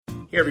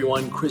Hey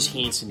everyone, Chris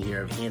Hansen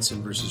here of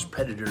Hansen vs.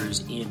 Predators,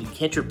 and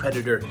Catch Your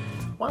Predator.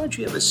 Why don't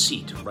you have a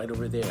seat right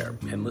over there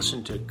and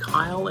listen to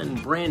Kyle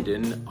and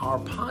Brandon, our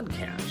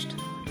podcast.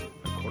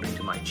 According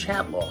to my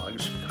chat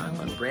logs,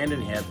 Kyle and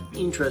Brandon have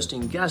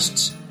interesting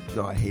guests.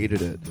 No, I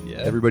hated it. Yeah.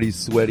 Everybody's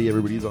sweaty,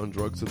 everybody's on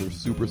drugs, so they're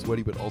super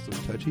sweaty but also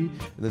touchy,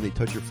 and then they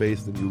touch your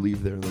face, and then you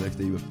leave there, and the next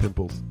day you have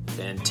pimples.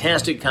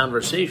 Fantastic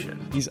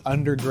conversation. He's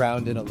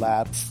underground in a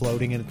lab,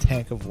 floating in a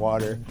tank of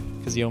water,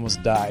 because he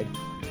almost died.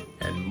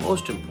 And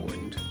most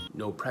important,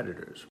 no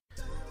predators.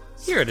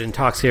 Here at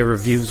Intoxicated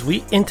Reviews,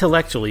 we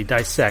intellectually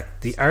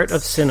dissect the art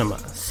of cinema,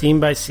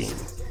 scene by scene.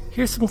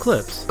 Here's some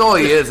clips. All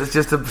he is, it's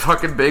just a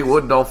fucking big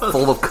wooden doll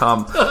full of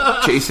cum,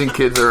 chasing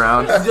kids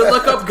around. You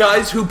look up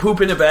guys who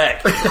poop in a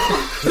bag.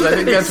 'Cause I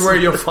think that's where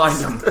you'll find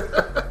them.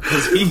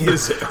 Because he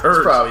is hurt.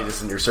 It's probably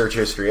just in your search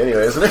history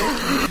anyway, isn't it?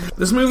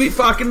 This movie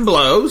fucking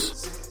blows.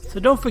 So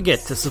don't forget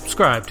to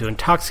subscribe to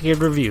Intoxicated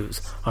Reviews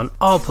on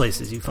all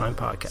places you find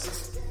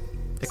podcasts.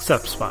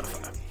 Except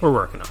Spotify. We're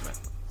working on it.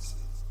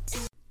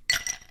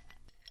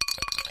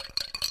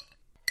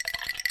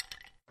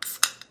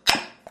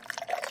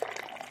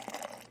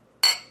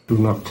 Do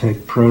not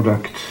take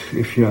product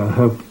if you are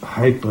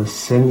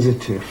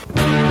hypersensitive.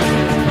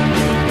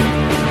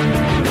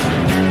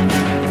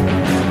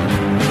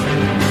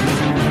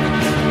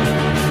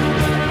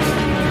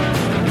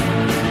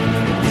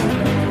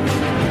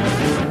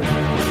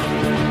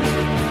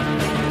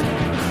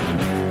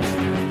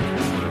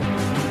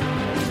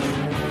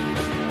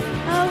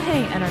 Oh,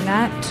 hey,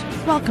 Internet.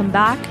 Welcome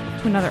back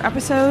to another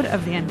episode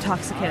of the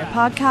Intoxicated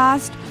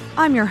Podcast.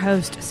 I'm your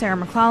host, Sarah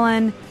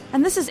McClellan.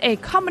 And this is a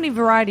comedy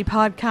variety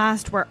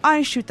podcast where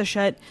I shoot the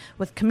shit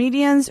with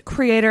comedians,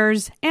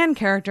 creators, and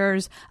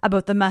characters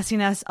about the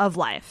messiness of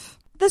life.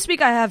 This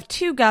week I have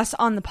two guests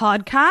on the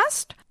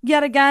podcast.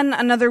 Yet again,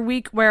 another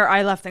week where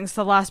I left things to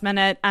the last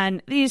minute,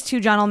 and these two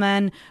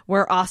gentlemen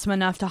were awesome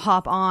enough to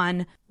hop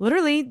on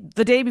literally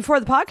the day before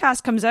the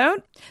podcast comes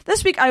out.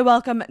 This week I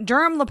welcome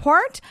Durham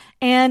Laporte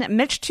and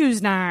Mitch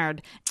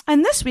Tusnard.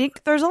 And this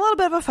week, there's a little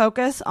bit of a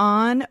focus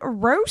on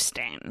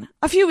roasting.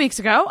 A few weeks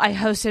ago, I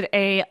hosted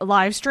a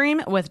live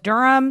stream with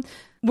Durham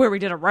where we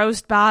did a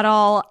roast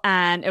battle,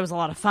 and it was a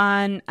lot of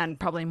fun, and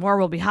probably more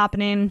will be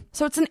happening.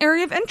 So it's an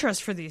area of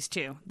interest for these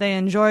two. They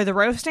enjoy the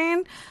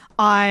roasting.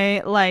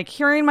 I like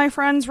hearing my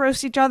friends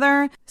roast each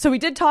other. So we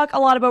did talk a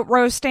lot about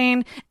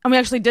roasting, and we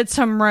actually did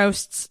some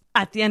roasts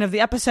at the end of the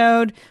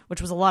episode,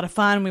 which was a lot of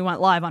fun. We went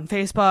live on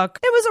Facebook.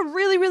 It was a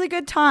really, really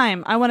good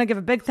time. I want to give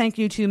a big thank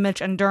you to Mitch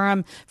and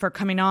Durham for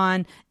coming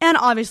on. And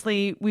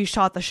obviously, we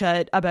shot the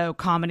shit about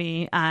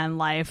comedy and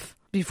life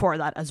before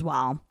that as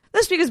well.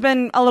 This week has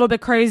been a little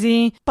bit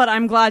crazy, but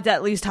I'm glad to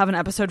at least have an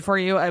episode for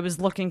you. I was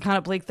looking kind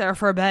of bleak there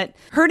for a bit.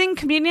 Herding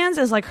comedians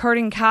is like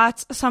herding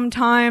cats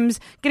sometimes.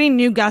 Getting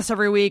new guests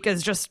every week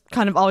has just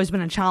kind of always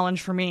been a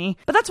challenge for me.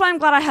 But that's why I'm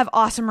glad I have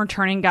awesome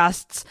returning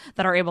guests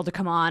that are able to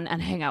come on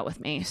and hang out with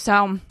me.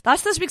 So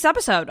that's this week's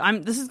episode.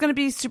 This is going to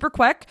be super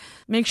quick.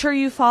 Make sure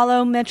you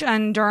follow Mitch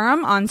and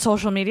Durham on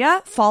social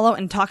media. Follow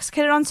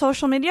Intoxicated on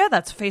social media.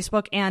 That's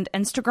Facebook and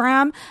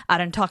Instagram at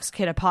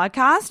Intoxicated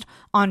Podcast.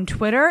 On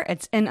Twitter,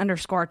 it's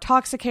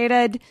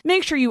 _Toxicated.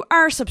 Make sure you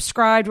are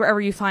subscribed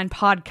wherever you find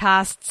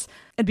podcasts.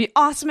 It'd be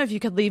awesome if you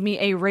could leave me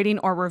a rating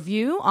or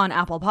review on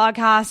Apple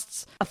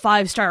Podcasts. A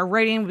 5-star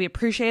rating would be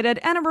appreciated,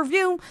 and a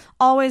review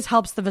always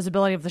helps the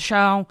visibility of the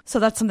show. So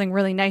that's something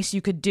really nice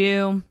you could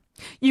do.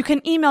 You can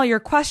email your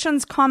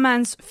questions,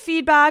 comments,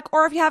 feedback,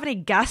 or if you have any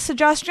guest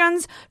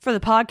suggestions for the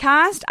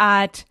podcast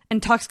at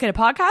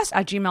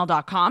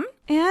intoxicatedpodcast@gmail.com.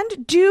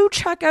 And do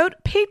check out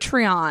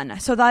Patreon.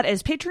 So that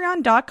is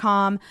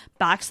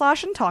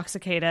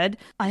patreon.com/intoxicated.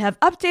 I have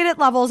updated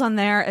levels on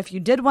there if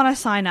you did want to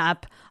sign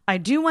up. I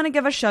do want to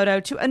give a shout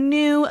out to a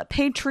new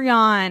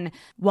Patreon.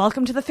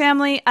 Welcome to the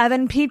family,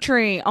 Evan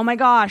Petrie. Oh my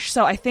gosh.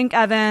 So I think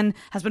Evan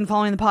has been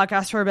following the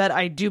podcast for a bit.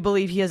 I do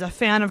believe he is a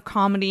fan of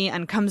comedy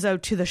and comes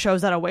out to the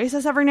shows at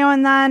Oasis every now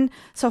and then.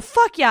 So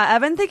fuck yeah,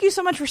 Evan. Thank you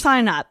so much for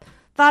signing up.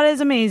 That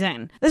is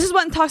amazing. This is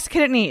what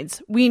Intoxicated needs.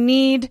 We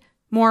need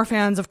more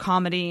fans of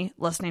comedy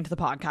listening to the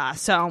podcast.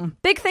 So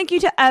big thank you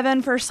to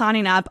Evan for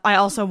signing up. I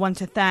also want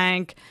to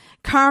thank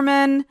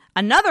Carmen,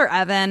 another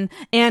Evan,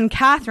 and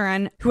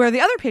Catherine, who are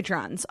the other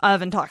patrons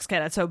of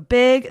Intoxicated. So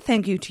big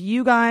thank you to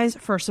you guys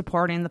for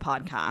supporting the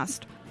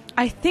podcast.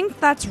 I think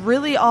that's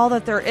really all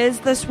that there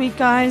is this week,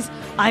 guys.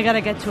 I gotta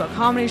get to a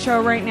comedy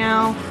show right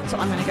now, so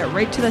I'm gonna get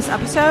right to this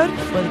episode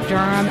with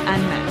Durham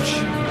and Mitch.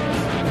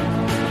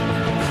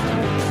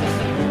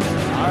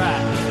 All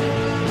right.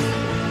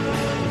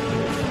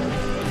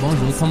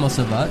 Bonjour, comment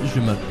ça va? Je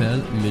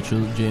m'appelle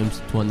Mitchell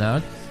James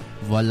Toinard.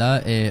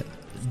 Voilà et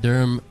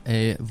Durham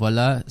et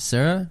voilà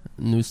Sarah.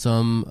 Nous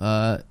sommes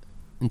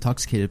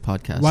Intoxicated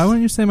Podcast. Why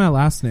won't you say my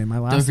last name? My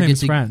last name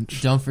is French.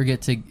 Don't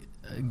forget to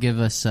give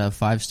us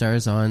 5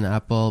 stars on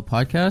Apple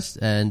Podcast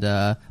and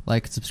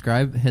like,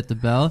 subscribe, hit the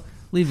bell.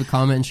 leave a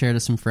comment and share to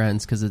some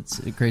friends because it's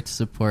great to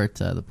support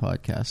the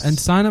podcast. And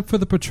sign up for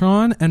the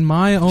Patreon and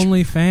my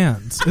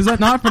OnlyFans. Is that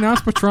not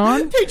pronounced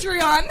Patreon?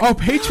 Patreon. Oh,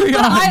 Patreon.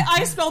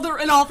 I spelled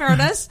it, in all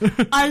fairness,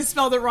 I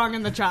spelled it wrong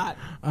in the chat.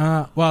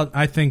 Well,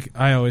 I think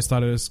I always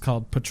thought it was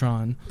called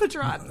Patron.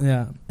 Patron.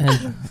 Yeah.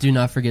 And do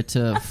not forget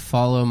to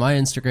follow my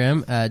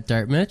Instagram at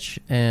DartMitch.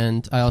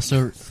 And I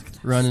also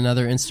run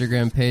another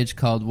Instagram page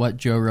called What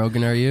Joe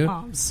Rogan Are You? Oh,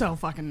 I'm so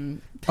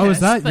fucking pissed is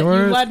that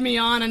your... you led me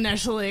on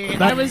initially.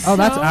 That's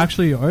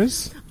actually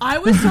yours? I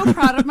was so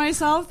proud of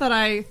myself that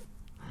I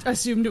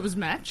assumed it was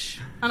Mitch.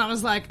 And I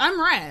was like, I'm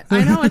right.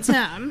 I know it's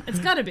him. It's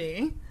gotta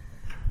be.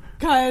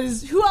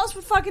 Because who else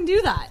would fucking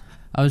do that?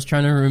 I was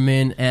trying to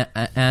remain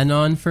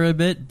anon for a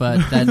bit, but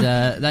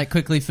that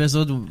quickly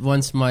fizzled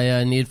once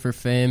my need for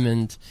fame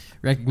and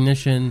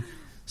recognition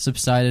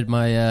subsided.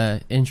 My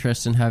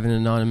interest in having an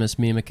anonymous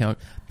meme account.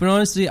 But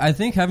honestly, I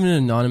think having an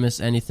anonymous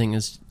anything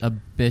is a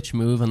bitch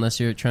move unless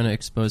you're trying to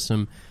expose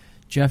some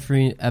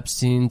Jeffrey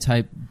Epstein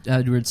type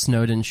Edward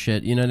Snowden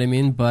shit. You know what I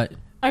mean? But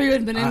are you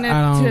admitting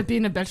to it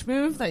being a bitch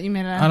move that you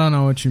made? I don't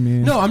know what you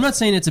mean. No, I'm not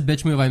saying it's a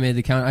bitch move. I made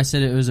the account. I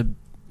said it was a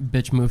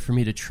bitch move for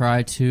me to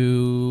try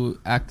to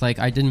act like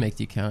I didn't make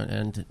the account,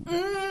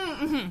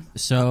 and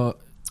so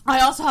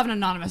I also have an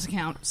anonymous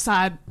account.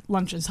 Sad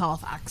Lunches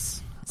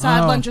Halifax.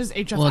 Sad Lunches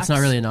HFX. Well, it's not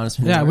really anonymous.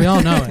 Yeah, we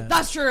all know it.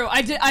 That's true.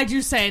 I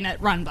do say in it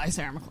run by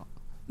Sarah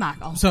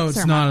McLachlan. So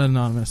it's not an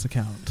anonymous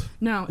account.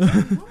 No.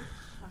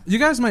 You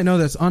guys might know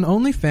this on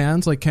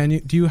OnlyFans. Like,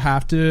 do you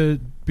have to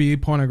be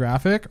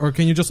pornographic, or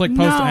can you just like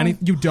post any?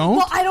 You don't.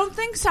 Well, I don't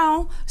think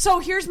so. So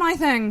here's my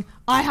thing.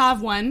 I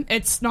have one.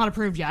 It's not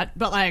approved yet,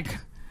 but like.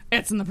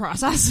 It's in the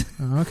process.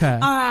 Okay.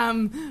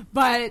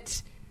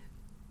 But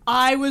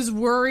I was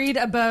worried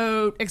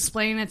about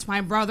explaining it to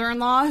my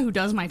brother-in-law who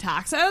does my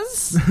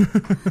taxes.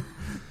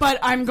 But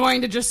I'm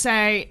going to just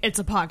say it's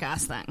a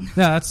podcast thing.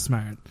 Yeah, that's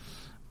smart.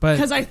 But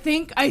because I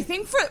think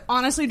for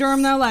honestly,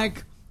 Durham, though,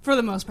 like for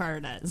the most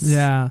part, it is.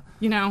 Yeah.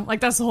 You know,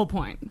 like that's the whole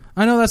point.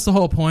 I know that's the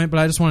whole point, but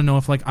I just want to know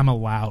if like I'm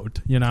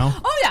allowed. You know?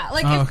 Oh yeah,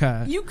 like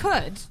okay. You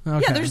could.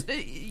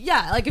 Okay.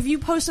 Yeah, like if you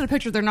posted a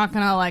picture, they're not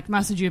gonna like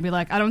message you and be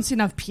like, I don't see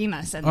enough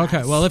penis in Okay,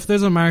 this. well if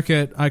there's a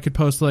market, I could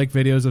post like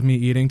videos of me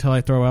eating till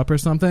I throw up or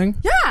something.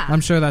 Yeah. I'm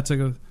sure a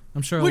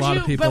lot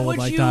of people would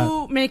like that.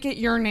 Would you make it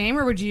your name,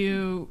 or would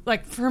you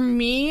like? For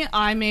me,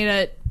 I made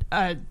it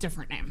a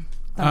different name.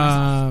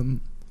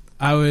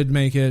 I would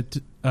make it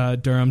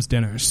Durham's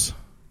Dinners.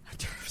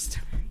 Durham's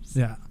Dinners.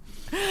 Yeah.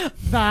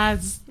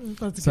 That's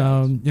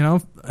so good. You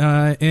know,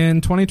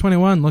 in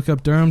 2021, look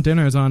up Durham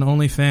Dinners on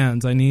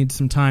OnlyFans. I need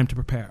some time to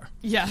prepare.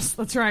 Yes,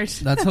 that's right.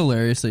 That's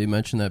hilarious that you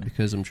mentioned that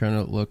because I'm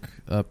trying to look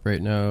up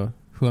right now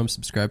who I'm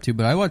subscribed to,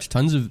 but I watch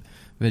tons of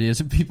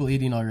videos of people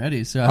eating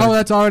already. So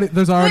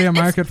there's already a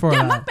market for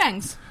that.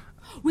 Mukbangs.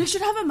 We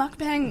should have a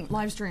mukbang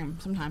live stream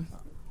sometime.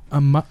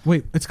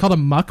 Wait, it's called a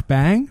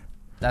mukbang?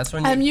 That's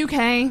when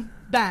MUK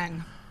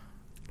bang.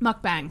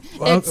 Mukbang.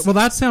 Well,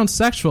 that sounds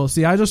sexual.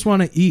 See, I just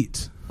want to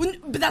eat.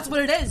 But that's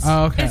what it is.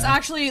 Oh, okay. It's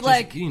actually just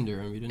like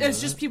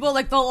it's just people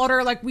like they'll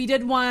order. Like we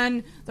did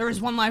one. There was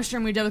one live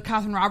stream we did with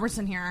Catherine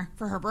Robertson here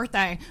for her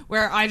birthday,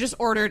 where I just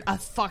ordered a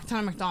fuck ton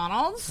of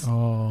McDonald's.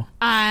 Oh.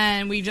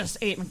 And we just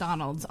ate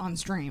McDonald's on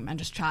stream and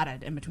just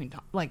chatted in between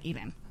like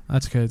eating.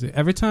 That's crazy.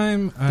 Every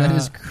time... that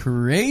is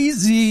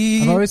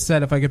crazy. I've always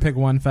said if I could pick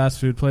one fast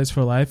food place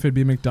for life, it'd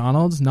be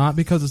McDonald's. Not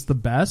because it's the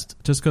best,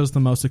 just because it's the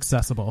most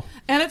accessible.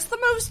 And it's the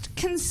most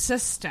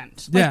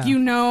consistent. Like, you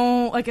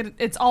know, like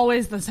it's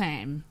always the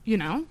same, you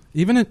know?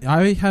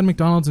 I had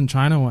McDonald's in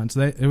China once.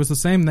 It was the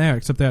same there,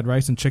 except they had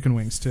rice and chicken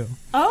wings, too.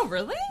 Oh,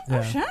 really? Yeah.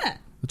 Oh, shit.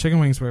 The chicken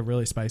wings were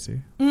really spicy.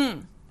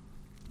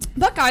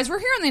 But, guys, we're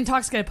here on the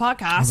Intoxicated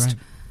Podcast. All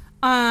right.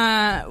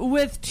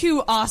 With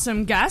two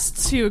awesome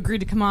guests who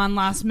agreed to come on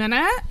last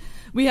minute.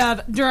 We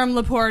have Durham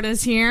Laporte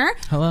is here.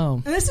 Hello.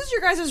 And this is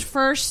your guys'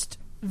 first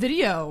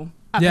video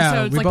episodes.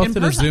 Yeah, we like both in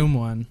did person. a Zoom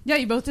one. Yeah,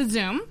 you both did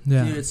Zoom.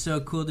 Yeah. Dude, it's so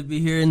cool to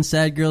be here in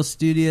Sad Girl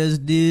Studios,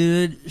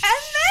 dude. And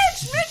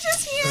Mitch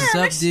is here.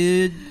 What's up,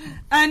 dude?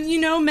 And you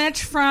know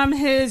Mitch from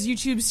his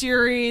YouTube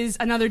series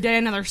Another Day,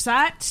 Another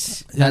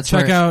Set. Yeah,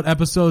 check out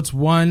episodes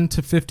 1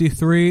 to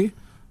 53.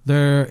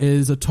 There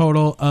is a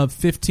total of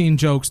 15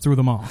 jokes through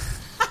them all.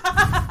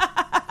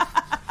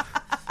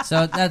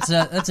 So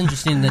that's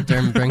interesting that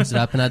Durham brings it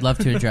up, and I'd love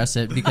to address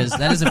it because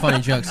that is a funny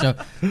joke. So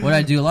what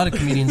I do, a lot of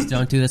comedians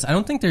don't do this. I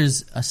don't think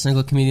there's a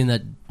single comedian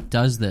that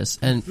does this,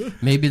 and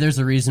maybe there's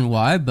a reason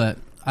why, but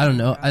I don't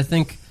know. I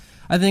think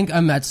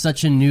I'm at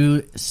such a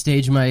new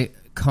stage in my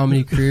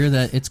comedy career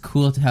that it's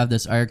cool to have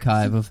this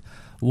archive of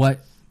what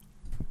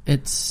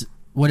it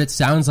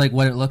sounds like,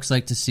 what it looks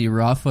like to see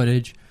raw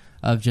footage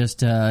of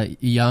just a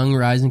young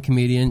rising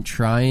comedian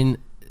trying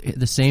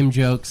the same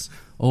jokes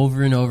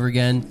over and over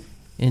again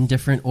in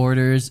different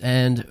orders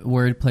and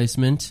word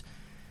placement,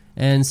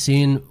 and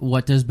seeing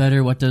what does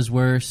better, what does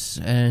worse,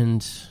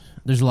 and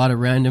there's a lot of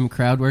random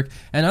crowd work.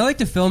 And I like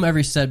to film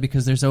every set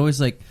because there's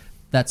always like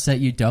that set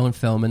you don't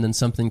film and then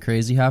something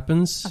crazy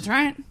happens. That's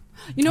right.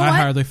 You know I what?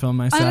 hardly film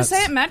my I'm gonna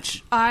sets. say it,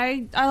 Mitch.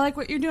 I like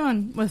what you're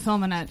doing with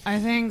filming it. I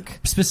think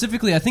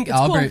Specifically, I think It's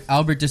cool.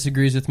 Albert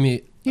disagrees with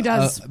me. He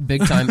does.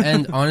 Big time.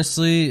 And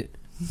honestly,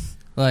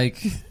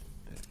 like,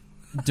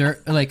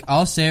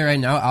 I'll say it right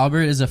now,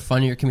 Albert is a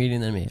funnier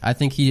comedian than me. I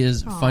think he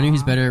is funnier.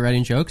 He's better at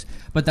writing jokes.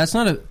 But that's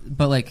not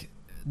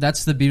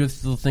that's the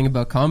beautiful thing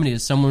about comedy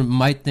is someone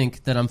might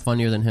think that I'm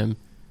funnier than him.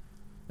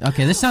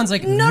 Okay, this sounds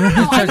like... No, I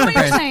know what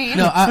you're saying.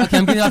 No, okay,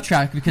 I'm getting off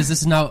track because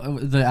this is not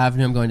the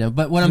avenue I'm going down.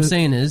 But what I'm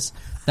saying is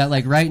that,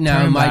 like, right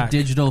now, my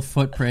digital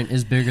footprint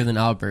is bigger than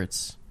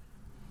Albert's.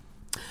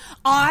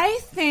 I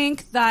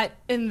think that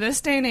in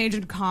this day and age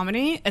in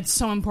comedy, it's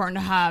so important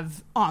to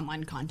have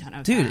online content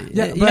out there. Dude,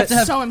 Yeah, you have to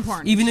have, so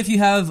important. Even if you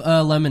have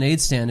a lemonade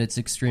stand, it's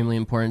extremely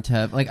important to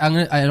have. Like, I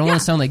don't want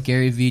to sound like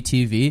Gary V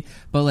TV,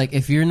 but like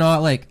if you're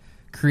not like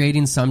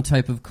creating some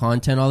type of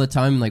content all the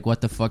time, like what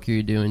the fuck are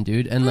you doing,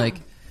 dude? And but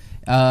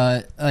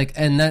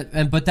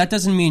that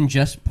doesn't mean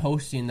just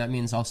posting. That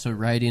means also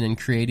writing and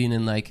creating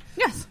and like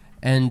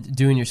and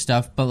doing your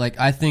stuff. But like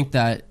I think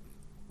that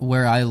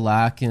where I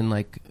lack in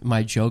like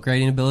my joke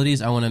writing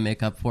abilities, I want to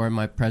make up for in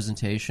my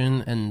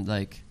presentation and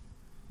like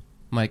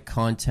my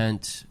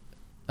content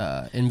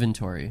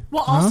inventory.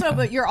 Well, also,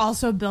 but you're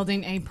also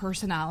building a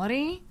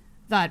personality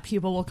that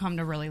people will come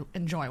to really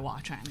enjoy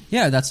watching.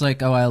 Yeah, that's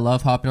like, I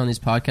love hopping on these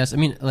podcasts. I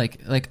mean,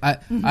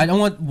 I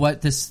don't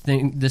want this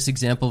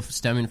example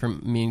stemming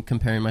from me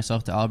comparing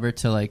myself to Albert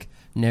to like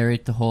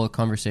narrate the whole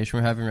conversation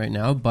we're having right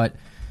now, but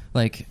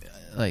like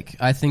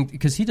I think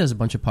because he does a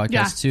bunch of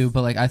podcasts too,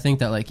 but like I think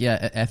that like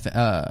if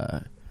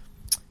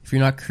you're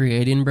not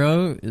creating,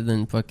 bro,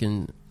 then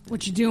fucking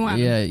what you doing?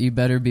 Yeah, you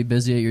better be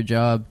busy at your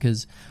job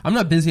because I'm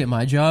not busy at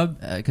my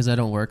job because I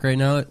don't work right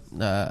now.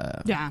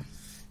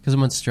 Because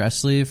I'm on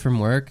stress leave from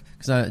work.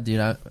 Because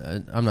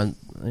I'm not.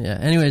 Yeah.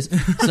 Anyways,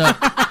 so.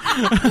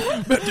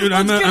 But dude,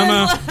 I'm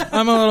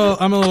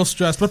a little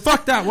stressed. But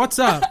fuck that. What's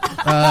up?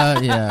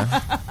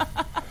 Yeah.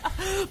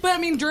 But I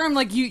mean, Durham,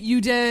 like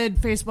you did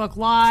Facebook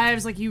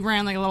Lives, like you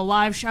ran like a little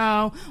live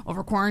show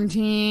over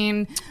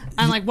quarantine,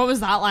 and like what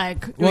was that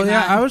like? Well,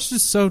 yeah, I was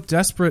just so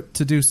desperate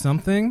to do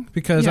something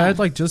because I had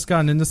like just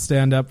gotten into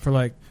stand up for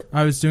like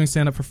I was doing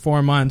stand up for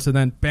 4 months, and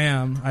then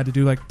bam, I had to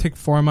do like take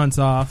 4 months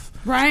off,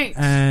 right?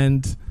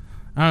 And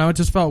I don't know, it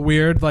just felt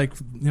weird, like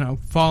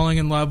falling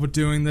in love with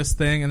doing this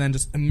thing and then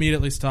just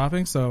immediately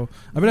stopping. So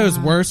I bet it was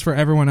worse for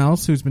everyone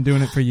else who's been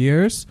doing it for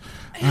years.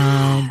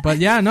 But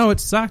yeah, no, it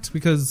sucked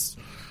because.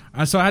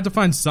 So I had to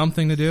find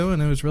something to do,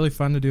 and it was really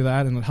fun to do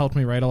that, and it helped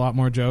me write a lot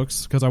more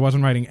jokes because I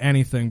wasn't writing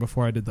anything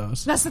before I did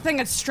those. That's the thing;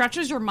 it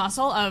stretches your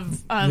muscle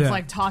of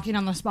like talking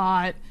on the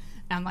spot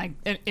and like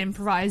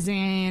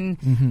improvising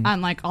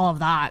and like all of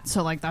that.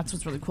 So like that's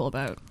what's really cool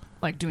about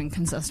like doing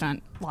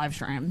consistent live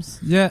streams.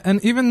 Yeah,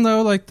 and even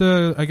though like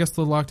I guess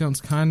the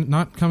lockdown's kind of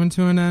not coming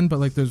to an end, but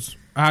like there's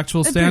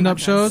actual stand-up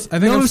shows. I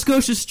think Nova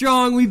Scotia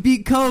strong. We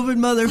beat COVID,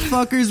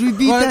 motherfuckers. We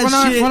beat that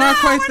shit. We're not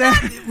quite there.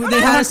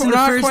 They had us in the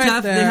first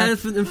half. They had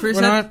us in the first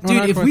half.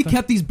 Dude, if we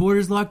kept these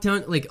borders locked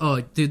down, like, oh,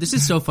 dude, this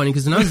is so funny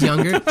because when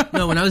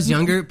I was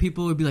younger,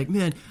 people would be like,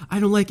 man, I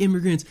don't like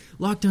immigrants.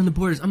 Lock down the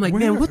borders. I'm like,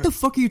 man, what the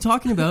fuck are you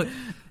talking about?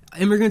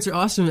 Immigrants are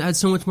awesome. Add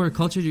so much more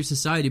culture to your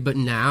society. But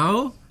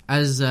now,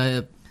 as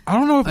I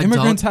don't know if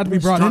immigrants had to be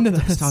brought into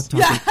this. Stop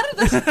talking. Yeah, how did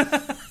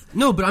this?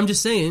 No, but I'm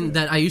just saying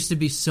that I used to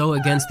be so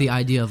against the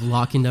idea of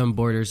locking down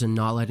borders and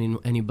not letting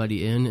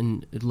anybody in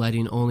and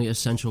letting only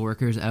essential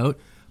workers out.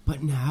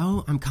 But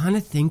now I'm kind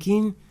of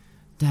thinking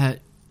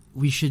that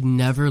we should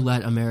never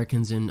let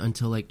Americans in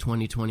until like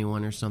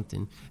 2021 or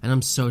something. And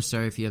I'm so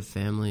sorry if you have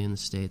family in the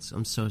States.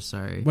 I'm so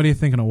sorry. What are you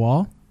thinking, a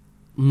wall?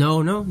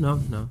 No.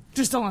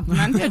 Just don't let them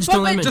in. Just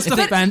don't let them in. Just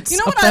a fence. You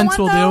know what I want,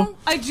 though?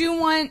 I do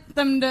want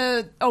them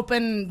to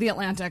open the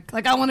Atlantic.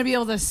 Like, I want to be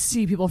able to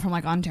see people from,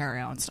 like,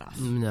 Ontario and stuff.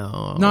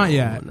 No. Not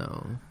yet.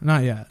 No.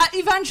 Not yet.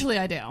 Eventually,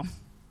 I do.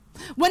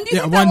 When do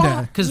you think one that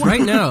day. Because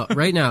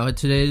right now,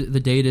 today, the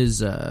date is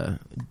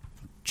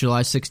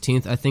July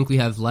 16th. I think we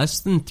have less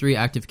than 3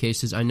 active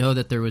cases. I know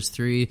that there was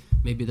 3,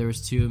 maybe there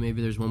was 2,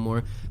 maybe there's 1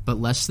 more. But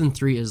less than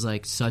 3 is,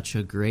 like, such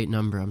a great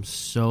number.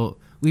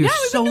 We are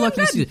so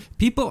lucky to see it.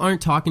 People aren't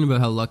talking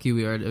about how lucky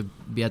we are to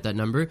be at that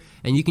number,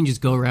 and you can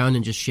just go around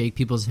and just shake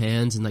people's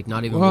hands and like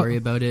not even worry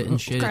about it and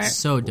shit. It's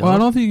so dope. Well, I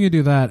don't think you can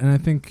do that, and I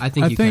think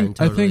you can,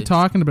 totally. I think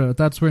talking about it,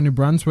 that's where New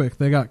Brunswick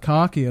they got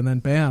cocky, and then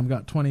bam,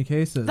 got 20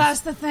 cases. That's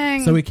the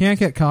thing. So we can't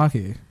get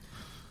cocky.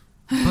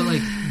 But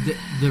like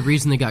the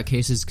reason they got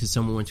cases is because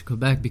someone went to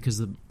Quebec because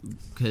that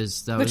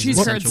was an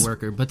essential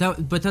worker. But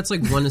that's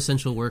like one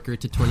essential worker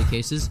to 20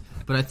 cases.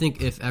 But I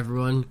think if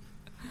everyone,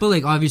 but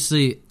like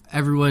obviously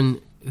everyone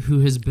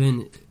who has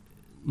been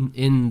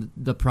in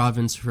the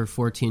province for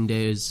 14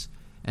 days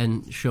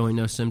and showing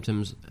no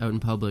symptoms out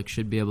in public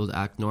should be able to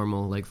act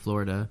normal like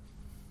Florida.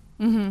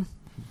 Mm-hmm.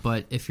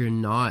 But if you're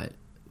not,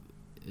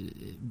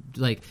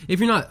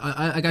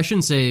 I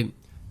shouldn't say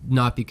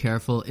not be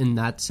careful in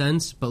that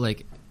sense, but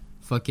like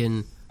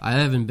fucking, I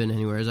haven't been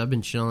anywhere. I've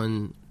been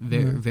chilling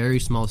very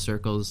small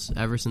circles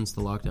ever since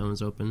the lockdown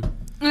was open. So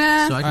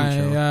I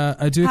can chill.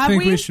 I do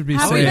think we should be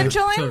safe. Have we been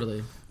chilling?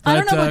 Totally. I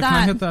don't know about that. Can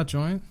I hit that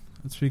joint?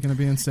 Speaking of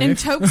being safe.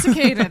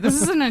 Intoxicated.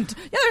 This is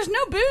there's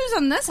no booze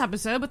on this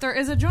episode, but there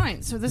is a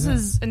joint. So this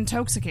is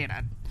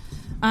intoxicated.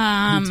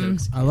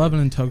 I love an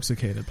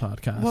intoxicated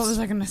podcast. What was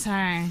I going to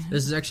say?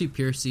 This is actually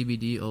pure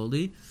CBD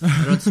only.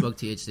 I don't smoke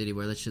THC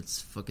anymore. That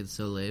shit's fucking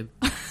so lame.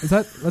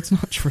 That's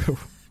not true.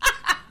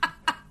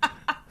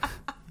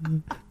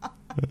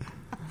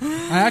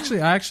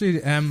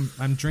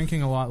 I'm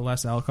drinking a lot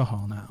less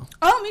alcohol now.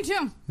 Oh, me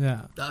too.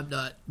 Yeah. I'm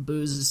not.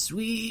 Booze is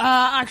sweet.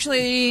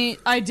 Actually,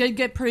 I did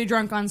get pretty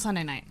drunk on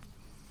Sunday night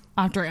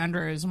after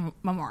Andrew's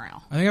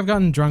memorial. I think I've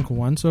gotten drunk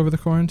once over the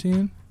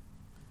quarantine.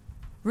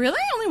 Really?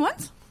 Only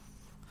once?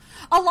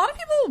 A lot of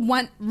people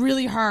went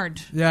really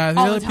hard. Yeah, I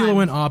think other people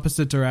went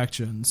opposite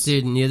directions.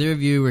 Dude, neither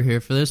of you were here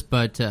for this,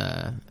 but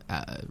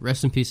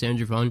rest in peace,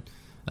 Andrew Vaughn.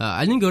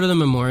 I didn't go to the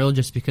memorial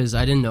just because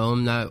I didn't know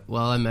him that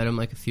well. I met him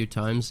like a few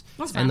times,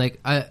 That's and fine.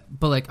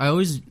 I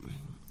always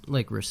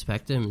like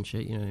respect him and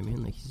shit. You know what I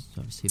mean? Like he's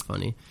obviously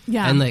funny.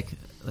 Yeah. And like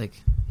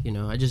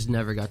I just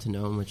never got to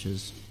know him, which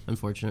is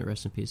unfortunate.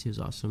 Rest in peace. He was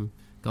awesome.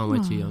 Gone way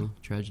too young.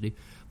 Tragedy.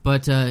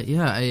 But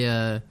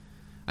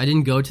I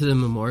didn't go to the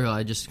memorial.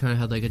 I just kind of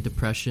had like a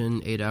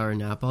depression 8-hour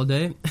nap all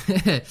day,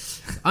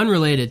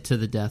 unrelated to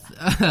the death.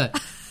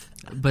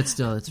 But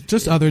still, it's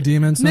just other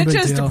demons. Mitch no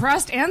big is deal.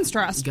 depressed and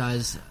stressed,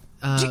 guys.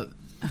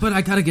 But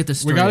I gotta get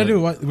this story.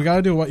 We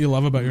gotta do what you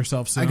love about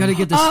yourself. Soon. I gotta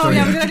get this story.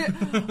 Yeah, we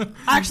gotta do.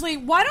 Actually,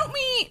 why don't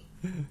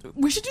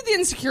we should do the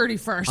insecurity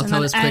first. I'll and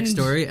tell then this quick end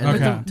story. And Okay.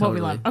 then what we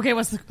love. Okay,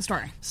 what's the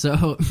story?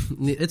 So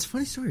it's a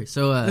funny story.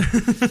 So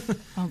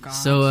Oh god.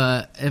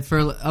 so for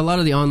a lot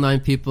of the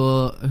online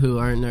people who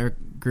aren't in our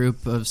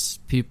group of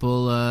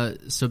people,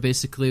 so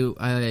basically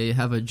I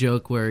have a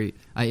joke where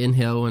I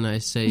inhale when I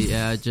say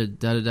yeah, da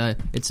da da.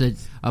 It's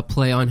a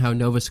play on how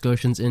Nova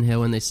Scotians inhale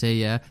when they say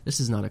yeah.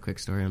 This is not a quick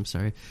story. I'm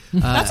sorry.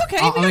 That's okay.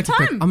 I'll we make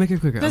got it time. I'll make it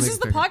quicker. This is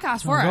the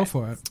podcast for it. Go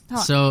for it.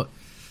 So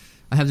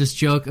I have this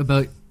joke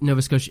about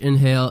Nova Scotia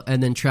Inhale,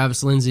 and then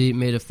Travis Lindsay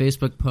made a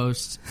Facebook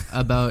post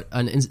about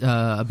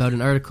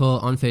an article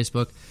on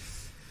Facebook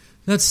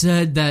that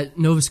said that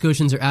Nova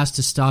Scotians are asked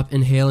to stop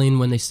inhaling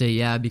when they say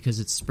yeah because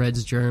it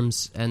spreads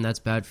germs and that's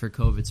bad for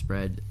COVID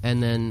spread.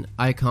 And then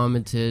I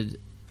commented,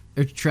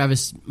 or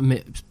Travis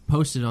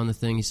posted on the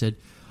thing, he said,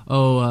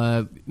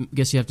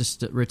 guess you have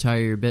to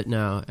retire your bit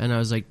now. And I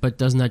was like, but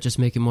doesn't that just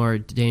make it more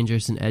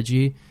dangerous and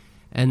edgy?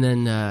 And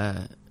then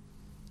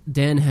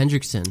Dan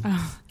Hendrickson.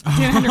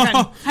 Dan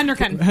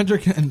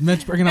Hendrickson.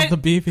 Mitch bringing up the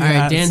beef. All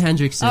right, Dan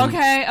Hendrickson.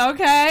 Okay.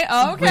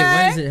 Wait,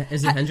 what is it?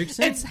 Is it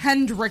Hendrickson? It's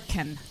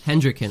Hendricken.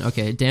 Hendricken.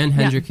 Okay, Dan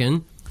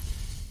Hendricken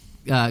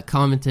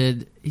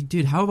commented,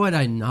 dude, how about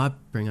I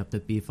not bring up the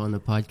beef on the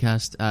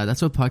podcast?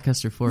 That's what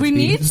podcasts are for. We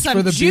need It's for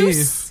some the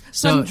juice, beef.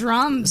 some So-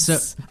 drums.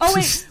 so-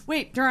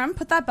 wait, drum.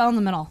 Put that bell in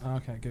the middle.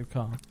 Okay, good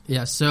call.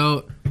 Yeah,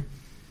 so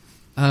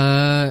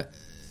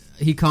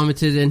he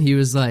commented and he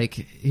was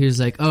like,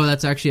 oh,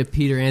 that's actually a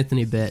Peter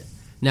Anthony bit.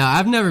 Now,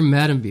 I've never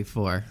met him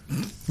before,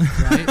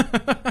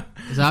 right?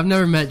 So I've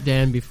never met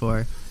Dan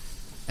before.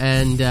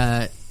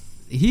 And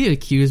he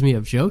accused me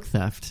of joke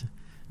theft.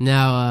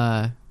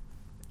 Now,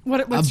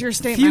 What's your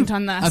statement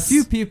on this? A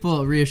few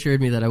people reassured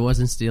me that I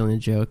wasn't stealing a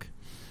joke.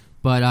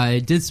 But I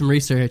did some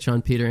research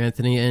on Peter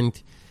Anthony, and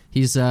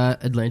he's an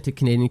Atlantic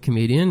Canadian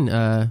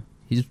comedian.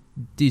 He's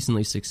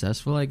decently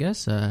successful, I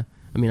guess. I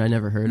mean, I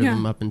never heard of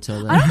him up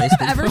until that. I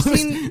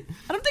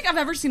don't think I've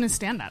ever seen his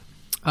stand-up.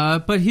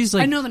 But he's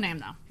like, I know the name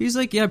though. He's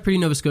like, yeah, pretty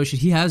Nova Scotia.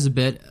 He has a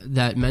bit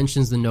that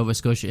mentions the Nova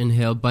Scotia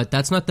Inhale, but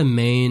that's not the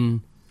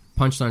main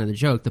punchline of the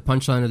joke. The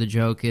punchline of the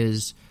joke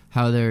is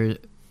how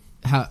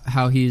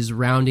he's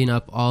rounding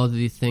up all of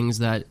the things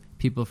that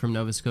people from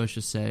Nova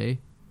Scotia say,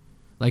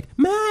 like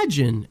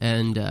imagine,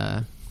 and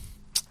I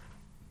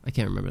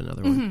can't remember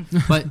another one,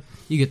 but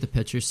you get the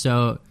picture.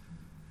 So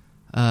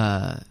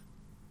I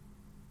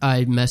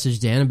messaged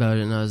Dan about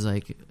it, and I was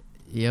like,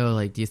 yo,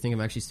 like, do you think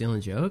I'm actually stealing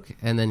a joke?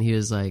 And then he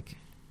was like,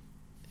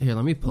 here,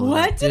 let me pull it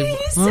up. What did he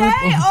say?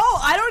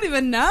 I don't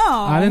even know.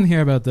 I didn't hear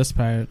about this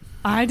part.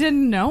 I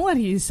didn't know what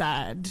he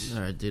said.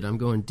 All right, dude, I'm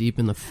going deep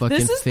in the fucking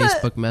This is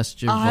Facebook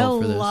Messenger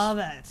vault for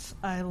this.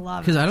 I love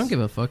it. Because I don't give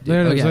a fuck, dude.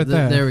 There it is, right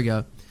there. There we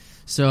go.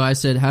 So I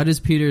said, how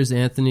does Peter's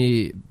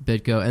Anthony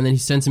bit go? And then he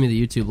sends me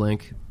the YouTube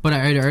link. But I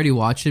had already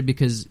watched it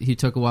because he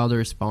took a while to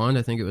respond.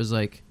 I think it was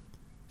like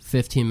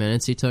 15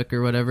 minutes he took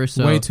or whatever.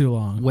 So Way too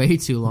long. Way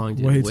too long,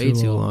 dude. Way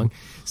too long.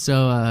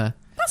 So,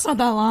 that's not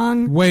that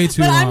long. Way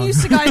too but long. I'm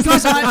used to guys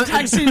not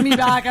texting me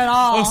back at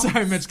all. Oh,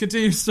 sorry, Mitch.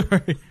 Continue your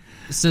story.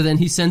 so then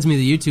he sends me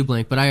the YouTube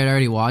link, but I had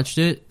already watched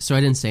it, so I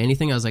didn't say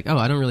anything. I was like, oh,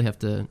 I don't have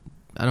to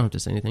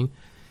say anything.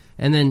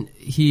 And then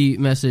he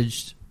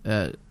messaged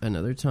at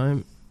another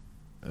time.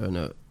 Oh,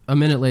 no. A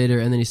minute later,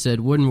 and then he said,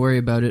 wouldn't worry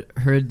about it.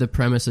 Heard the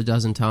premise a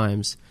dozen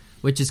times,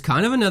 which is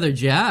kind of another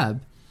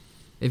jab,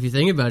 if you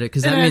think about it,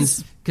 because that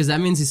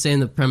means he's saying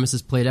the premise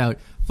is played out.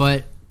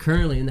 But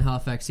currently in the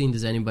Halifax scene,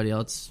 does anybody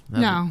else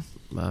have No.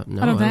 No,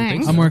 I don't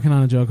think so. I'm working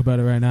on a joke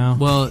about it right now.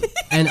 Well,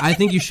 and I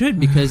think you should,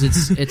 because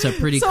it's a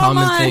pretty So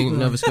common am I. thing in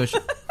Nova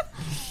Scotia.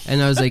 And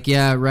I was like,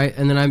 yeah, right.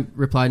 And then I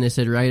replied and I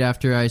said, right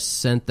after I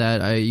sent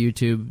that, I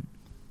YouTube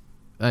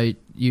I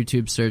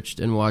YouTube searched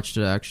and watched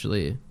it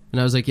actually. And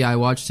I was like, yeah, I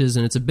watched his,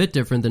 and it's a bit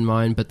different than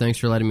mine, but thanks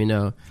for letting me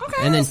know.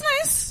 Okay, and that's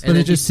nice. And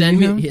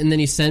then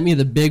he sent me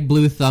the big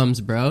blue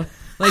thumbs, bro.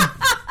 Like,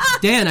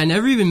 Dan, I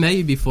never even met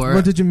you before.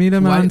 What, did you meet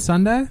him on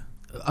Sunday?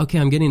 Okay,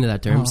 I'm getting to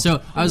that term. Oh.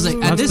 So I was like,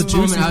 at That's this the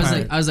moment,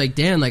 juicy I was like,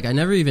 Dan, like, I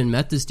never even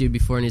met this dude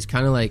before, and he's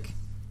kind of like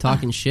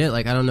talking shit.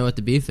 Like, I don't know what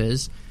the beef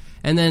is.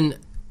 And then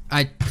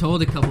I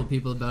told a couple of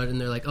people about it, and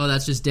they're like, "Oh,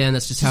 that's just Dan.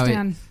 That's just how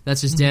Dan.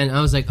 That's just Dan." I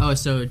was like, "Oh,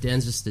 so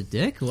Dan's just a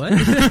dick? What?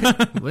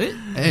 What?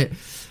 Hey,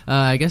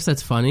 I guess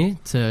that's funny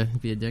to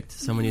be a dick to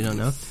someone you don't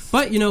know.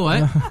 But you know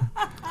what?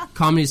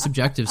 Comedy is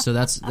subjective, so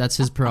that's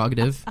his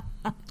prerogative.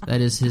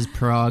 That is his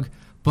prog.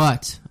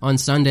 But on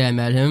Sunday, I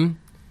met him,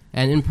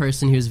 and in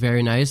person, he was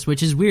very nice,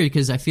 which is weird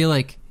because I feel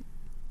like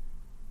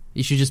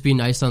you should just be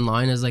nice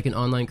online as like an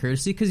online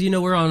courtesy because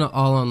we're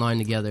all online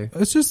together.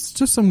 It's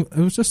just some. It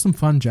was just some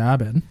fun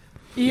jabbing.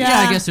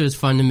 Yeah, I guess it was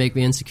fun to make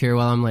me insecure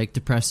while I'm like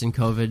depressed in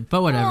COVID,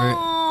 but whatever.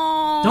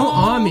 Aww. Don't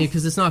awe me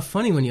because it's not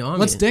funny when you awe me.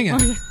 Let's ding it.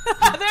 There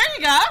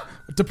you go.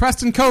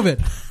 Depressed in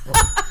COVID.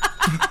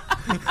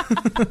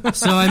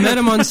 So I met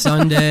him on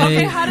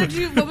Sunday.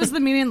 Okay, what was the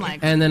meeting like?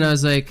 And then I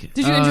was like,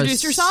 did you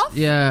introduce yourself?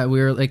 Yeah, we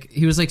were like,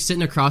 he was like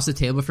sitting across the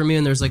table from me,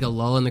 and there's like a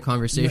lull in the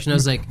conversation. I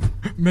was like,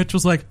 Mitch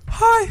was like,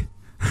 "Hi."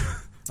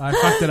 I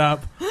fucked it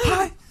up.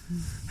 Hi.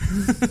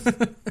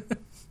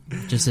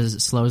 Just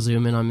as slow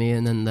zoom in on me,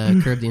 and then the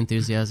Curb the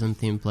Enthusiasm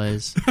theme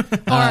plays.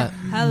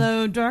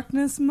 Hello,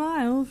 darkness,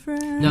 my old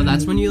friend. No,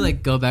 that's when you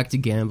like go back to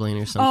gambling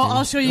or something. Oh,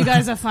 I'll show you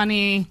guys a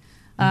funny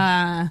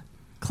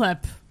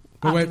clip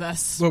of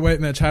this.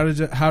 Wait, Mitch. How did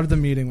the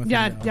meeting with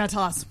him go? Yeah,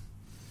 tell us.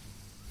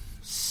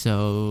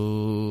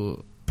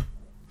 So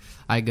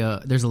I go,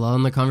 there's a lull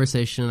in the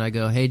conversation, and I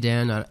go, "Hey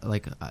Dan,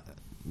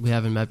 we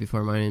haven't met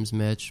before. My name's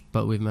Mitch,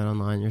 but we've met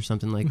online," or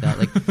something like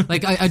that.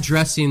 Like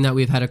addressing that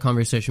we've had a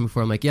conversation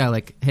before. I'm like, yeah,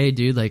 like, hey,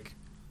 dude, like,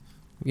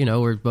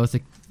 we're both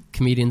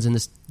comedians in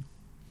this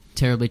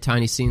terribly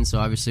tiny scene, so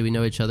obviously we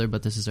know each other,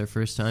 but this is our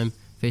first time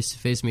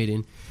face-to-face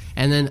meeting.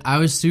 And then I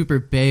was super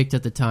baked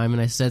at the time,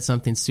 and I said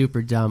something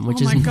super dumb,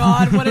 which is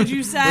God, what did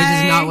you say? Which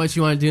is not what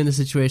you want to do in this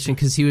situation,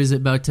 because he was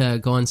about to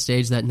go on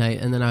stage that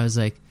night, and then I was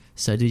like,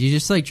 "So did you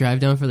just like drive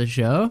down for the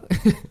show?"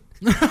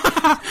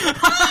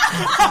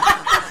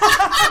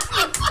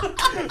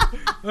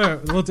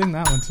 We'll ding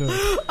that one too.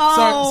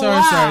 Oh, sorry.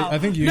 wow. I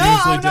think you no,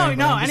 usually ding.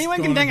 No,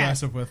 anyone can ding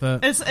it. With it.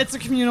 It's a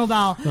communal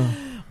bell. Oh.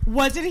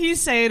 What did he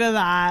say to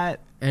that?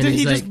 And did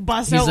he like, just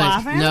bust out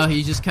laughing? No,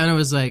 he just kind of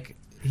was like,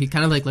 he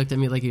kind of like looked at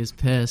me like he was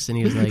pissed, and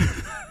he was like,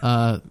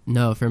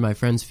 "No, for my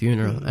friend's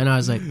funeral." And I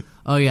was like,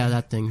 "Oh yeah,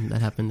 that thing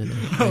that happened today."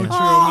 Oh, yeah. true.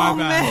 My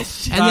bad.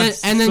 Mitch.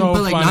 And then, so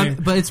but like, funny.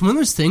 but it's one of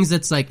those things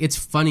that's like, it's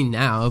funny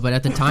now, but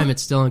at the time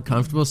it's still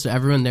uncomfortable. So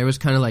everyone there was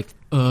kind of like,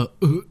 Well,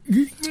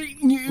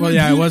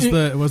 yeah, it was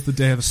the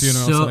day of the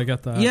funeral, so I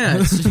get that. Yeah,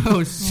 it's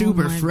so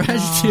super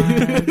fresh,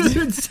 dude.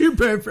 It's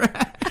super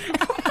fresh.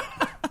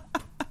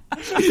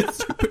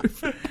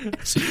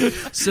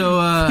 So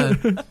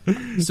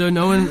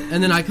no one,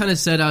 and then I kind of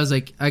said,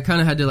 I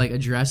kind of had to like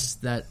address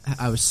that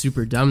I was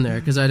super dumb there,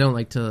 because I don't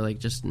like to like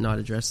just not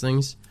address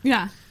things.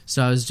 Yeah.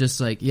 So I was just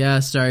like, "Yeah,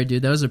 sorry,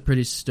 dude, that was a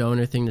pretty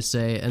stoner thing to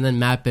say." And then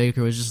Matt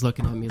Baker was just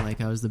looking at me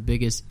like I was the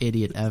biggest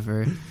idiot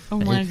ever. Oh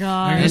my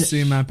God. I'm gonna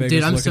see Matt Baker's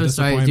dude, I'm look so of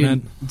sorry,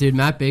 disappointment. dude.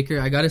 Matt Baker,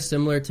 I got a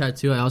similar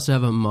tattoo. I also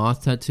have a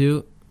moth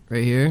tattoo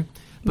right here,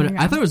 but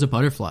I thought it was a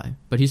butterfly,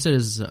 but he said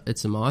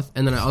it's a moth.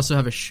 And then I also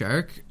have a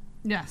shark.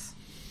 Yes.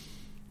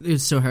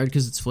 It's so hard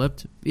because it's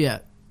flipped. Yeah.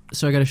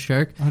 So I got a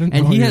shark. I didn't know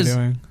and what he you were has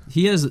doing.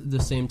 he has the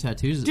same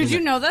tattoos. Did you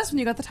know this when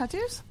you got the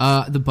tattoos?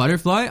 The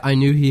butterfly, I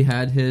knew he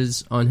had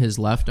his on his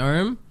left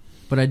arm,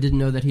 but I didn't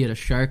know that he had a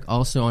shark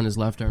also on his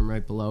left arm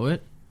right below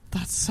it.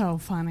 That's so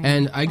funny.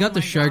 And I got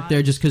the shark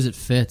there just because it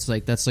fits.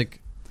 Like that's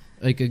like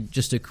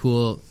just a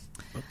cool.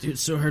 Oh, dude,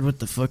 it's so hard with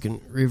the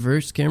fucking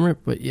reverse camera,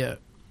 but yeah,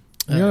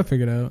 You gotta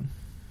figure it out.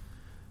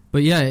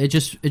 But yeah, it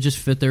just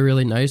fit there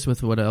really nice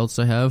with what else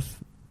I have.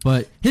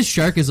 But his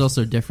shark is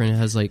also different. It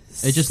has like,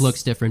 it just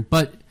looks different.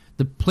 But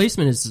the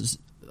placement is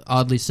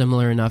oddly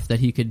similar enough that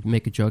he could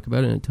make a joke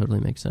about it, and it totally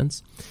makes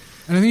sense.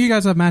 And I think you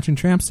guys have matching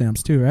tramp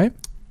stamps too, right?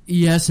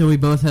 Yes, and we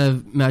both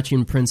have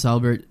matching Prince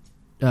Albert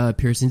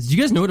piercings. Do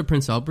you guys know what a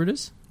Prince Albert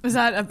is? Is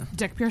that a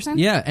dick piercing?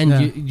 Yeah,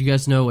 and do you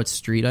guys know what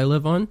street I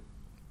live on?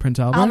 Prince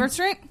Albert? Albert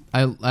Street?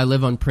 I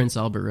live on Prince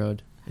Albert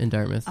Road in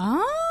Dartmouth.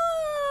 Ah.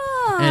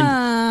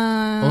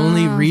 And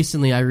only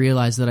recently I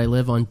realized that I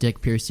live on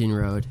Dick Piercing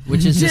Road,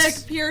 which is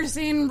Dick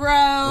Piercing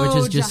Road. Which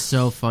is just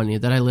so funny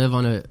that I live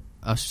on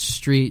a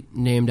street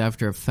named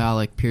after a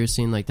phallic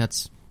piercing. Like,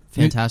 that's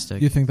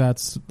fantastic. You think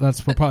that's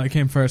what probably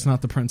came first,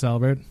 not the Prince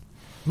Albert?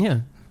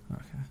 Yeah.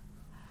 Okay.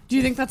 Do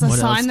you think that's a What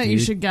sign else, that you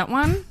dude? should get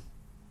one?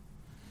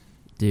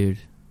 Dude.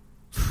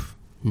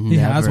 He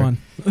has one.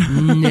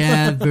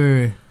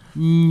 Never.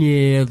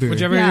 Never.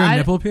 Would you ever get your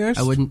nipple pierced?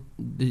 I wouldn't.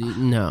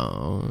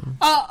 No.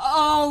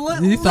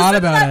 You thought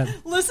about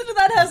it. Listen to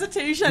that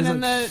hesitation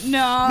and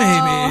no.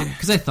 Maybe.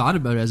 Because I thought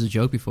about it as a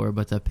joke before,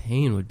 but the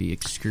pain would be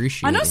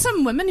excruciating. I know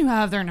some women who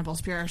have their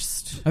nipples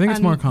pierced. I think it's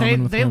more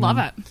common with They women. love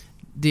it.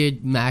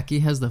 Dude, Mackie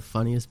has the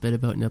funniest bit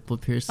about nipple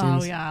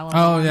piercings. Oh yeah, I love Oh,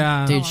 that one.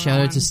 yeah. Dude, I love shout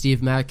that out to one.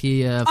 Steve Mackie.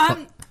 You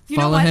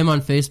know Follow what? him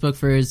on Facebook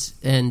for his,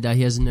 and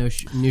he has a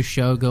new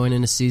show going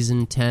into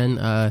season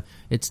 10.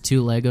 It's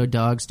 2 Lego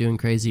dogs doing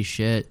crazy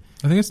shit.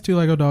 I think it's 2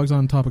 Lego dogs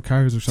on top of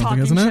cars or something,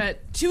 Talking isn't it?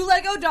 shit.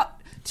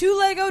 Two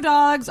Lego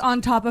dogs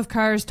on top of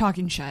cars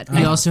talking shit. He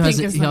I also think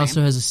has is he the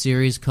also name. has a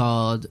series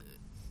called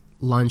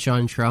Lunch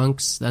on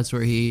Trunks. That's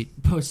where he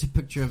posts a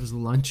picture of his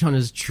lunch on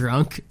his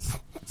trunk.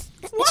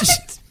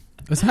 What?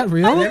 Is that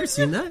real? I've never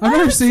seen that. I've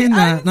never seen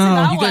that. No.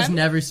 that You guys one.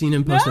 never seen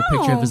him post a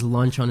picture No. of his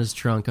lunch on his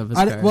trunk of his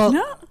car? Well,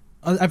 No.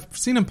 I've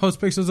seen him post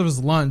pictures of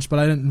his lunch, but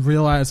I didn't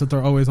realize that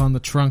they're always on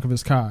the trunk of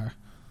his car.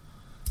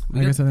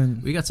 I guess I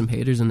didn't. We got some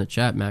haters in the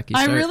chat, Mackie.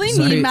 I Sorry- really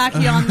sorry. need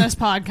Mackie on this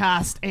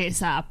podcast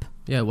ASAP.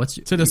 Yeah, what's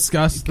To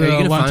discuss Are you the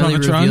gonna lunch on finally the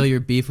reveal trunk. your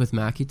beef with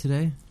Mackie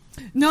today?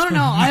 No.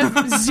 I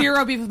have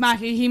zero beef with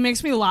Mackie. He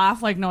makes me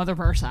laugh like no other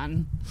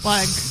person.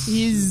 Like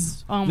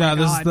he's oh my Yeah,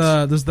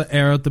 god. this is the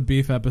air out the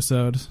beef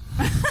episode.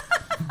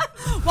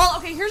 Well,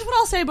 okay, here's what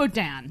I'll say about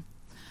Dan.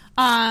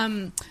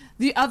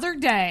 The other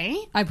day,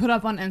 I put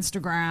up on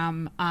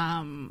Instagram,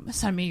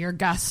 send me your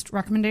guest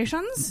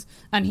recommendations,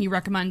 and he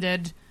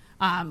recommended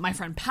my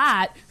friend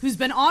Pat, who's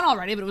been on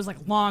already, but it was like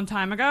a long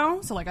time ago,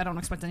 so like I don't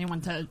expect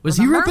anyone to Was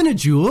remember. he ripping a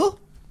jewel?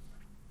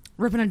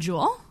 Ripping a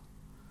jewel?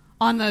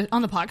 On the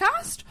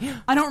podcast?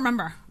 I don't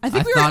remember. I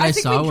think we thought were. I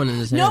think saw we, one in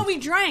his No, hand. we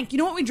drank. You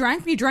know what we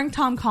drank? We drank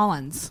Tom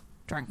Collins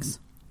drinks.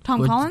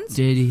 Tom Collins?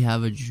 Did he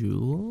have a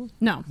jewel?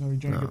 No. No, we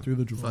drank it through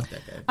the jewel. Fuck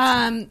that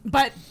guy.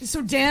 But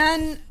so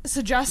Dan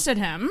suggested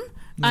him,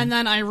 and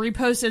then I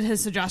reposted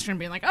his suggestion,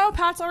 being like, "Oh,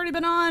 Pat's already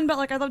been on, but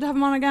like I'd love to have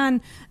him on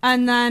again."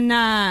 And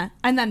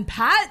then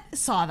Pat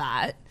saw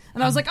that,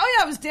 and I was like, "Oh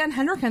yeah, it was Dan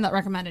Hendricken that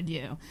recommended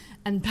you."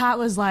 And Pat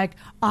was like,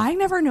 "I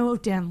never know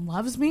if Dan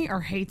loves me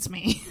or hates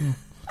me."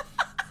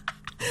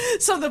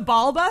 So the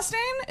ball busting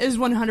is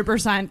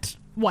 100%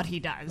 what he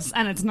does,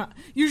 and it's not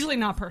usually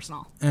not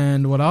personal.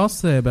 And what I'll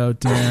say about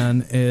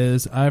Dan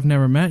is I've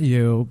never met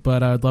you,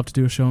 but I'd love to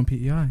do a show on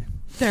PEI.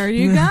 There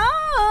you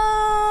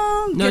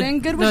go. Getting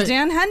good with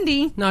Dan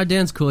Hendy. No,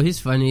 Dan's cool. He's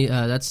funny.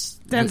 Dan's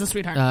a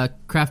sweetheart.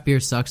 Craft beer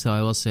sucks, though.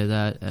 I will say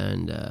that.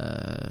 And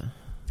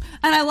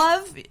I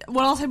love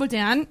what I'll say about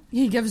Dan.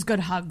 He gives good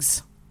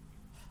hugs.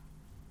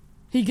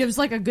 He gives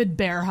like a good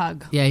bear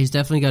hug. yeah, he's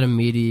definitely got a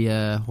meaty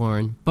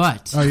horn.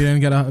 But Oh, you didn't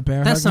get a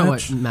bear that's hug, not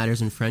Mitch? what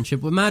matters in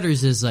friendship. What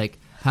matters is like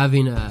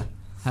having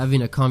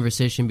a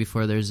conversation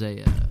before there's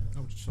a.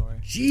 Oh, sorry.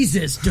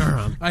 Jesus,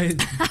 Durham. I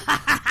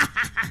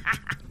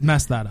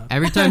messed that up.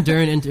 Every time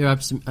Durham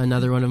interrupts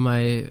another one of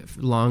my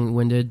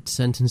long-winded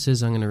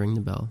sentences, I'm going to ring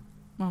the bell.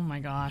 Oh my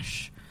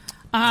gosh.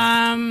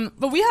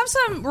 But we have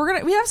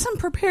some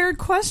prepared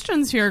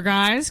questions here,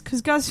 guys.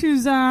 Because guess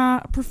who's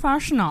a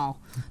professional?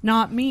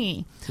 Not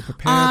me. It's a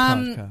prepared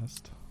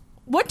podcast.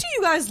 What do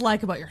you guys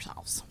like about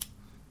yourselves?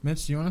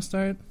 Mitch, do you want to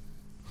start?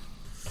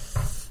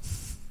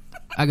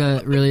 I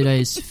got really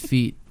nice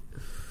feet.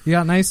 You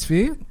got nice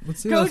feet?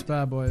 Let's see Go- those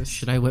bad boys.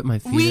 Should I whip my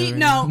feet out right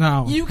No.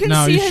 No. You can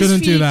No, see you his shouldn't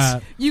feet. do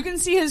that. You can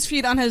see his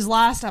feet on his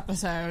last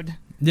episode.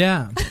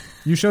 Yeah.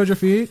 You showed your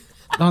feet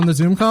on the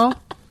Zoom call?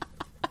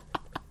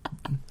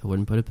 I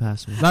wouldn't put it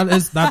past me.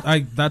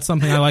 That's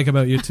something I like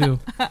about you too.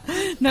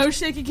 No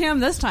shaky cam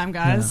this time,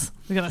 guys.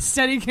 We got a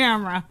steady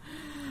camera.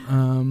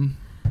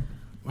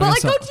 But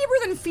like, go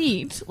deeper than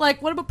feet.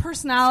 Like, what about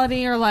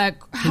personality or like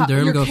how,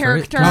 Durham your go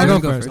first? character? I'll go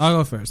Go first. first. I'll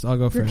go first. I'll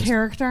go Your first.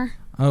 character.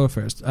 I'll go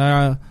first.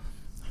 I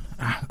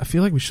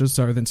feel like we should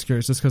start with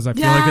insecurities just because I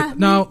feel Yeah. like it.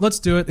 No, let's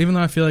do it. Even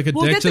though I feel like a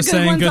We'll dick get the just good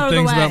saying ones out good of the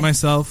things way. about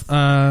myself.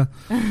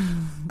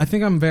 I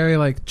think I'm very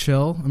like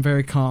chill. I'm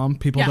very calm.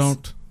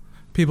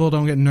 People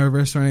don't get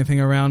nervous or anything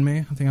around me.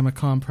 I think I'm a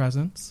calm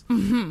presence.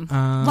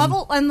 Mm-hmm.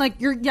 Level and like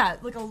you're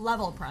like a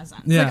level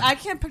presence. Yeah. Like I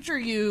can't picture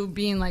you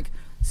being like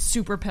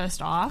super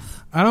pissed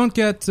off. I don't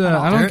get.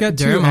 I don't get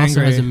too Durham also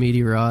has a angry.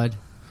 meaty rod.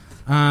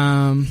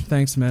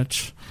 Thanks,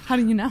 Mitch. How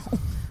do you know?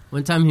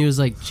 One time he was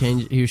like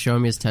he was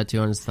showing me his tattoo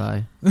on his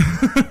thigh.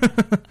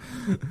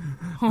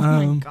 Oh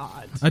my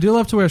god. I do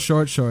love to wear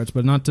short shorts,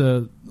 but not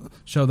to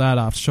show that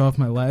off. Show off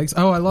my legs.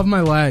 Oh, I love my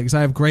legs.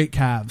 I have great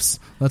calves.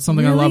 That's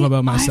something I love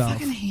about myself. I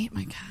fucking hate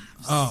my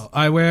calves. Oh,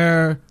 I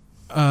wear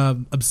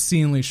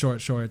obscenely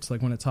short shorts,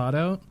 like when it's hot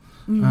out.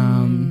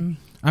 I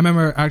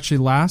remember actually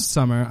last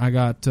summer I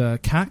got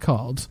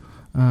catcalled.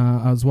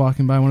 I was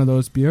walking by one of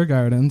those beer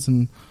gardens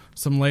and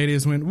some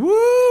ladies went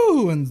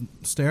woo and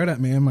stared at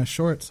me in my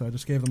shorts. So I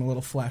just gave them a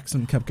little flex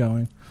and kept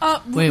going. Wait,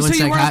 so one you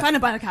sec, weren't ha-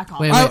 offended by the catcall?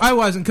 Wait, I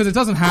wasn't because it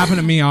doesn't happen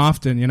to me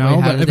often, you know.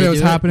 Wait, how but did if they it was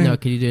do happening, No,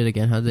 can you do it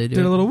again? How'd they do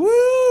did it? a little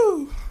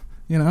woo,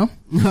 you know.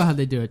 No, how'd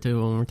they do it too?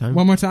 One more time.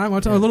 One more time.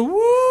 A little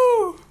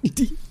woo.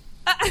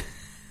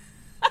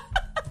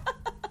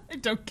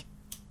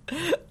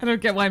 I don't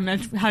get why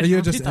Mitch had You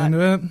to just do that.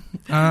 into it.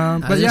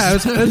 But yeah, it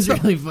was it's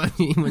really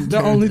funny. When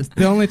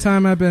the only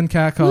time I've been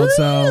catcalled.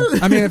 So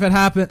I mean, if it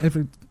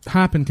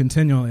happened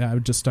continually, I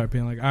would just start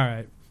being like, all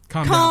right,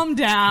 calm down.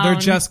 down. They're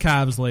just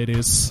calves,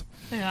 ladies.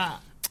 Yeah.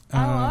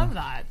 I love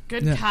that.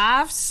 Good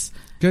calves.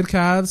 Good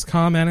calves,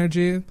 calm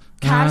energy.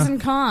 Calves and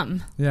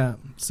calm. Yeah.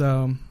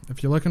 So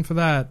if you're looking for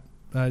that,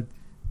 I'm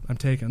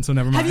taken. So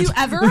never mind. Have you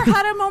ever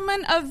had a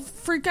moment of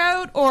freak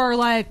out, or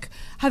like,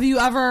 have you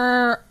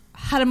ever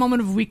had a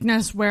moment of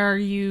weakness where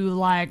you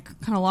like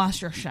kind of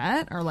lost your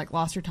shit or like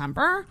lost your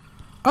temper?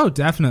 Oh,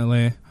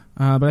 definitely.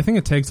 But I think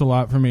it takes a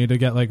lot for me to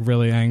get like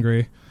really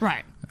angry.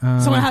 Right.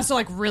 Someone has to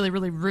like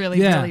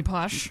really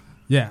push.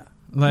 Yeah.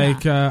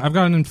 Like I've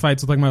gotten in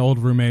fights with like my old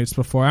roommates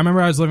before. I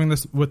remember I was living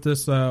with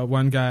this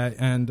one guy,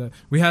 and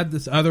we had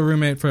this other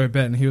roommate for a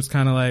bit, and he was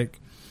kind of like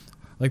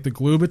the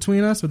glue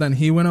between us. But then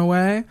he went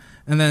away,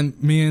 and then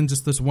me and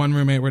just this one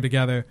roommate were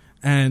together,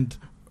 and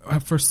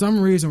for some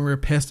reason we were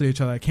pissed at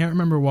each other. I can't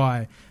remember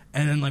why.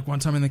 And then like one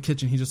time in the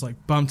kitchen, he just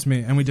like bumped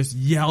me, and we just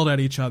yelled at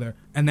each other,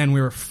 and then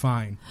we were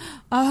fine.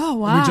 Oh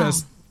wow! We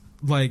just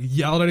like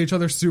yelled at each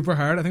other super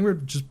hard. I think we were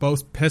just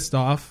both pissed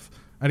off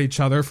at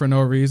each other for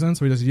no reason,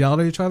 so we just yelled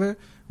at each other.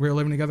 We were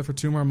living together for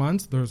 2 more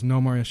months. There was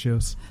no more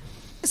issues.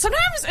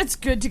 Sometimes it's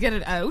good to get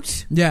it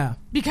out. Yeah.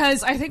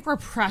 Because I think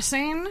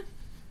repressing,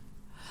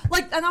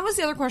 like, and that was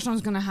the other question I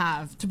was going to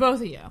have to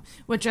both of you,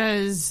 which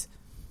is,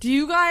 do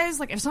you guys,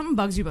 like, if something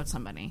bugs you about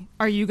somebody,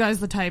 are you guys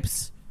the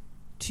types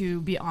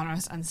to be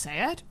honest and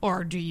say it,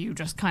 or do you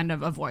just kind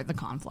of avoid the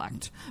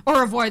conflict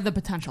or avoid the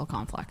potential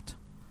conflict?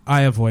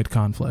 I avoid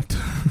conflict.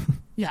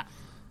 Yeah.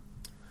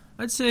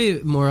 I'd say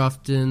more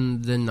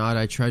often than not,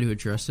 I try to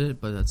address it,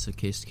 but that's a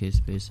case-to-case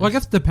basis. Well, I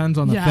guess it depends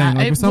on the thing.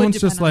 Like, if someone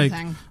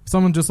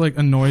just like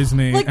annoys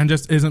me and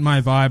just isn't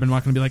my vibe, I'm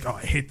not going to be like, oh,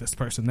 I hate this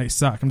person, they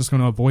suck. I'm just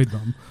going to avoid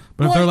them.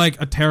 But if they're like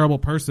a terrible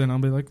person, I'll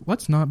be like,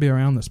 let's not be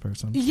around this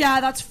person.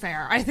 Yeah, that's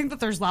fair. I think that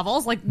there's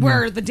levels, like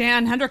where the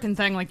Dan Hendricken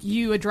thing, like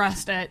you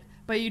addressed it,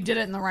 but you did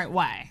it in the right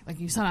way. Like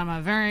you sent him a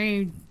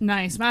very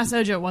nice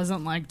message. It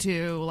wasn't like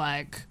too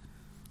like.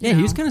 Yeah,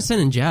 he was kind of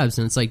sending jabs,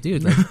 and it's like,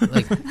 dude,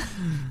 like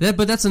that.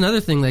 But that's another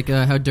thing, like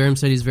how Durham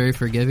said he's very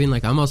forgiving.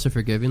 Like I'm also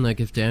forgiving.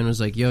 Like if Dan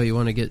was like, "Yo, you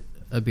want to get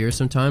a beer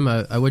sometime?"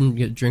 I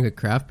wouldn't drink a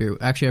craft beer.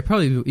 Actually, I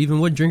probably even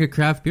would drink a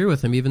craft beer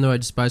with him, even though I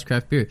despise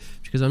craft beer,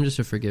 because I'm just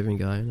a forgiving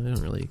guy, and I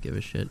don't really give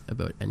a shit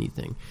about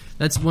anything.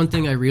 That's one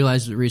thing I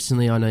realized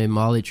recently on a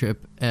Molly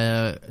trip.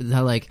 That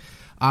like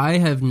I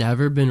have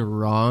never been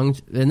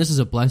wronged, and this is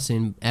a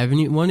blessing.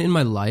 Anyone in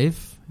my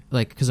life,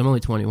 like because I'm only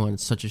 21,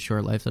 it's such a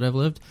short life that I've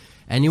lived.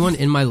 Anyone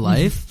in my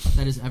life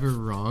that has ever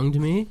wronged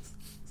me,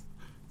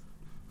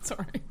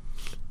 sorry,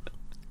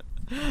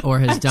 or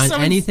has done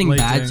anything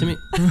bad to me,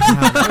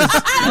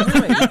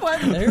 that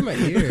hurt my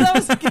ear. That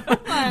was a good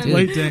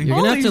one. Dude, you're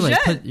gonna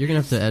have to you're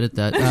gonna have to edit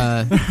that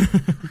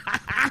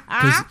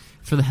because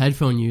for the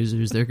headphone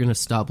users, they're gonna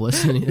stop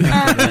listening.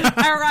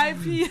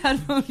 R.I.P.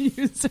 headphone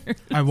user.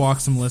 I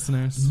walk some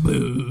listeners.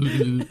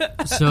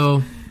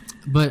 So.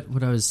 But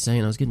what I was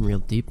saying, I was getting real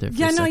deep there.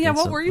 For a second,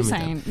 what were you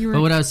saying?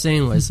 But what I was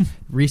saying was,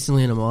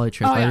 recently in a Molly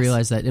trip, I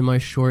realized that in my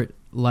short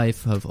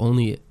life of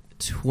only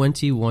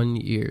 21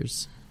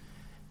 years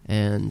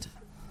and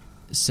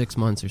 6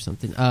 months or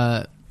something,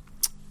 that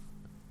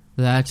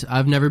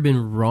I've never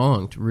been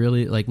wronged.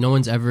 Really, like no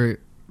one's ever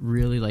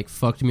really like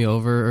fucked me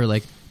over or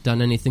like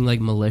done anything like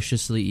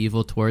maliciously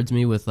evil towards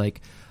me with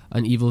like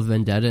an evil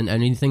vendetta. And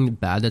anything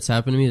bad that's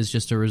happened to me is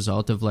just a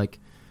result of like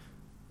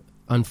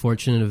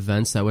unfortunate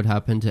events that would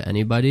happen to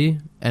anybody,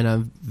 and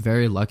I'm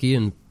very lucky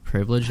and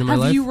privileged in my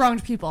life. Have you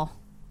wronged people?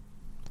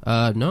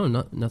 No,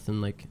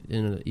 nothing like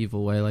in an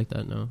evil way like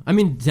that. No, I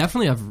mean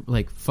definitely I've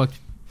like fucked,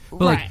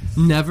 but like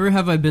never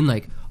have I been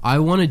like I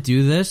want to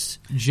do this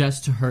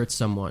just to hurt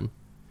someone.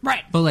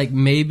 Right. But like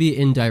maybe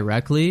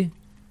indirectly,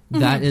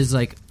 that is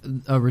like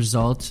a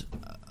result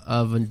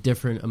of a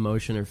different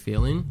emotion or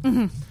feeling.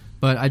 Mm-hmm.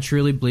 But I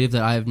truly believe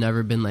that I have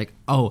never been like,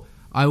 oh,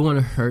 I want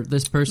to hurt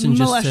this person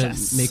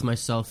just to make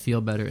myself feel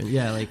better. And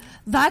yeah, like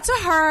that's a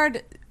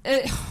hard.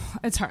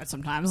 It's hard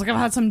sometimes. Like I've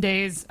had some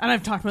days, and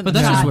I've talked about. But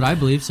that's just what I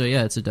believe. So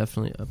yeah, it's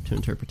definitely up to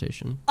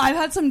interpretation. I've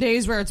had some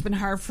days where it's been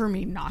hard for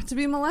me not to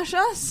be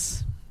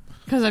malicious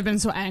because I've been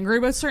so angry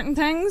about certain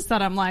things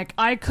that I'm like,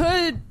 I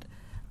could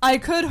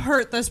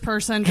hurt this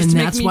person just to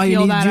make me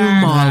feel better.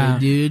 And that's why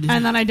you do Molly, dude.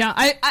 And then I don't.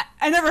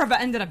 I never have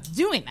ended up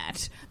doing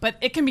it, but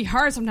it can be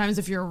hard sometimes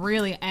if you're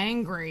really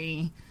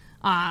angry.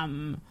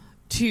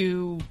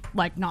 To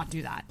like not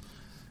do that.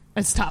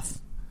 It's tough.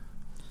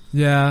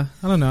 Yeah,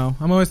 I don't know.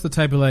 I'm always the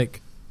type of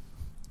like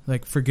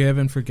forgive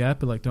and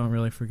forget, but like don't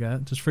really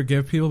forget. Just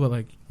forgive people, but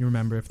like you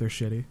remember if they're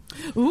shitty.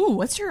 Ooh,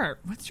 what's your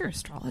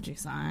astrology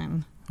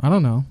sign? I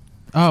don't know.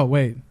 Oh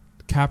wait,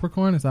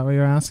 Capricorn? Is that what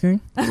you're asking?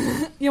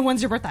 Yeah,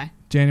 when's your birthday?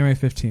 January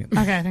 15th.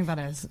 Okay, I think that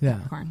is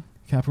Capricorn.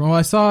 Capricorn. Well,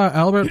 I saw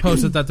Albert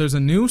posted that there's a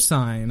new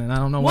sign, and I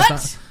don't know what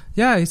that.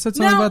 Yeah, he said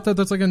something about that.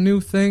 There's like a new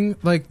thing.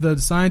 Like the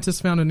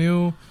scientists found a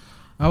new.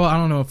 Oh, I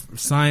don't know if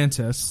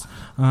scientists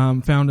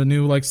found a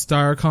new like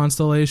star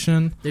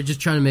constellation. They're just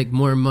trying to make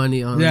more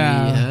money on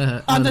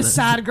the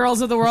sad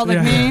girls of the world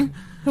like me,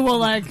 who will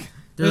like.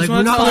 They're like,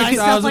 we're not like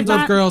thousands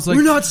of girls. Like,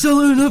 we're not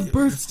selling enough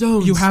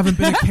birthstones. You haven't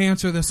been a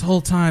Cancer this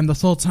whole time.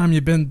 This whole time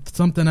you've been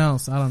something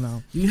else. I don't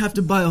know. You have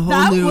to buy a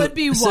whole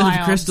new set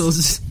of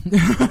crystals.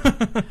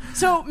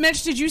 So,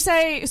 Mitch, did you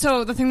say?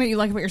 So the thing that you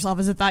like about yourself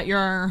is that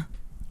you're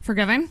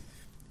Forgiving?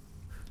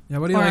 Yeah,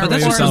 what do you Or- like But about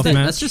That's just, yourself, something,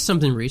 man? that's just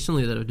something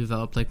recently that I've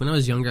developed. Like when I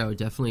was younger,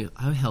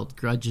 I held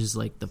grudges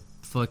like the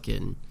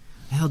fucking.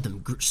 I held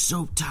them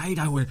so tight.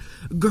 I would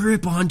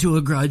grip onto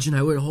a grudge and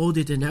I would hold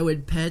it and I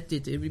would pet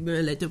it. It would be my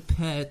little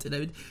pet, and I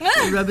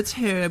would rub its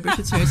hair, brush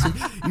its hair. Say,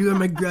 "You are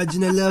my grudge,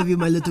 and I love you,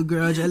 my little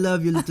grudge. I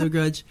love you, little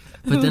grudge."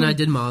 But then I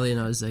did Molly, and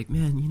I was like,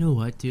 "Man, you know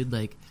what, dude?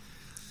 Like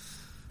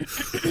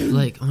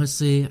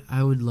honestly,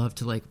 I would love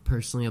to like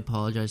personally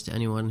apologize to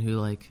anyone who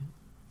like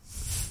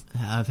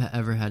I've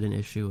ever had an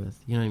issue with.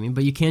 You know what I mean?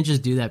 But you can't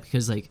just do that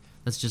because like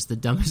that's just the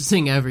dumbest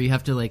thing ever. You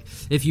have to like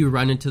if you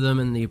run into them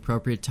in the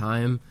appropriate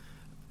time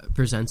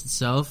presents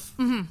itself.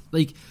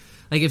 Like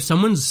if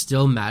someone's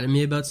still mad at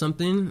me about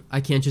something,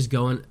 I can't just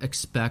go and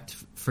expect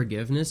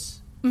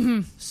forgiveness.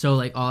 So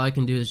like all I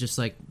can do is just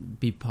like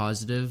be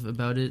positive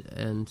about it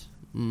and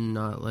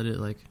not let it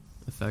like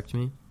affect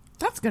me.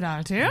 That's a good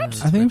attitude.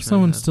 I think if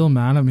someone's still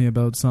mad at me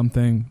about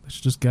something, they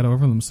should just get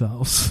over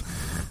themselves.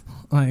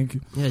 Like,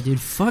 yeah, dude,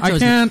 fuck. I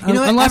can't You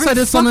know what? unless I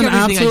did something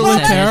absolutely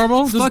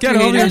terrible. Just Fuck get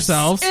your over haters.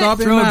 yourself. Stop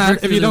being Throw a mad. brick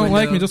If through you the don't like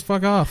window. me, just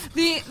fuck off.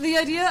 The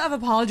idea of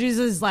apologies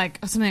is like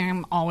something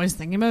I'm always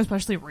thinking about,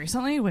 especially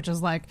recently, which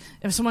is like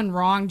if someone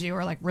wronged you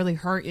or like really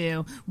hurt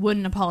you, would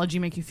an apology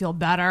make you feel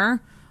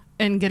better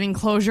in getting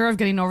closure of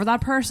getting over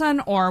that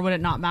person, or would it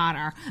not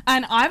matter?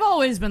 And I've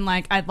always been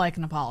like, I'd like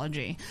an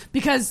apology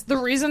because the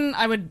reason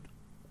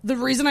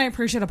I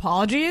appreciate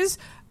apologies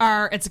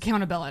are it's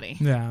accountability.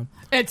 Yeah.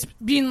 It's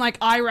being like,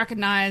 I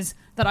recognize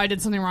that I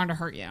did something wrong to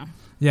hurt you.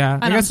 Yeah,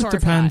 And I I'm guess it sorry for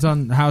depends that.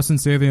 on how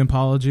sincere the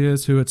apology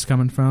is, who it's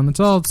coming from. It's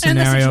all And the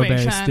scenario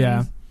based, situation.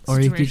 yeah. Or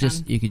you could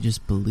Situation.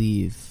 just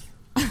believe.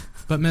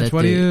 But Mitch, that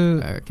what do they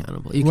you are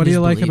accountable? what can do you just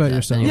like believe about that,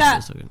 yourself? then Yeah,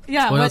 it's so good.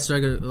 yeah, What what- else do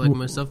I like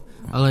myself?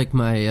 I like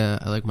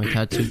my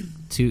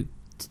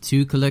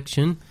tattoo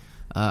collection.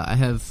 I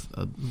have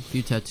a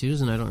few tattoos,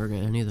 and I don't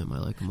regret any of them. I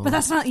like them all. But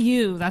that's not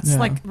you. That's Yeah.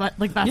 like that's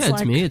yeah, it's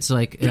like me. It's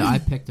like I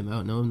picked them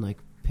out. No one like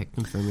picked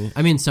them for me.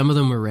 I mean, some of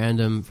them were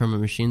random from a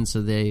machine,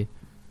 so they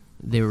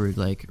were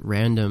like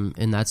random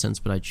in that sense.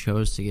 But I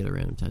chose to get a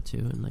random tattoo,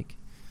 and like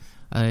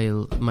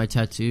my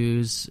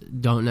tattoos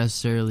don't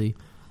necessarily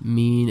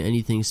mean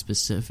anything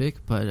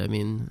specific, but I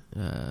mean,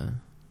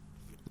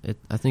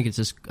 I think it's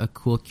just a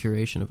cool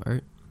curation of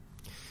art.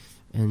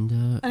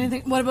 And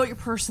anything. What about your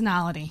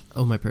personality?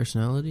 oh, my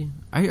personality.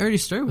 I already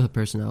started with a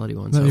personality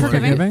one. That So you're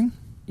Forgiving? forgiving?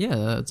 yeah,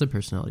 that's a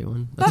personality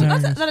one. That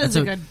is that's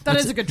a a- good. That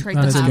that's is a good trait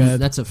that to is have. good.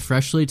 That's a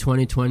freshly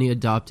 2020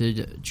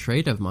 adopted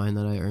trait of mine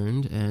that I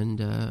earned,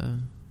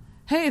 and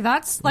Hey,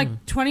 that's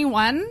like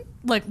 21.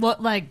 Like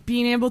what? Like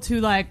being able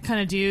to like kind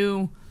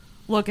of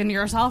look into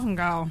yourself and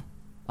go,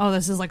 oh,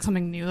 this is like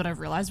something new that I've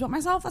realized about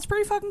myself. That's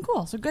pretty fucking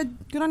cool. So good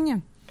on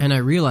you. I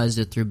realized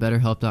it through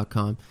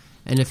BetterHelp.com.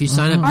 And if you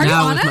sign up Are you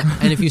now, on with it?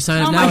 and if you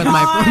sign up Oh now my with God.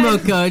 my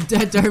promo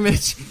code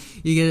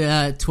Darmitch, you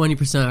get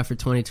 20% off for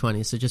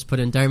 2020. So just put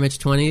in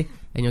Darmitch20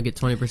 and you'll get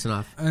 20%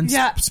 off. And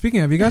Yeah.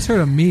 speaking of, you guys heard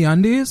of Me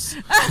Undies?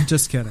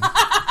 Just kidding.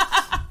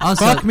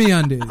 Also, Fuck Me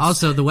Undies.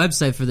 Also, the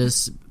website for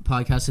this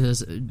podcast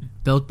is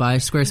built by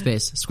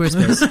Squarespace.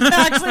 Squarespace. It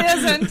actually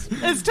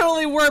isn't. It's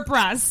totally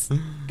WordPress.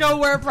 Go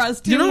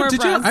WordPress. Do You know, WordPress.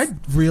 did you? I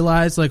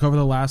realized like over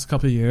the last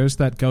couple of years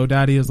that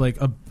GoDaddy is like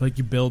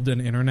you build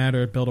an internet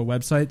or build a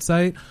website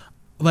site.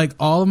 Like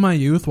all of my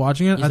youth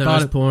watching it, You I thought it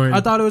thought was porn.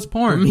 I thought it was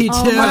porn. Me too.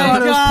 Oh my I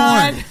thought it was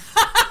God. porn.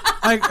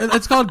 Like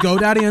it's called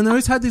GoDaddy, and they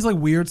always had these like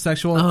weird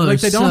sexual. Oh, like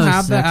they don't so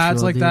have the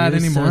ads sexual, like dude. that It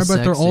was anymore. so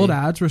But their sexy. old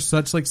ads were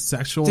such like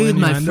sexual. Dude,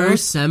 my innuendos.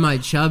 first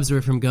semi-chubs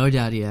were from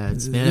GoDaddy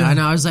ads, man. Yeah. And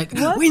I was like,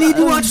 we need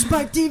to watch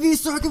Spike TV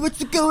so I can watch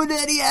the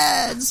GoDaddy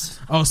ads.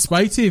 Oh,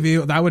 Spike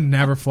TV, that would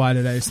never fly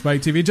today.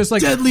 Spike TV, just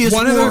like Deadliest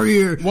one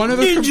Warrior, of the, one of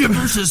the Ninja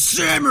versus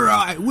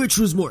Samurai, which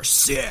was more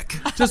sick?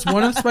 just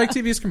one of Spike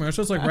TV's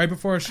commercials, like right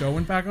before a show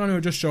went back on, it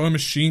would just show a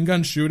machine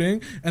gun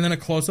shooting and then a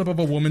close up of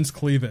a woman's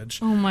cleavage.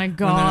 Oh my And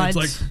God.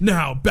 then it's like,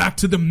 now back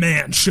to the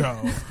man show.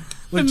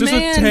 Like The just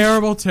Man- a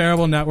terrible,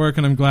 terrible network,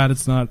 and I'm glad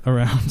it's not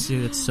around.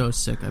 Dude, it's so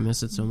sick. I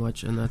miss it so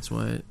much, and that's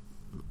why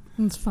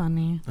It's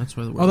funny. the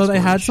world's Although they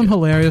going had to some shit.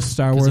 hilarious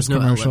Star 'Cause Wars there's no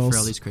outlet commercials. for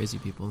all these crazy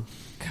people.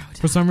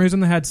 For some reason,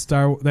 they had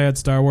Star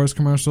Wars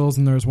commercials,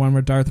 and there was one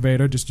where Darth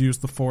Vader just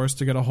used the Force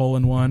to get a hole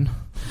in one.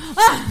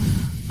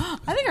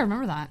 I think I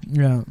remember that.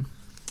 Yeah.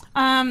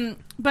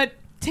 But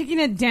taking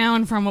it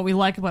down from what we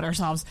like about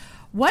ourselves,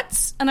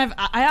 I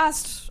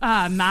asked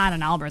Matt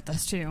and Albert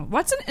this too.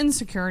 What's an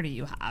insecurity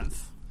you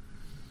have,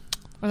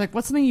 or like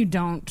what's something you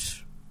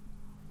don't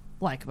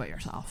like about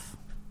yourself?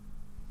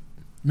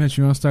 Mitch,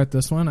 you want to start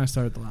this one? I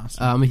started the last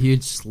one. I'm a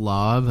huge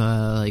slob.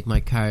 Like,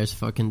 my car is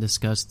fucking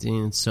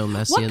disgusting. It's so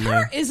messy What in car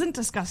there. isn't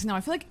disgusting though? I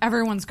feel like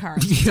everyone's car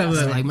is Yeah,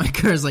 disgusting. but like my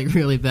car's like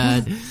really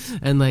bad,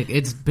 and like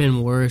it's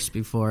been worse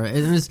before.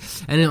 And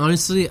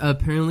honestly,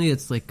 apparently,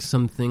 it's like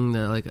something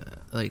that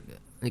like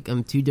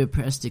I'm too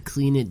depressed to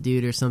clean it,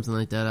 dude, or something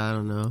like that. I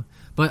don't know,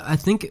 but I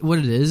think what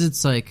it is,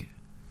 it's like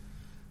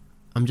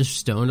I'm just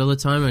stoned all the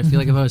time. And I feel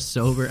like if I was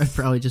sober, I'd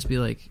probably just be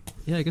like,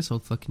 yeah, I guess I'll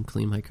fucking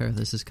clean my car.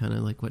 This is kind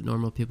of like what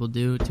normal people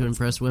do to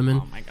impress women.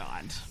 Oh my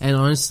God. And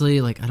honestly,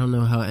 like, I don't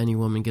know how any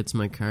woman gets in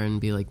my car and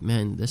be like,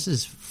 man, this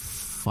is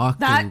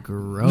fucking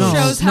gross. No.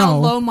 Shows how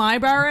low my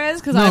bar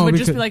is because I would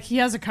just be like, he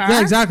has a car.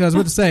 Yeah, exactly. I was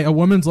about to say, a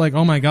woman's like,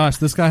 oh my gosh,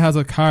 this guy has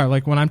a car.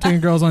 Like when I'm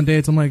taking girls on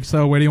dates, I'm like,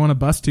 so where do you want to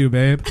bus to,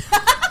 babe?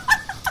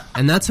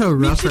 And that's how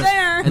rough.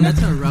 And that's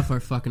how rough our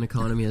fucking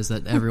economy is.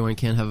 That everyone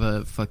can't have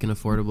a fucking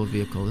affordable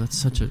vehicle. That's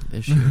such an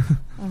issue.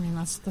 I mean,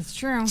 that's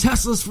true.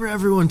 Tesla's for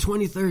everyone.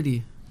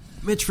 2030.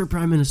 Mitch for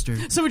prime minister.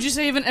 So would you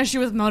say you have an issue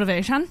with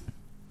motivation?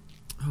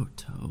 Oh,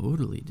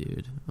 totally,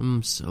 dude.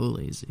 I'm so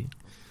lazy.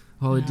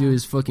 All I do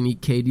is fucking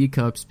eat KD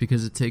cups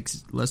because it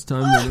takes less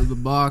time out of the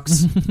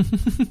box.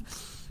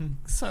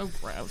 So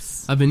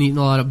gross. I've been eating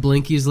a lot of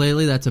Blinkies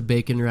lately. That's a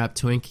bacon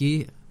wrapped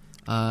Twinkie.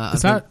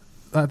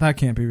 That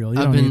can't be real.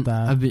 You don't need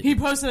that. He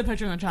posted a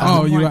picture in the chat.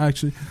 Oh, you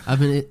actually... I've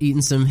been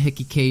eating some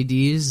Hickey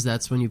KDs.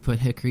 That's when you put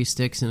hickory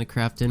sticks in a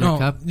Kraft Dinner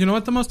cup. You know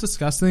what the most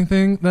disgusting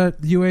thing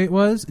that you ate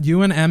was?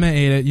 You and Emma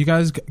ate it. You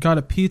guys got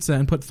a pizza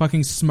and put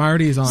fucking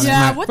Smarties on it.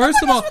 Yeah, what First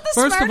the of all, fuck is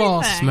with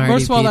the Smartie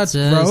first of all, that's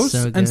pizza, gross.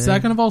 so And good.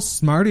 second of all,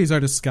 Smarties are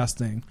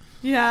disgusting.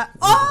 Yeah.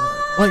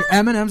 Oh! Like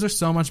M&Ms are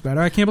so much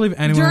better. I can't believe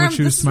anyone Durham, would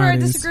choose this is where I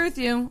Smarties. disagree with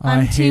you. I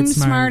I'm hate Team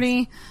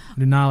Smarties. Smartie. I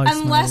do not like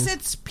Unless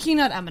Smarties. it's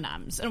peanut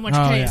M&Ms, in which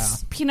Oh,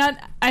 case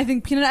I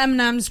think peanut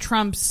M&Ms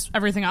trumps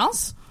everything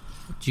else.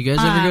 Did you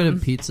guys ever go to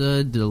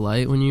Pizza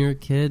Delight when you were a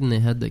kid and they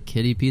had the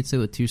kitty pizza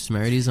with 2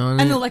 Smarties on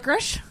it? And the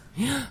licorice?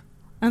 Yeah.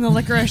 And the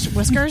licorice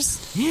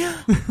whiskers? Yeah.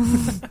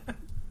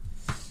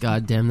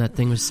 God damn, that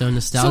thing was so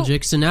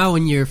nostalgic. So now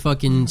when you're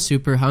fucking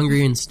super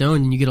hungry and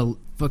stoned and you get a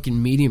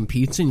fucking medium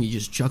pizza and you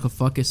just chuck a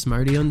fucking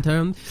Smartie on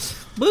town.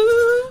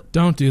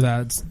 Don't do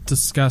that. It's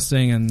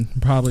disgusting and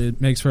probably it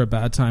makes for a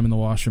bad time in the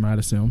washroom, I'd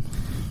assume.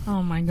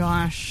 Oh my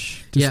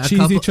gosh. Just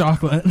cheesy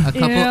chocolate. A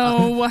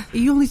couple.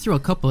 You only throw a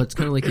couple. It's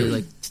kind of like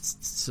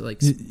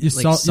you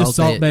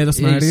salt bay the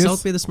Smarties. You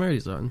salt bay the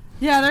Smarties on.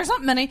 Yeah, there's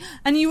not many.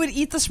 And you would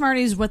eat the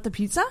Smarties with the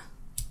pizza?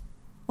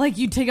 Like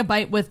you'd take a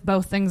bite with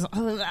both things.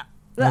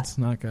 That's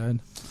not good.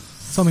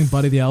 Something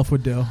Buddy the Elf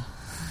would do.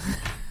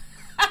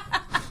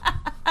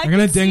 I'm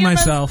gonna ding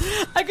myself.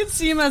 I could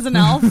see him as an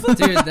elf.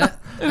 Dude, I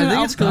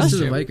think it's close to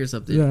the mic or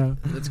something. Yeah.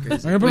 That's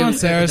crazy. I'm gonna put it on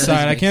Sarah's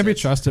side. I can't be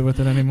trusted with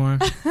it anymore.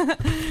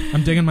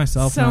 I'm digging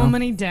myself so now.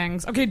 many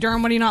dings. Okay,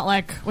 Durham, what do you not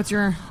like? What's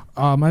your...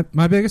 My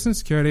biggest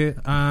insecurity,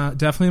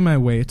 definitely my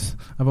weight.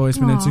 I've always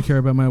been insecure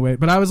about my weight.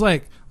 But I was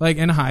like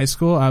in high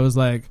school, I was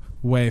like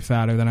way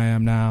fatter than I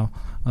am now.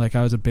 Like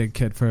I was a big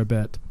kid for a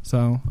bit.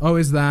 So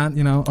always that,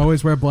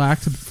 always wear black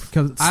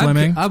because it's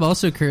slimming. I'm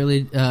also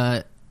currently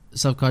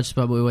self-conscious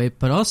about my weight,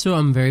 but also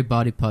I'm very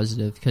body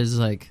positive because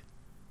like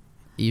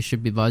you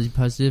should be body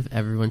positive.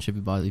 Everyone should be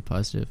body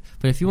positive.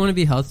 But if you want to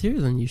be healthier,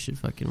 then you should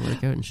fucking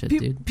work out and shit,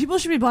 dude. People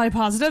should be body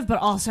positive, but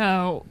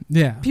also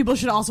people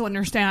should also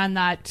understand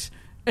that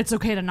it's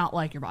okay to not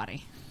like your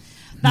body.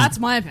 That's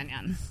my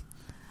opinion.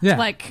 Yeah.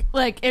 Like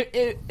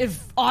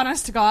if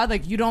honest to God,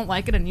 like you don't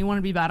like it and you want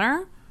to be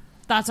better,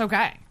 that's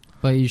okay.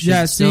 But you should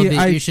I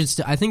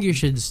think you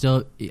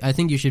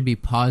should be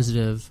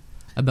positive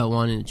about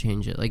wanting to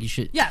change it. Like you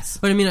should. Yes.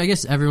 But I mean, I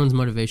guess everyone's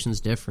motivation is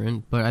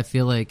different. But I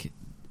feel like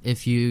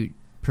if you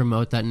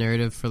promote that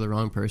narrative for the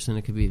wrong person,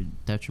 it could be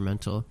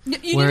detrimental. You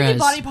need to be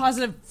body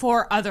positive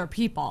for other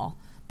people.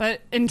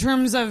 But in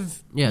terms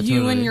of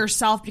you and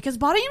yourself, because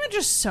body image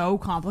is so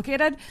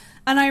complicated,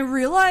 and I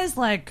realize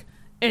like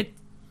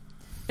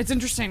it's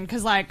interesting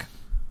because like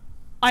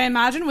I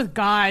imagine with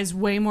guys,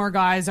 way more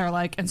guys are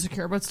like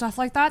insecure about stuff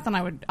like that than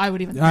I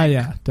would even think.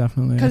 Yeah,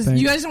 definitely. Because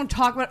you guys don't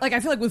talk about, like, I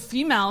feel like with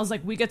females,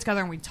 like, we get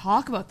together and we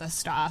talk about this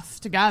stuff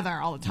together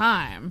all the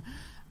time.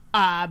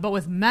 But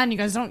with men, you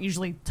guys don't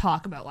usually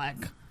talk about,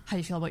 like, how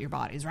you feel about your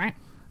bodies, right?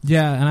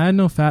 Yeah, and I had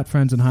no fat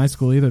friends in high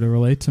school either to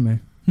relate to me.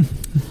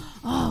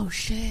 Oh,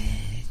 shit.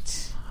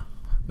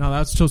 No,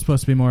 that's still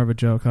supposed to be more of a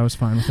joke. I was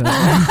fine with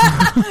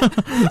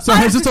it.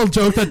 Sorry, it's just a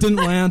joke that didn't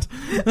land.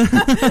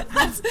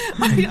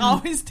 I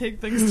always take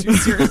things too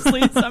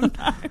seriously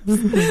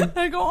sometimes.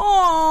 I go,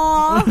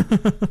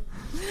 aww.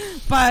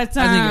 But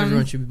I think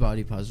everyone should be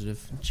body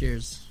positive.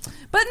 Cheers.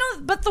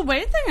 But the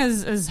weight thing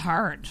is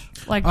hard.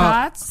 Like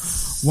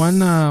that's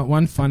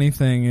one funny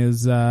thing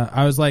is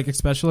I was like,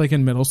 especially like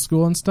in middle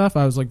school and stuff,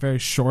 I was like very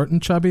short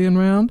and chubby and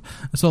round.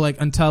 So like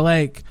until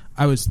like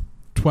I was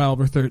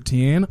 12 or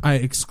 13, I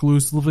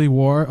exclusively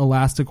wore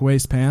elastic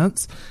waist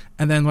pants,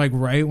 and then like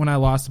right when I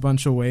lost a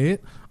bunch of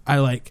weight, I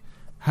like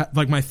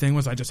my thing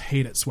was I just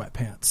hated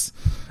sweatpants,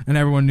 and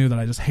everyone knew that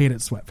I just hated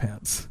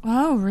sweatpants.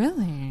 Oh,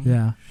 really?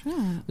 Yeah.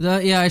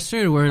 I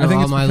started wearing. I think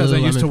all it's my because I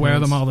used to wear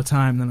pants. them all the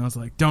time. Then I was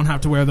like, don't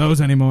have to wear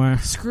those anymore.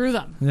 Screw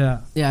them.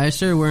 Yeah. Yeah, I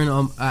started wearing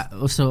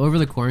so over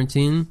the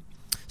quarantine.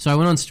 So I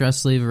went on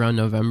stress leave around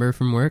November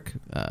from work,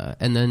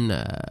 and then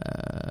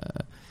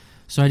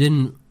so I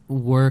didn't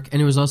work, and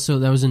it was also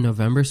that was in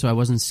November, so I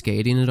wasn't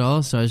skating at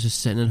all. So I was just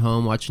sitting at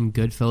home watching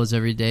Goodfellas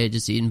every day,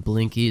 just eating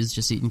Blinkies,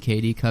 just eating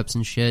KD cups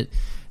and shit.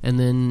 And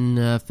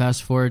then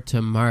fast forward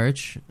to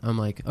March, I'm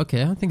like,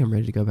 okay, I think I'm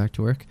ready to go back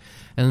to work.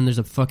 And then there's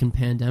a fucking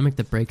pandemic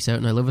that breaks out,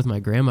 and I live with my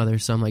grandmother,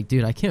 so I'm like,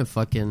 dude, I can't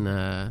fucking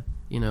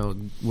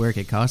work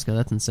at Costco.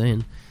 That's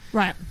insane.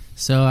 Right.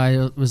 So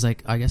I was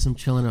like, I guess I'm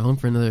chilling at home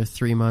for another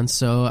 3 months.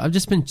 So I've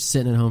just been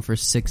sitting at home for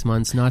 6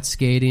 months, not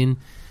skating,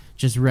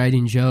 just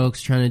writing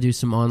jokes, trying to do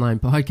some online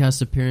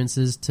podcast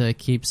appearances to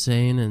keep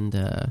sane.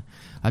 And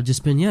I've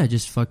just been,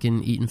 just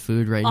fucking eating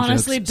food, writing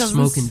jokes,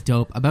 smoking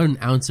dope, about an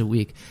ounce a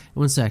week.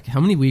 1 sec. How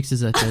many weeks has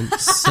that been?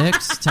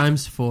 6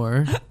 times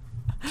 4.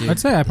 Dude. I'd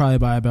say I probably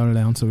buy about an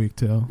ounce a week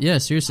too. Yeah,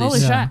 seriously. Holy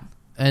shit.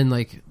 And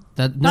like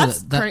that. No,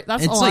 that's great.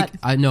 That's it's a like lot.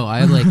 I know.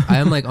 I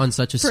am like on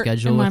such a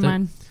schedule in my with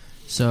mind.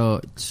 it. So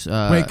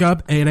wake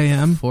up 8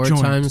 a.m. 4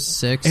 joint. times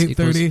 6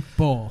 8:30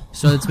 bowl.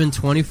 So it's been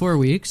 24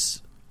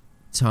 weeks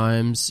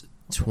times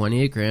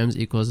 28 grams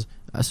equals.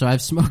 So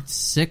I've smoked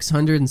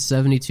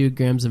 672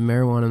 grams of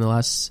marijuana in the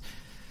last.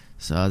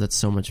 So that's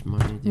so much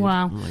money, dude.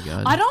 Wow. Oh my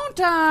god. I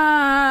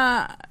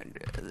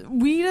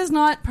don't. Weed is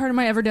not part of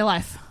my everyday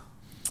life.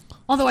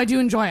 Although I do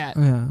enjoy it,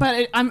 Yeah.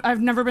 but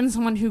I've never been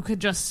someone who could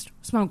just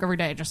smoke every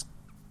day just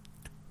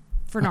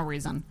for no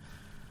reason.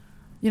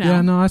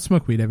 Yeah, no, I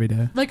smoke weed every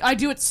day. Like, I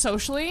do it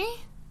socially,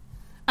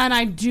 and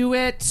I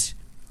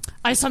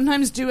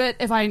sometimes do it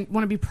if I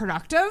want to be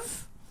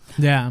productive,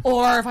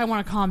 or if I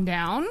want to calm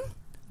down.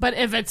 But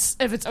if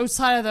it's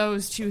outside of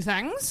those two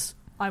things,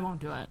 I won't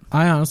do it.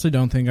 I honestly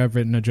don't think I've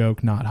written a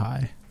joke not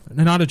high.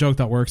 Not a joke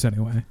that works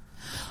anyway.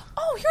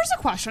 Oh, here's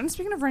a question.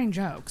 Speaking of writing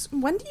jokes,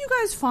 when do you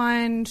guys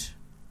find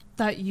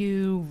that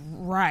you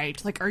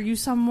write? Like, are you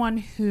someone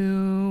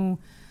who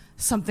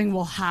something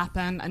will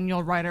happen and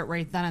you'll write it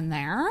right then and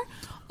there?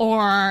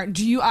 Or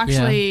do you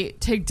actually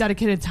take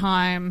dedicated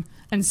time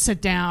and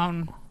sit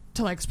down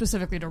to, like,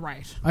 specifically to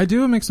write? I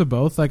do a mix of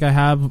both. Like, I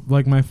have,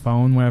 like, my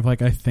phone where if,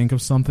 like, I think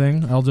of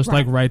something, I'll just,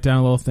 like, write down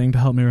a little thing to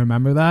help me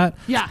remember that.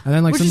 Yeah, and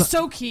then, like, which is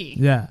so key.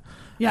 Yeah.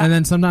 Yeah. And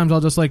then sometimes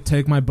I'll just, like,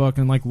 take my book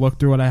and, like, look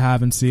through what I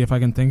have and see if I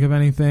can think of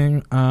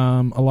anything.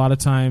 A lot of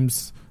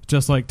times,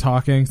 just, like,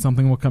 talking,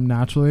 something will come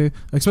naturally.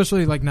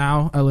 Especially, like,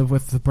 now I live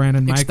with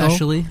Brandon Michael,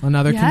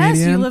 another comedian.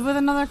 Yes, you live with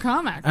another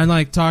comic. And,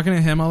 like, talking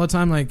to him all the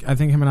time, like, I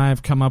think him and I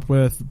have come up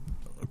with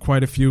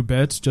quite a few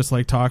bits just,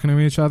 like, talking to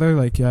each other.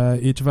 Like,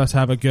 each of us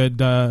have a good,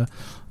 a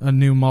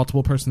new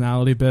multiple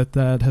personality bit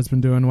that has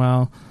been doing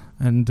well.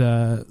 And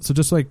so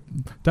just, like,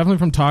 definitely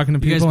from talking to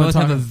people. You guys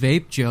both have a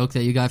vape joke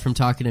that you got from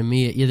talking to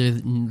me,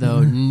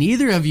 though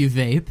neither of you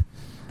vape.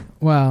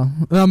 Well,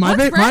 my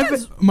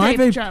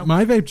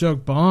vape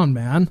joke bombed,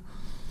 man.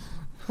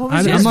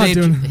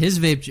 His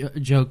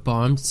vape joke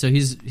bombed, so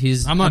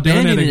he's I'm not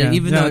doing it again.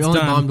 even though it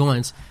only bombed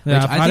once.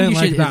 Yeah, I think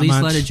you should at least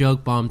much. let a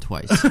joke bomb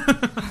twice.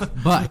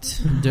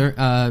 But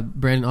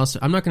Brandon also,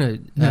 I'm not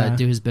going to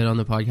do his bit on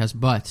the podcast,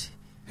 but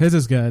his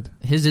is good.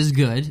 His is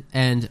good,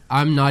 and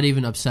I'm not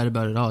even upset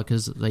about it at all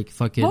because, like,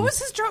 fucking. What was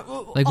his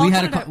joke? Like,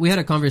 we had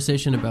a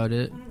conversation about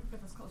it.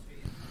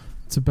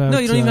 It's about. No,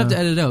 you don't even have to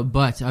edit it out.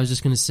 But I was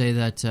just going to say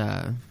that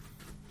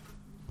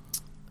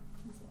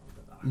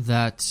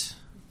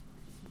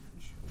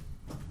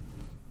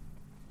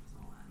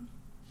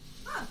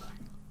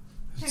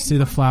see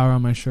the flower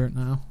on my shirt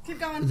now. Keep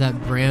going.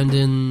 That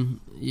Brandon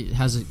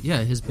has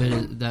his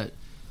bit that.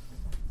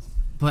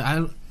 But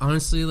I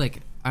honestly,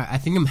 like, I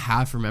think I'm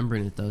half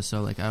remembering it though,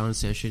 so, like, I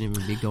honestly I shouldn't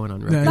even be going on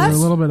record. Yeah, you're a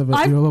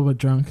little bit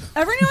drunk.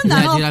 Every now and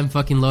then, yeah, dude, I'm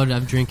fucking loaded.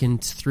 I'm drinking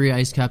 3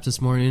 ice caps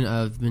this morning.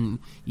 I've been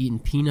eating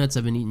peanuts.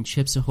 I've been eating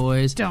Chips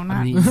Ahoy's. I've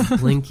been eating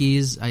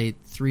Blinkies. I ate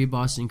 3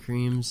 Boston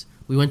creams.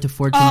 We went to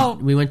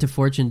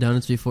Fortune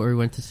Donuts before we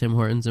went to Tim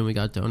Hortons, and we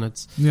got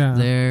donuts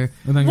there.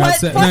 And then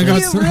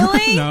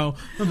really? No.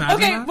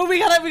 Okay, but we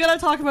gotta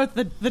talk about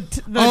the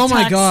oh my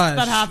text gosh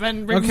that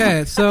happened.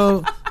 Okay,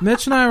 so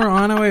Mitch and I were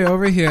on our way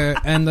over here,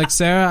 and, like,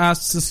 Sarah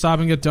asked us to stop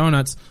and get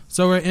donuts.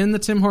 So we're in the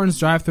Tim Hortons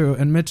drive-thru,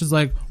 and Mitch is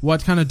like,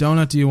 "What kind of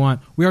donut do you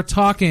want?" We are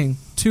talking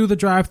to the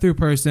drive-thru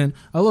person.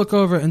 I look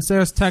over, and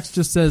Sarah's text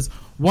just says,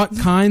 "What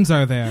kinds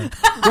are there?"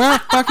 We're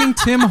at fucking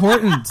Tim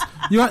Hortons.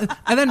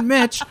 And then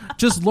Mitch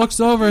just looks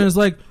over and is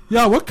like,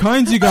 "Yeah, what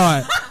kinds you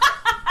got?"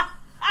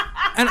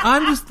 And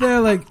I'm just there,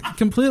 like,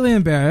 completely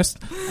embarrassed.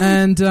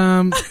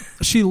 And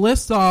she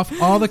lists off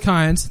all the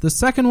kinds. The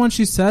second one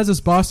she says is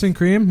Boston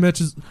cream.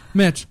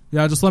 Mitch,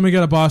 yeah, just let me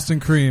get a Boston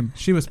cream.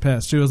 She was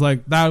pissed. She was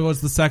like, "That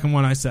was the second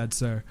one I said,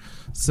 sir."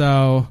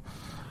 So,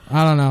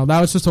 I don't know. That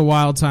was just a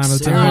wild time.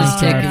 Sarah's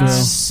taking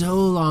so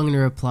long to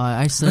reply.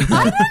 I sent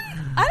that.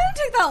 I didn't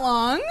take that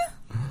long.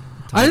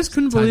 I just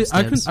couldn't believe.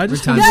 I couldn't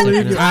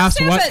believe you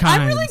asked what kinds.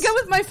 I'm really good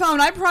with my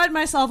phone. I pride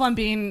myself on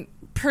being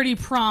pretty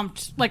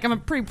prompt. Like, I'm a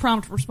pretty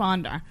prompt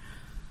responder.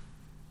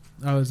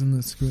 I was in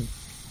this group.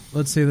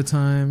 Let's see the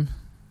time.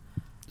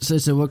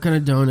 So what kind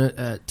of donut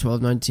at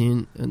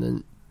 12:19, and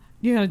then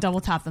you gotta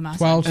double tap the message.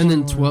 12, and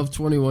then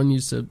 12:21. You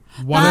said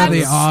what are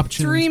the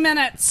options? 3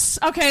 minutes.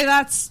 Okay,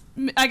 that's.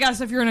 I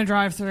guess if you're in a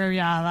drive-through,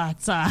 yeah,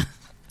 that's.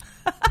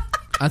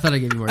 I thought I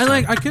gave you more And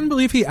time. like, I couldn't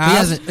believe he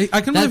asked.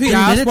 I couldn't believe he 3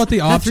 asked minutes- what the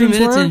that options 3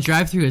 minutes were. in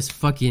drive-through is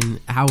fucking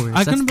hours.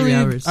 I couldn't That's 3 believe.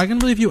 hours. I couldn't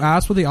believe you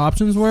asked what the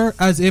options were,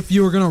 as if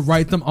you were gonna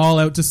write them all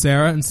out to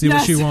Sarah and see what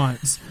Yes. she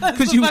wants. That's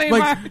Because the you funny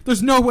like, part.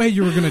 there's no way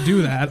you were gonna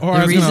do that, or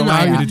I was gonna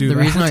allow you to do the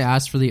that. reason I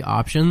asked for the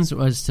options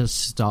was to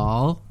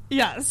stall.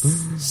 Yes.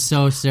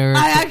 So Sarah,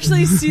 I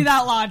actually see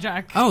that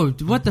logic. oh,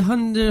 what the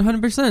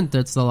 100%?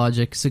 That's the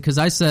logic. So because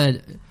I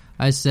said,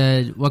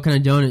 what kind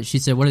of donut? She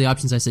said, what are the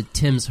options? I said,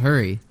 Tim's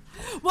Hurry.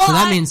 Well, So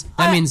that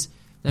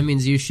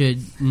means you should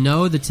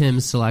know the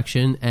Tim's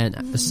selection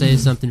and say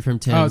something from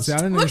Tim's. Oh, see, I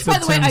didn't know Which, you by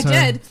said the way, I Tim's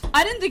Hurry. did.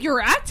 I didn't think you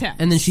were at Tim.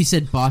 And then she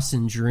said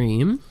Boston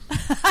Dream,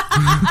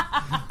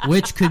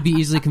 which could be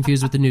easily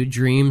confused with the new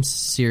Dream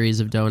series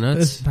of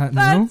donuts. Is that new?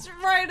 That's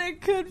right,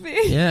 it could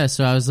be. Yeah,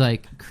 so I was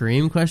like,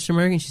 cream, question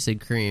mark? And she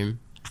said cream.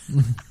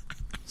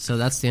 So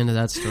that's the end of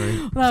that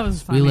story. That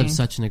was funny. We live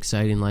such an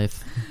exciting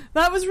life.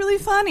 That was really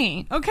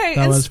funny. Okay.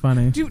 That was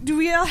funny. Do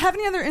we have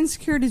any other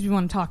insecurities we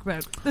want to talk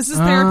about? This is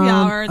therapy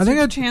hour. It's I think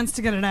a I- chance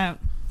to get it out.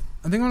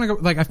 I think when I go,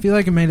 like, I feel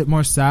like it made it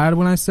more sad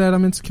when I said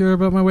I'm insecure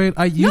about my weight.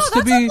 I used to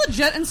that's be a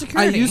legit I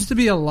insecurity. used to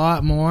be a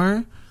lot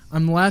more.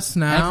 I'm less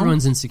now.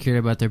 Everyone's insecure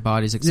about their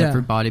bodies except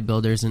Yeah. for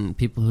bodybuilders and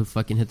people who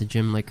fucking hit the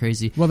gym like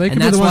crazy. Well, they And could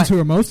be that's the ones why-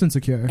 who are most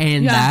insecure.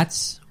 And Yeah.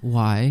 that's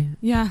why...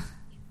 Yeah.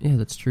 Yeah,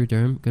 that's true,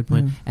 Durham. Good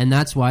point. And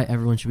that's why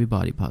everyone should be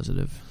body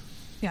positive.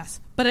 Yes.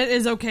 But it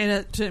is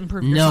okay to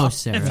improve No, yourself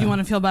Sarah. if you want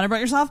to feel better about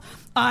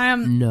yourself.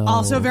 I'm No.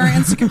 also very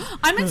insecure.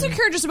 I'm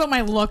insecure just about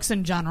my looks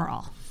in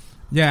general.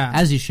 Yeah.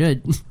 As you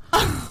should.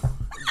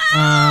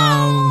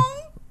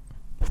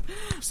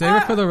 Save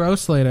it for the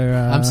roast later.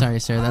 I'm sorry,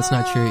 Sarah. That's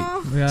not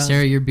true. Yeah.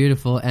 Sarah, you're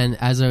beautiful. And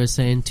as I was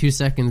saying 2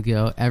 seconds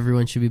ago,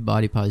 everyone should be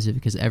body positive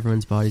because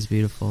everyone's body's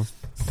beautiful.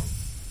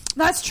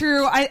 That's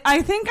true.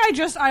 I think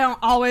I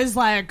always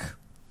like...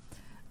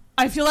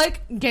 I feel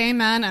like gay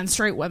men and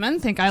straight women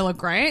think I look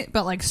great,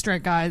 but like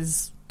straight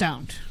guys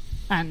don't.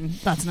 And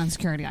that's an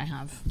insecurity I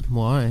have.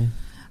 Why?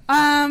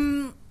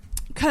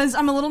 Because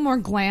I'm a little more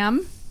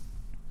glam.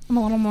 I'm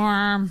a little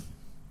more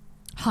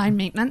high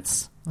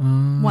maintenance.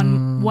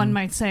 One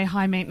might say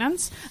high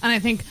maintenance. And I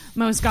think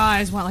most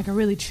guys want like a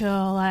really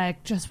chill,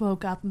 like just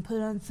woke up and put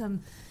on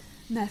some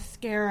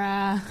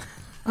mascara.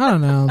 I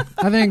don't know.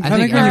 I think I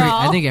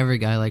think every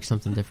guy likes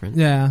something different.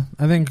 Yeah,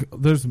 I think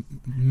there's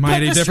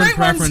mighty But the different straight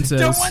ones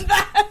preferences. don't want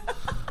that.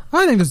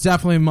 I think there's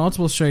definitely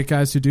multiple straight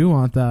guys who do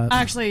want that.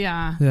 Actually,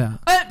 yeah. Yeah.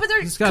 But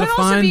there Just could gotta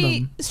also find be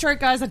them. straight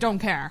guys that don't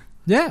care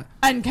Yeah.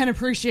 and can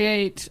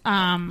appreciate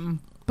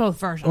both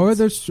versions. Or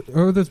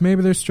there's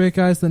maybe there's straight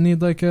guys that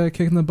need like a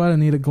kick in the butt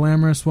and need a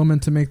glamorous woman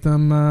to make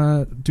them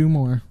do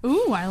more.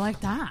 Ooh, I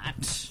like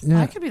that. Yeah.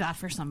 That could be that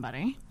for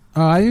somebody.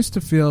 I used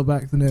to feel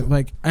back then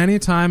like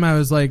anytime I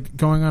was like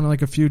going on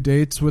like a few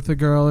dates with a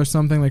girl or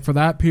something, like for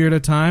that period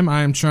of time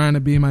I am trying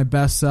to be my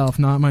best self,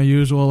 not my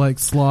usual like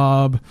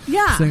slob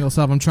single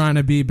self. I'm trying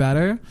to be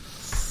better.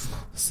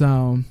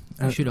 So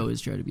You should always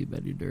try to be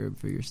better, Durham,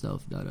 for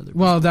yourself, not other people.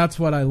 well, that's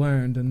what I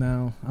learned, and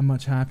now I'm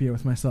much happier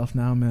with myself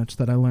now, Mitch,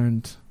 that I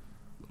learned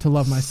to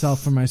love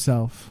myself for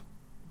myself.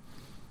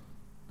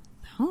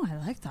 Oh, I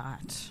like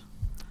that.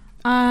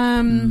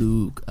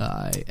 Luke,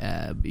 I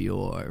am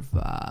your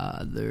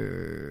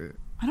father.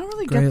 I don't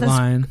really Great get this.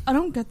 line. I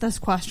don't get this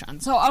question.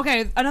 So,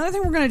 okay, another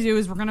thing we're gonna do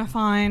is we're gonna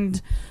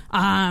find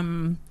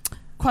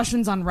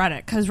questions on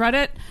Reddit because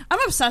Reddit. I'm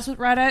obsessed with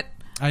Reddit.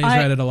 I use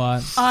Reddit a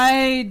lot.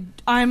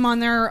 I'm on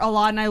there a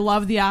lot, and I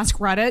love the Ask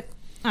Reddit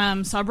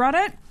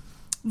subreddit.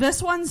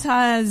 This one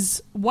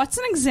says, "What's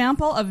an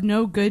example of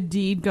no good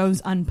deed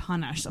goes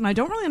unpunished?" And I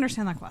don't really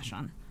understand that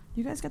question.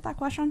 You guys get that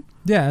question?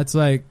 Yeah, it's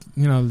like,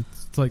 you know,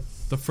 it's like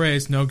the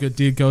phrase "no good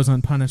deed goes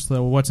unpunished."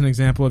 So, what's an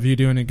example of you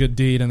doing a good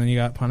deed and then you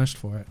got punished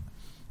for it?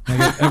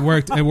 Like it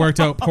worked. It worked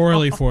out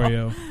poorly for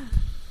you.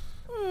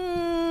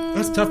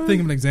 That's a tough to think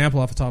of an example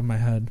off the top of my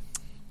head.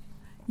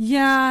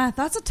 Yeah,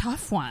 that's a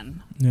tough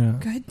one. Yeah.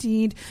 Good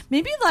deed.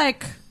 Maybe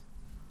like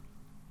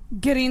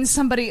getting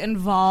somebody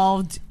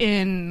involved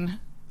in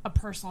a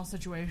personal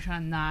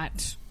situation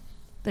that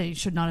they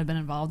should not have been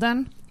involved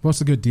in. What's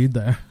the good deed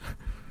there?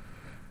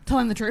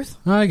 Telling the truth.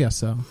 I guess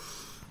so.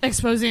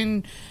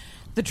 Exposing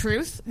the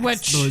truth,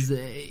 which Expose.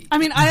 I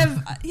mean, I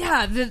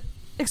have the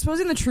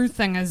exposing the truth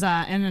thing is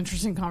an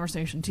interesting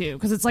conversation too,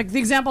 because it's like the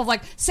example of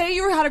like, say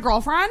you had a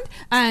girlfriend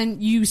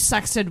and you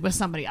sexted with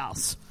somebody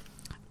else.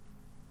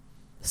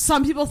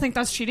 Some people think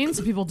that's cheating,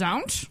 some people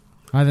don't.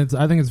 I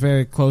think it's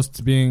very close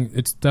to being.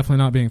 It's definitely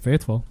not being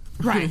faithful.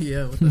 Right.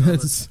 Yeah. What the hell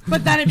It's-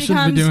 But then it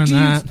shouldn't becomes, be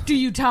doing that. do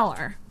you tell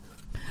her?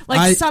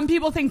 Like some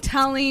people think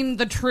telling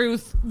the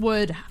truth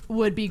would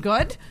be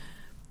good.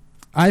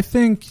 I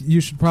think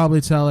you should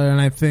probably tell her,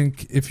 and I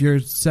think if you're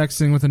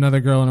sexting with another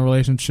girl in a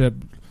relationship,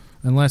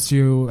 unless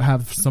you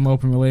have some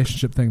open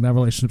relationship thing, that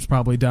relationship's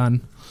probably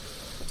done.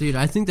 Dude,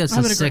 I think that's I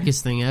the would agree.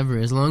 sickest thing ever.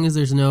 As long as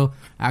there's no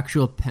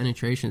actual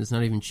penetration, it's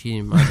not even cheating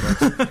in my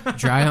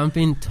books. Dry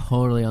humping,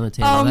 totally on the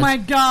table. Oh That's- my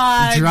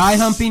god. Dry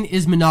humping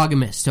is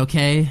monogamous,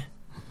 okay?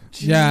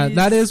 Yeah,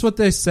 that is what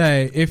they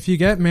say. If you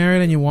get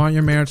married and you want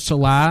your marriage to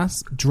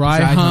last,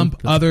 dry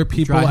hump other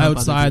people Dry hump other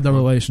outside the people.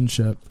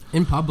 relationship.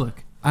 In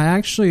public. I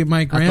actually,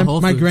 my Whole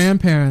Foods.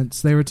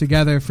 grandparents, they were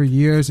together for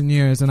years and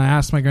years, and I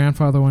asked my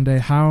grandfather one day,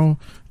 how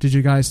did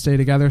you guys stay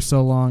together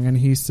so long? And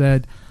he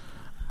said,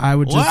 I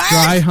would just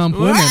dry hump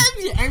women.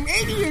 I'm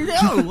 80 years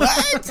old.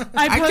 What?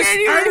 I can't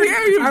even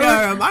hear you,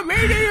 Durham. I'm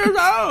 80 years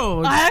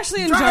old. I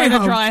actually enjoy the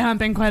dry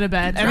humping quite a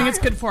bit. I think it's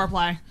good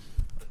foreplay.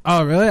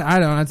 Oh, really? I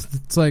don't.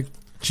 It's like,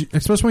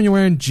 especially when you're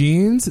wearing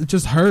jeans, it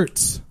just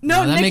hurts. No,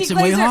 that Nikki makes it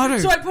Glaser. way harder.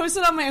 So I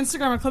posted on my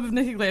Instagram a clip of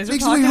Nikki Glaser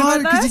Makes it talking way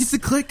harder about because it this. gets the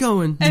click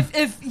going.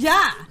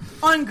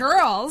 On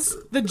girls,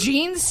 the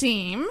jean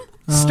seam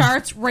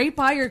starts right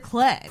by your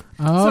clit.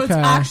 Oh, so it's okay.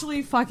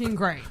 actually fucking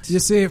great. You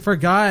see, for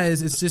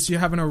guys, it's just you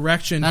have an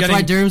erection. That's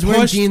why Durham's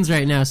wearing jeans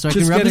right now, so I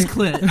can rub his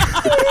clit.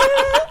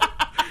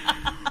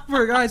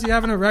 For guys, you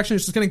have an erection,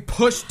 it's just getting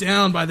pushed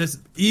down by this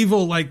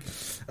evil, like,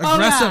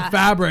 aggressive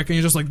fabric, and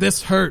you're just like,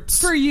 this hurts.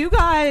 For you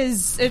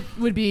guys, it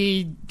would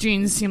be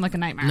jeans seem like a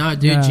nightmare. No,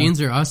 dude, jeans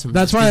are awesome.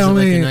 That's Just why I gives it,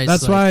 only. like, a nice,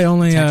 that's like, why I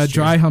only texture.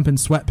 dry hump in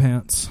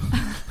sweatpants.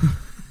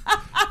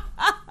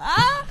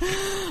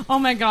 Oh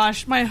my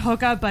gosh, my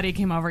hookup buddy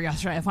came over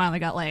yesterday. I finally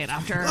got laid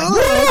after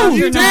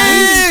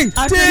Dang!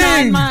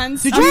 9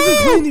 months. Did you even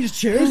clean these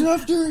chairs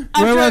after?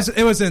 Where was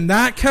it? Was in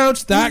that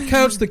couch,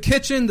 the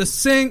kitchen, the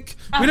sink.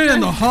 We did it in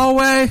the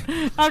hallway.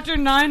 After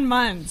 9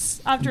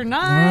 months. After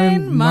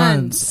 9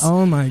 months.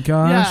 Oh my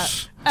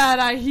gosh. Yeah.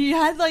 And he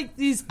had like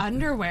these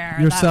underwear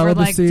Your that were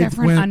like celibacy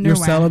different went. underwear.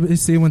 Your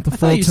celibacy went the I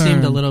full thought you turn.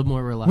 seemed a little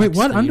more relaxed. Wait,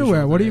 what than underwear?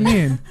 usual What do you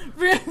today.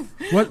 mean?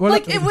 What?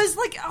 Like it was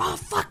like, oh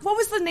fuck, what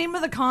was the name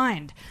of the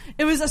kind?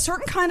 It was a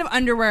certain kind of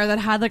underwear that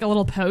had like a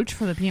little pouch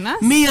for the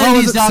penis.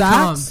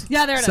 MeUndies.com.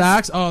 Yeah, there it is.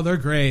 Saks? Oh, they're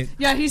great.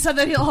 Yeah, he said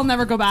that he'll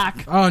never go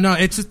back. Oh no,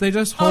 it's just they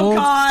just hold. Oh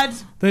God.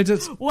 They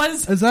just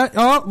Was is that?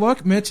 Oh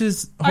look, Mitch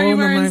is Are you holding them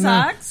wearing right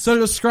now. Saks? So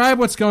describe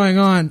what's going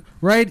on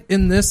right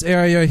in this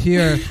area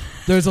here.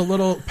 There's a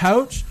little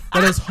pouch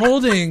that is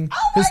holding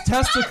his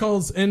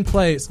testicles in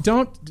place.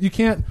 You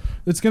can't.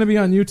 It's going to be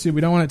on YouTube. We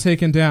don't want it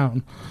taken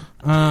down.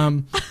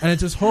 And it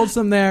just holds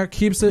them there,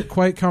 keeps it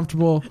quite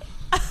comfortable.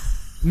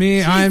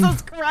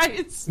 Jesus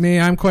Christ.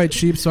 I'm quite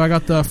cheap, so I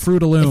got the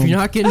Fruit of Loom. If you're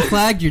not getting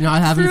flagged, you're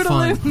not having Fruit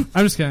of fun.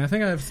 I'm just kidding. I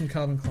think I have some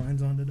Calvin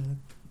Kleins on today.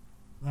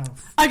 Oh,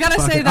 I gotta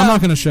fuck say it. though, I'm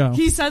not going to show.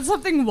 he said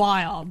something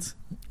wild,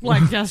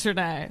 like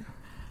yesterday.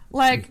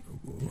 Like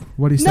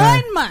What he say?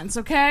 9 months,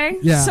 okay?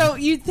 Yeah. So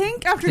you'd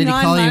think after Did he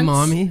 9 call months, you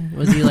mommy?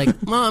 Was he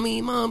like,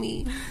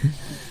 mommy?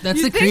 That's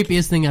You the think-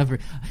 creepiest thing ever.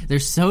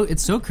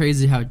 It's so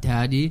crazy how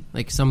daddy,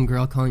 like some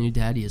girl calling you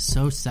daddy, is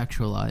so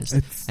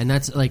sexualized, and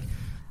that's like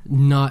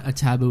not a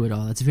taboo at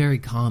all. That's very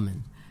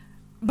common.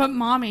 but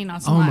mommy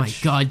not so Oh much. my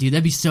god, dude,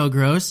 that'd be so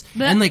gross.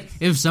 And like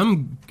if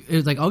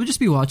I would just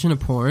be watching a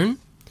porn,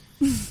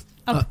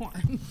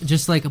 porn.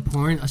 just like a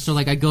porn. So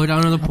like I go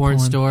down to the porn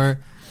store,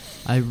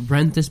 I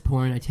rent this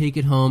porn, I take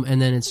it home,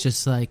 and then it's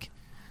just like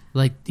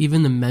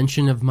even the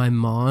mention of my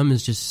mom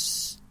is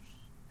just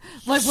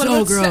Like what so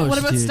about gross. what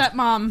about dude.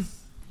 stepmom?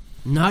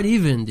 Not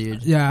even,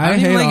 dude. Yeah, I don't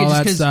even hate like it all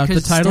just that stuff. The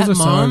 'cause titles are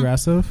so stepmom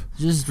aggressive.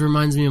 Just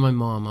reminds me of my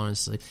mom,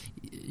 honestly.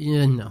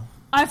 Yeah, no.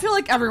 I feel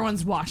like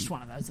everyone's watched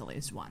one of those at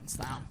least once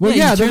now. Well, you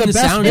yeah, they're turn the the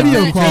best sound video off.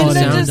 You turn the quality.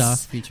 sound Just-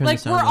 off. You turn like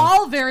the sound we're off.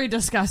 all very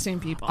disgusting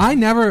people. I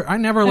never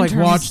like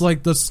terms- watch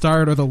like the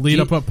start or the lead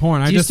Do up of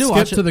porn. I Do you just still skip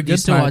watch to the Do you good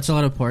still parts. watch a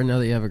lot of porn now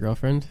that you have a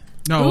girlfriend?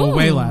 No, Ooh.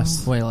 way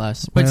less. Way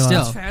less, but Way still.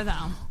 less. Fair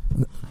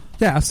though.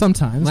 Yeah,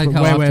 sometimes, Like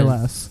but how way often?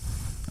 less.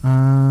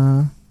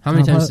 How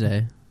many times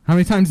today? How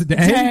many times a day?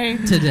 Okay.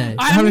 Today.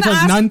 How many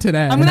times? None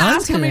today. I'm gonna None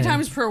ask how many today.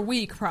 times per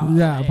week, probably.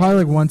 Yeah, probably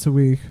like once a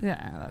week.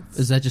 Yeah. That's...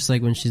 Is that just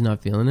like when she's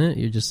not feeling it?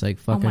 You're just like,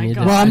 fuck, Oh my I need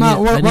God. to. Well, I I'm need- not. I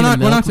We're need to not.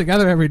 We're milk- not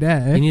together every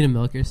day. You need to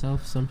milk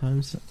yourself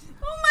sometimes.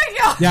 Oh my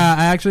God. Yeah,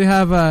 I actually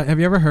have. Have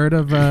you ever heard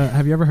of?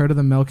 Have you ever heard of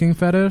the milking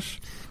fetish?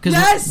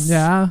 Yes.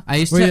 Yeah, I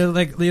used where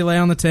to. you lay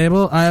on the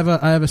table. I have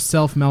a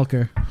self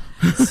milker.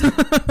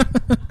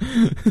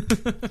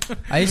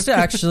 I used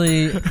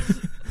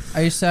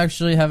to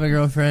actually have a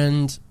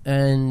girlfriend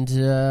and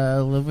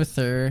live with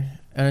her,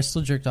 and I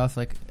still jerked off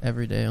like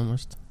every day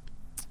almost.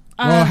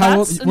 Well, how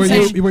old that's were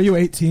insane. you? Were you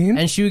 18?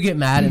 And she would get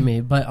mad at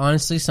me, but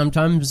honestly,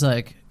 sometimes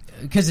like,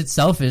 because it's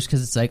selfish,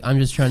 because it's like I'm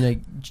just trying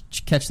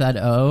to catch that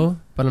O,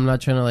 but I'm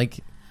not trying to like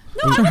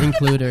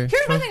include her.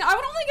 Here's my thing. I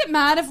would only get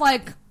mad if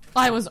like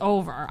I was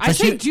over. I But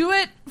say she- do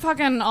it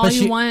fucking all but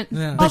you she- want.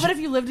 Yeah. Oh, but if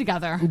you live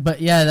together.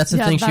 But yeah, that's the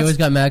Yeah, thing. She that's- always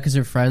got mad because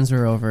her friends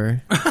were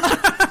over,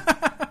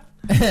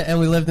 and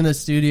we lived in a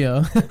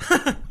studio.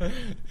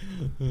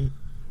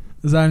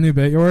 Is that a new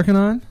bit you're working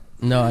on?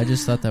 No, I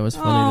just thought that was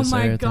funny Oh to say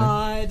my right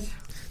God. there.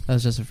 That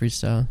was just a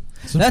freestyle.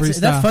 It's a That's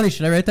freestyle. funny.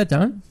 Should I write that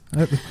down?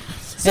 Uh,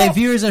 Hey,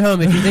 viewers at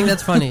home, if you think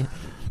that's funny,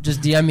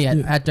 just DM me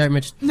at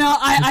Dartmich. No,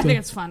 I think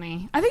it's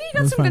funny. I think you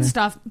got It's some good funny.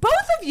 stuff. Both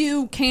of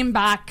you came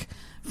back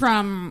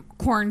from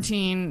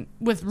quarantine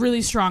with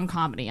really strong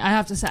comedy, I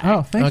have to say.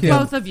 Oh, thank Okay. you.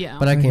 Both of you.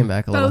 But I came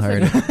back a little Both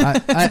of harder.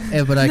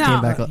 But I No.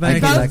 came back. I Thank came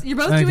you. back. You're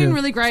both Thank doing you.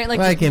 really great. Like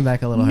I came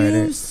back a little new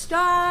harder.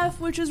 stuff,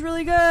 which is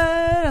really good.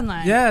 And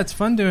like, Yeah, it's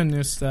fun doing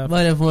new stuff.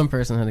 But if one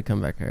person had to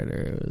come back harder,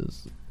 it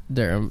was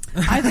Durham.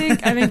 I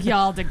think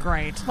y'all did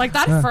great. Like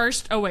that Yeah.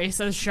 first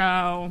Oasis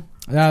show.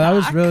 Yeah, that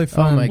was really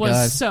fun. Oh my was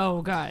God.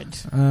 so good.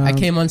 I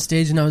came on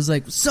stage and I was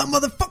like, "Some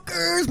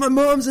motherfuckers, my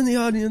mom's in the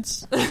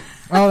audience."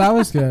 Oh, that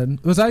was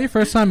good. Was that your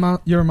first time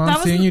your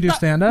mom seeing you do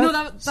stand-up? No,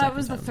 that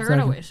was the third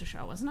Second. Oasis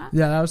show, wasn't it?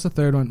 Yeah, that was the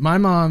third one. My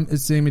mom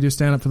is seeing me do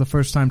stand-up for the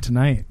first time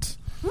tonight.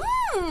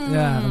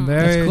 Yeah, I'm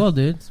very... That's cool,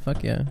 dude.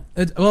 Fuck yeah.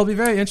 It'll be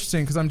very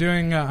interesting because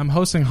I'm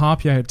hosting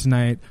Hop Yard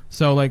tonight.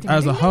 So, like,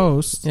 as a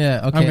host...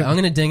 Yeah, okay. I'm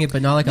gonna ding it,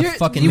 but not like a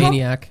fucking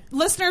maniac.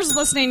 Listeners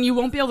listening, you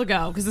won't be able to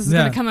go because this is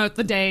going to come out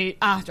the day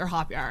after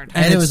Hop Yard.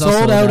 And it was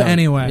sold out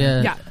anyway.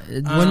 Yeah.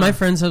 When my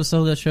friends have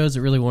sold out shows,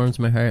 it really warms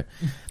my heart.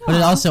 But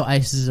it also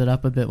ices it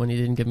up a bit when you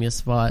didn't give me a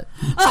spot.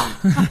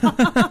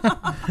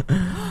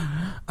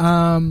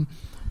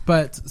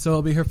 But so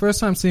it'll be her first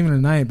time seeing me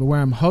tonight. But where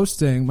I'm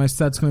hosting, my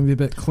set's going to be a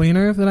bit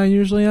cleaner than I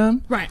usually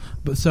am. Right.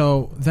 But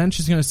so then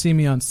she's going to see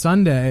me on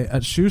Sunday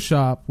at Shoe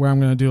Shop, where I'm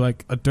going to do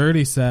like a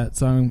dirty set.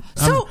 So I'm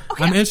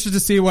interested to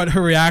see what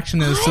her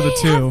reaction is to the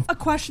two. I have a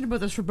question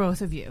about this for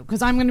both of you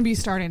because I'm going to be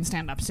starting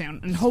stand up soon,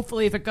 and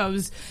hopefully, if it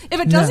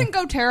doesn't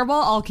go terrible,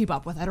 I'll keep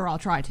up with it or I'll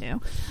try to.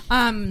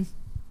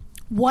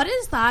 What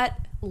is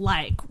that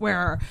like?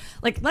 Where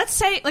like let's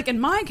say like in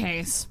my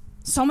case.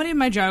 So many of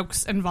my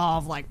jokes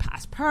involve like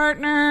past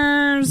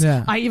partners.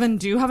 Yeah. I even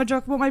do have a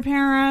joke about my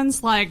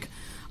parents. Like,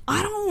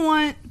 I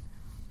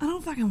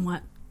don't fucking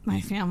want my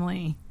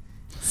family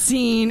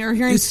seeing or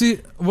hearing. You see,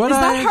 is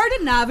that hard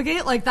to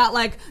navigate? Like that,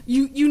 like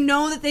you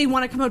know that they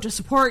want to come out to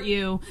support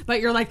you, but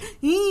you're like,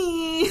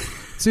 eee.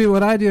 See,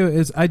 what I do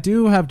is I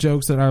do have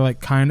jokes that are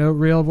like kind of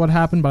real of what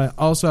happened, but I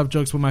also have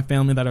jokes with my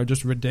family that are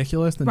just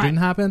ridiculous that didn't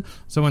happen.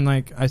 So when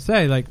like I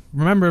say like,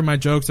 remember my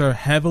jokes are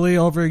heavily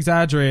over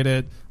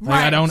exaggerated.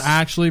 Like I don't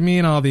actually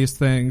mean all these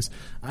things.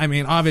 I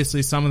mean,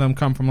 obviously some of them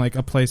come from like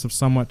a place of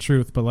somewhat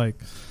truth, but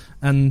like.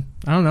 And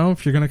I don't know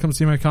if you're gonna come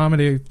see my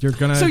comedy, you're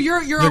gonna. So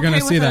you're okay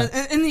gonna see with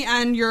that. it. In the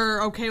end,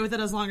 you're okay with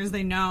it as long as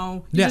they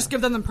know. You just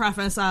give them the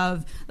preface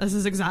of this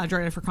is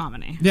exaggerated for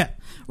comedy. Yeah,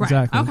 right.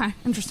 Exactly. Okay,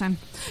 interesting.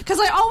 Because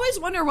I always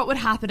wonder what would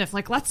happen if,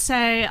 like, let's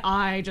say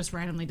I just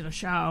randomly did a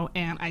show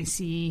and I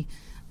see,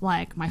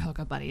 like, my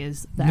hookup buddy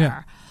is there.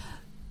 Yeah.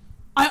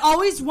 I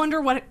always wonder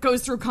what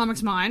goes through a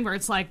comic's mind where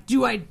it's like,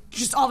 do I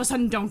just all of a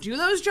sudden don't do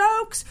those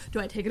jokes? Do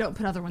I take it out and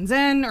put other ones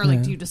in? Or,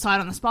 like, do you decide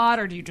on the spot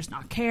or do you just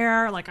not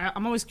care? Like,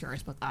 I'm always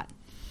curious about that.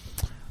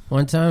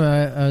 One time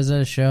I was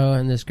at a show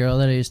and this girl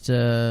that I used to...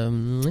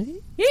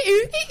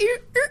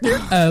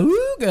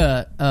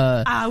 Awooga.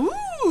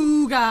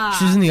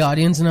 She was in the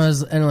audience and I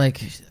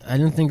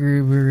didn't think we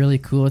were really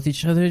cool with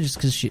each other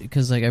just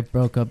because like I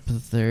broke up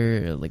with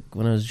her like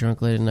when I was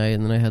drunk late at night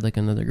and then I had like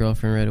another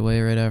girlfriend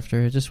right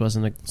after. It just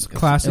wasn't a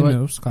classy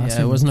moves.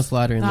 It wasn't a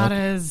flattering look.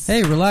 Is...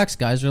 Hey, relax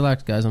guys.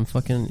 I'm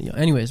fucking...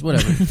 anyways,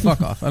 whatever. Fuck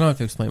off. I don't have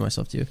to explain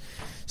myself to you.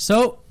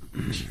 So...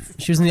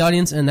 she was in the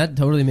audience and that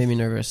totally made me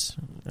nervous.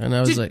 And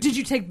I was did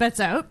you take bets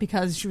out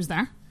because she was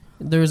there?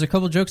 There was a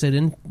couple jokes I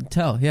didn't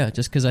tell,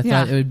 just because I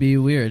thought it would be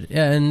weird.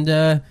 Yeah, and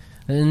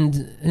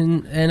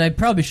I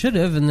probably should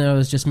have, and that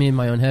was just me in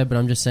my own head. But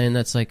I'm just saying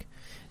that's like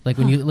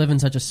when you live in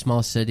such a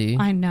small city.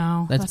 I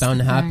know that's bound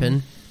to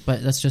happen.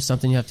 But that's just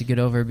something you have to get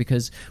over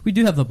because we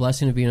do have the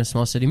blessing of being in a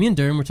small city. Me and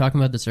Durham were talking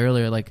about this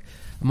earlier. Like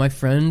my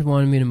friend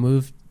wanted me to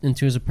move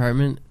into his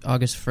apartment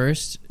August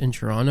 1st in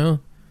Toronto.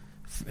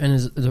 And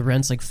the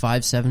rent's like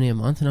 $570 a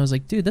month, and I was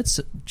like, dude, that's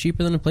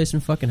cheaper than a place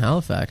in fucking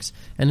Halifax,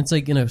 and it's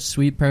like in a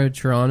sweet part of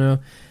Toronto.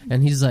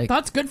 And he's like,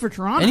 that's good for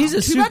Toronto. And he's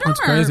a super. It's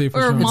crazy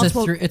for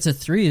Toronto. It's a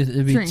three.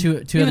 It'd be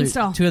two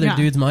other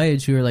dudes my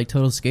age who are like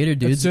total skater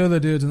dudes. It's two other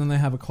dudes, and then they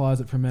have a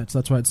closet for Mitch.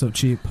 That's why it's so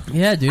cheap.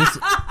 Yeah, dude.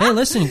 Hey,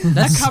 listen,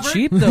 that's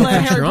cheap though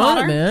for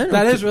Toronto, man.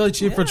 That is really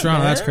cheap for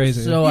Toronto. Man. That's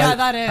crazy. So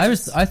that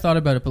is. I thought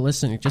about it, but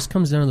listen, it just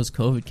comes down to those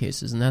COVID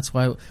cases, and that's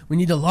why we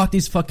need to lock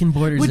these fucking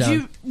borders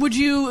down. Would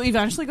you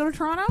eventually go to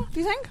Toronto? Do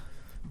you think?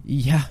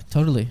 Yeah,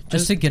 totally.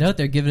 Just to get out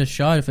there, give it a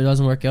shot. If it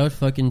doesn't work out,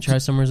 fucking try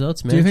somewhere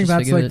else, man. Do you think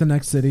that's like the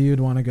next city you'd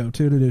want to go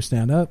to do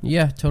stand-up?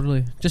 Yeah,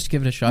 totally. Just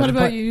give it a shot. What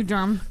about you,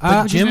 Durham?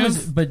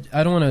 But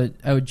I don't want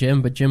to out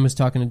Jim, but Jim was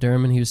talking to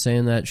Durham, and he was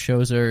saying that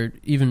shows are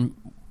even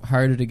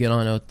harder to get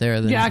on out there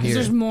than here. Because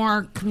there's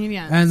more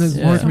comedians. And there's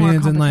more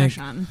comedians and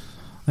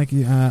like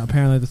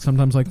apparently there's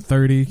sometimes like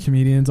 30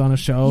 comedians on a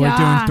show, like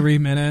doing 3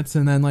 minutes,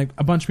 and then like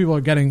a bunch of people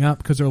are getting up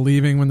because they're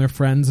leaving when their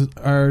friends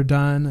are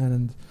done,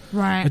 and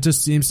right. It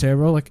just seems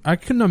terrible. Like I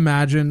couldn't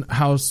imagine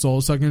how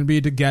soul-sucking it'd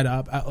be to get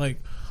up at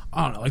like,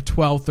 I don't know, like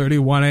 12:30,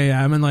 1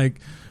 a.m. and like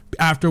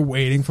after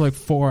waiting for like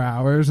 4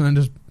 hours and then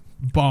just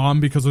bomb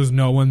because there's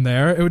no one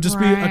there. It would just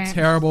be a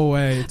terrible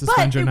way to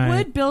spend your night. But it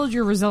would build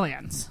your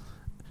resilience.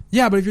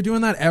 Yeah, but if you're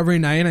doing that every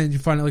night and you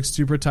find it like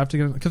super tough to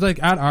get, because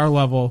like at our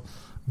level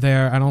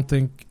there, I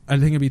think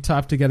it'd be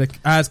tough to get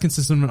as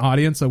consistent of an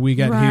audience that we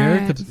get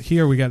here. Because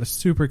here we get a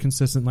super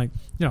consistent, like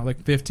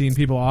 15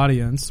 people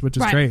audience, which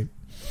is great.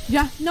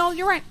 Yeah, no,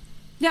 you're right.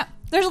 Yeah,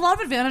 there's a lot of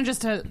advantages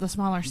to the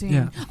smaller scene.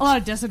 Yeah. A lot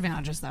of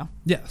disadvantages, though.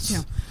 Yes.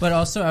 Yeah. But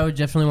also, I would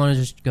definitely want to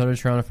just go to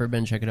Toronto for a bit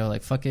and check it out.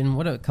 Like, fucking,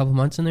 what, a couple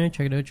months in there?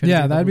 Check it out. Try to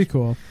Yeah, do that'd be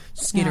bubbles. cool.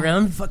 Skate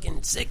around.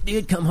 Fucking sick,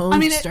 dude. Come home. I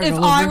mean, start if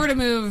all I over. were to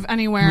move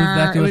anywhere, Move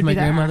back it in would with my be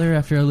there. grandmother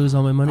after I lose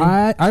all my money.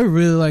 I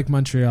really like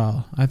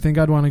Montreal. I think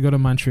I'd want to go to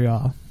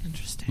Montreal.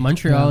 Interesting.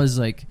 Montreal is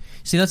like...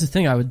 See, that's the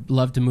thing. I would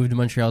love to move to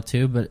Montreal,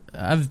 too, but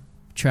I've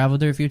traveled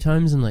there a few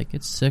times, and, like,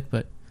 it's sick,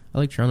 but I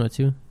like Toronto,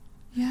 too.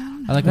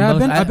 Yeah. I like Yeah, them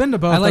both. I've been to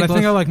both, but I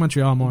think I like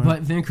Montreal more.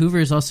 But Vancouver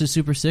is also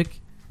super sick.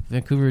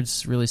 Vancouver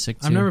is really sick,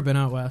 too. I've never been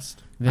out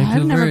west. Vancouver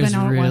I've never is been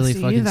out really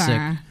west fucking either.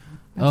 sick.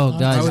 Oh, I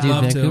guys, would dude,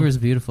 love to. Vancouver is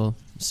beautiful.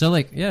 So,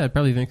 like, yeah,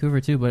 probably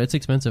Vancouver, too, but it's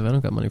expensive. I don't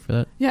got money for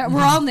that. Yeah,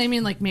 we're all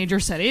naming, like, major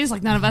cities.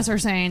 Like, none of us are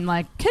saying,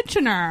 like,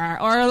 Kitchener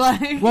or,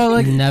 like... Well,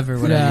 like never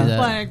would I do that.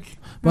 Like...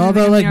 Well,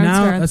 although like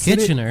now a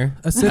Kitchener,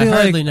 city I like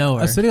hardly know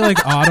her. a city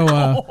like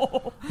Ottawa,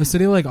 a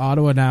city like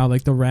Ottawa now,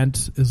 like the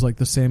rent is like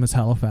the same as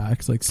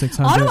Halifax, like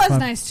 600. Ottawa's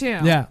nice too.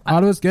 Yeah,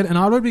 Ottawa's good, and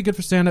Ottawa would be good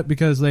for stand up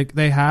because like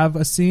they have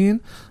a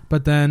scene,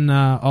 but then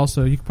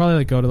also you could probably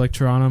like go to like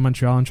Toronto,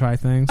 Montreal, and try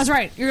things. That's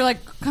right. You're like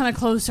kind of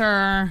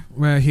closer.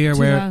 Where to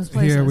those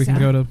places, here we can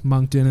go to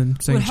Moncton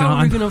and St. But how are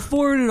we John. going to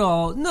afford it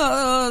all?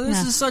 No, this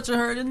Yeah. is such a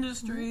hard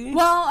industry.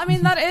 Well, I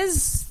mean that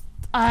is.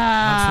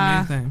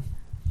 That's the main thing.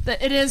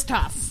 It is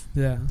tough,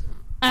 Yeah.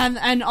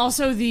 and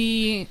also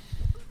the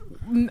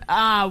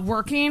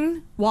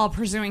working while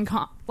pursuing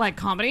like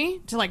comedy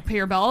to like pay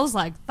your bills,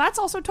 like that's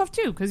also tough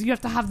too because you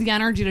have to have the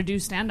energy to do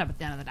stand up at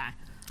the end of the day.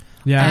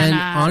 Yeah. And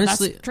that's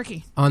honestly,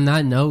 tricky. On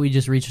that note, we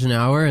just reached an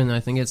hour, and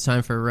I think it's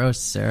time for a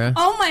roast, Sarah.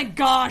 Oh my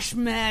gosh,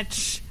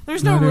 Mitch!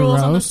 There's no Wanna do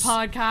rules on this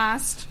roast?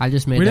 podcast. I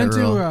just made We that didn't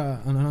rule.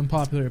 do an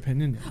unpopular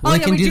opinion yet. Well, Oh, we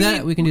yeah, can we do do that.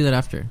 need- We can do that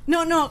after.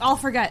 No, I'll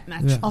forget,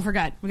 Mitch. Yeah. I'll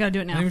forget. We gotta do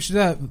it I now. think we should do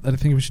that. I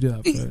think we should do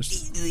that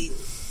first.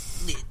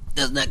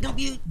 Does not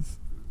compute.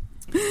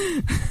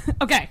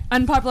 Okay,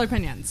 unpopular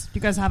opinions. Do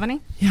you guys have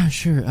any? Yeah,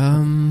 sure. They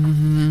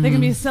can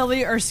be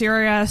silly or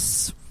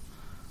serious,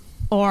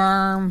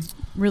 or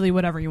really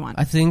whatever you want.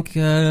 I think.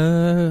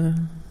 What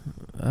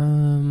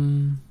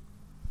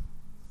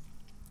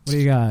do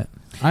you got?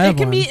 I have It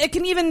can one. be. It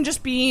can even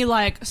just be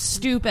like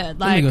stupid.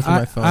 Let me Like go through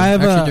my phone. I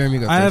have Actually, a, Jeremy,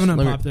 go I have first. an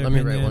Let me- unpopular Let me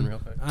write opinion. one real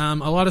quick.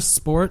 A lot of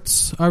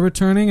sports are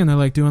returning, and they're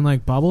like doing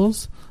like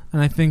bubbles,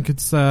 and I think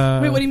it's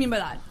wait, what do you mean by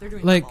that? They're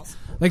doing like bubbles.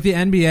 like the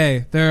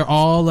NBA. They're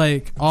all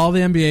like all the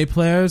NBA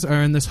players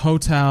are in this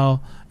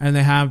hotel, and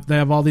they have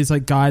all these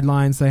like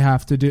guidelines they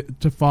have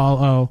to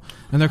follow,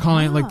 and they're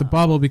calling it like the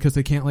bubble because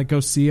they can't like go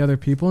see other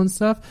people and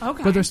stuff.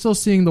 Okay. But they're still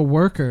seeing the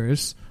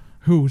workers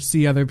who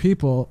see other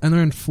people, and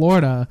they're in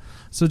Florida.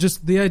 So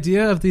just the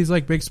idea of these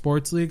like big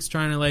sports leagues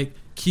trying to like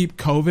keep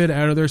COVID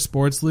out of their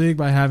sports league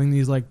by having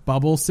these like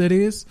bubble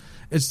cities,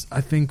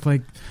 I think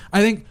they're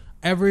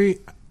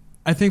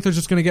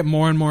just going to get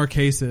more and more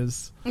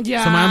cases.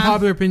 Yeah. So my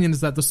unpopular opinion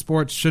is that the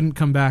sports shouldn't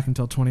come back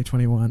until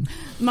 2021.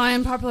 My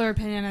unpopular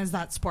opinion is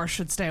that sports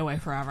should stay away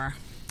forever.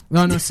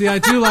 No. See, I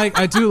do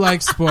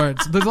like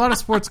sports. There's a lot of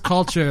sports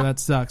culture that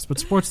sucks, but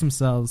sports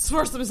themselves.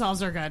 Sports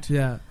themselves are good.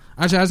 Yeah.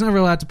 Actually, I was never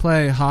allowed to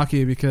play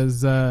hockey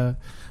because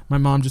my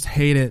mom just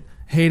hated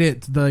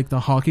the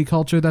hockey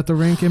culture that the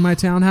rink in my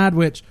town had,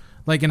 which,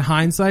 like, in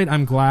hindsight,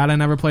 I'm glad I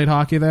never played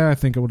hockey there. I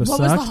think it would have What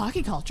sucked. was the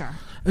hockey culture?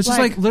 It's just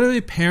like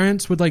literally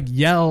parents would like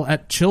yell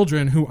at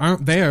children who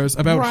aren't theirs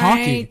about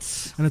hockey.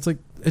 And it's like,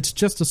 it's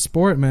just a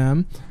sport,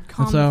 man.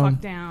 Calm And so, the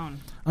fuck down.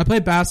 I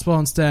played basketball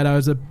instead. I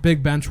was a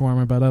big bench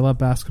warmer, but I love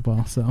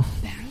basketball, so.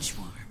 Bench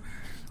warmer.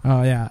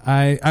 Oh, yeah.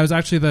 I was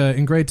actually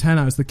in grade 10,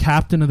 I was the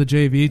captain of the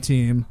JV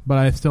team, but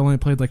I still only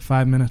played like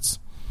 5 minutes.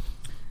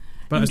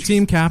 But I was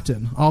team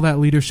captain. All that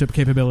leadership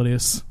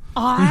capabilities.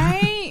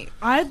 I'd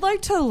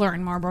like to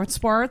learn more about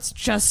sports,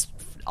 just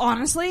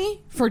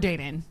honestly, for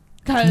dating.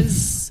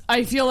 Because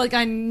I feel like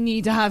I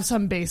need to have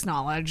some base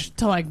knowledge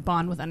to like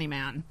bond with any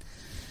man.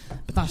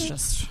 But that's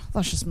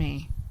just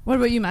me. What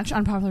about you, Mitch?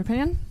 Unpopular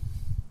opinion?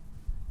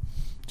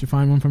 Did you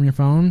find one from your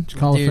phone? Did you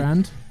call a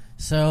friend?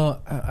 So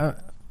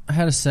I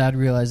had a sad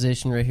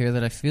realization right here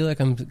that I feel like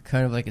I'm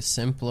kind of like a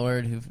simp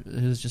lord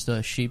who's just a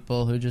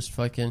sheeple who just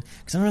fucking...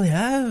 Because I don't really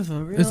have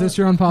a real... Is this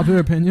your unpopular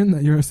opinion,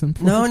 that you're a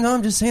simp? No,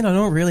 I'm just saying I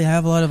don't really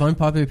have a lot of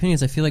unpopular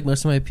opinions. I feel like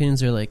most of my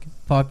opinions are like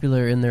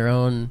popular in their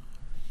own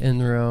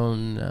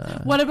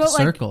what about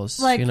circles,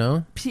 like you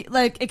know?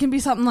 Like it can be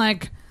something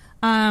like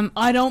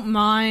I don't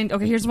mind.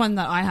 Okay, here's one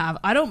that I have.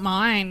 I don't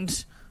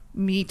mind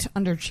meat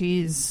under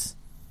cheese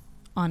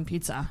on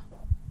pizza.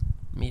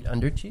 Meat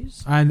under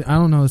cheese? I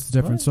don't know what's the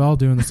difference, so I'll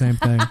do the same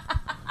thing.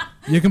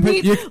 You can put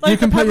Meat, you like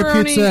can the put your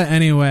pepperoni. pizza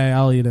anyway.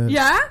 I'll eat it.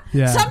 Yeah?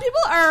 Yeah. Some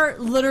people are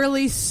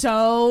literally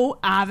so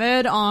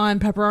avid on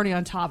pepperoni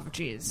on top of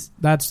cheese.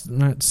 That's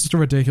just a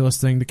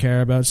ridiculous thing to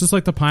care about. It's just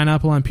like the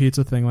pineapple on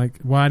pizza thing. Like,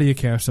 why do you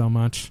care so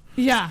much?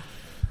 Yeah.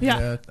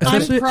 Yeah.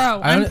 I'm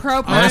pro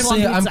pineapple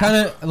Honestly, on I'm pizza. kind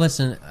of...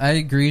 Listen, I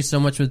agree so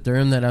much with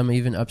Durham that I'm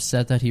even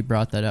upset that he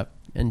brought that up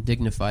and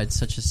dignified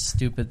such a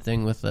stupid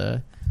thing with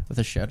a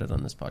shout-out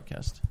on this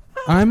podcast.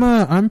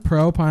 I'm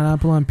pro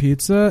pineapple on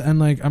pizza, and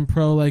like I'm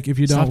pro like if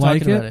you don't Stop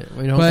like talking it. about it.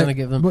 We don't want to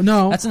give them. But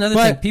no, that's another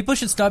thing. People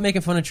should stop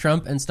making fun of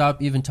Trump and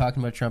stop even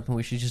talking about Trump, and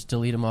we should just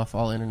delete him off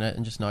all internet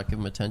and just not give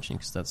him attention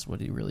because that's what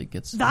he really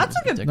gets. That's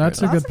a good.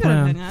 That's a good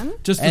plan. Opinion.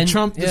 Just the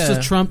Trump. Just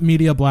the Trump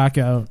media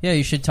blackout. Yeah,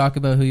 you should talk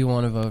about who you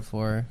want to vote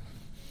for.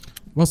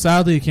 Well,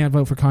 sadly, you can't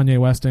vote for Kanye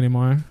West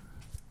anymore.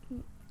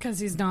 Because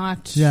he's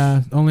not.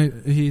 Yeah,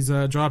 he's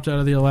dropped out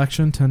of the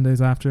election 10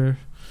 days after.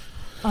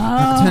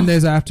 10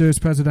 days after his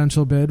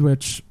presidential bid,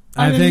 which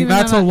I think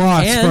that's a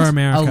loss for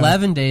America.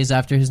 11 days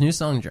after his new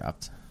song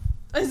dropped.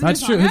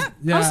 That's true.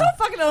 Yeah. I'm so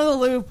fucking out of the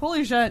loop.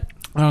 Holy shit.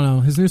 I don't know.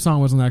 His new song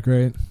wasn't that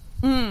great.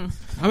 I'm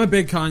a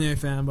big Kanye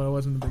fan, but I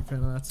wasn't a big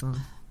fan of that song.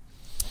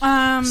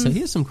 So he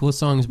has some cool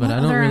songs, but I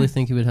don't really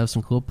think he would have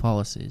some cool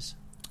policies.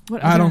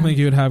 I don't think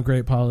he would have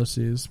great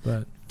policies,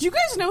 but... Do you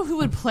guys know who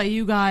would play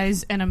you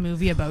guys in a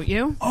movie about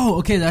you? Oh,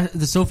 okay.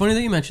 That's so funny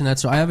that you mentioned that.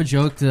 So I have a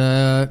joke,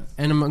 and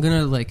I'm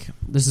gonna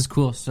this is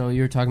cool. So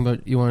you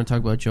want to talk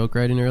about joke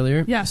writing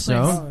earlier? Yeah.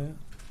 So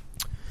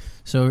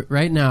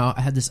right now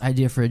I had this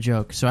idea for a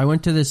joke. So I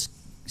went to this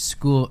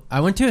school.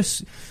 I went to a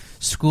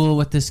school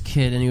with this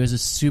kid, and he was a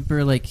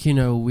super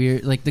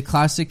weird, like the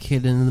classic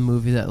kid in the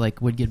movie that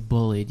would get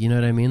bullied. You know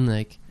what I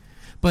mean?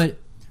 But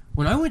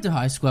when I went to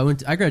high school,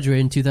 I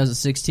graduated in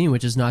 2016,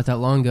 which is not that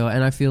long ago,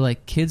 and I feel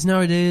like kids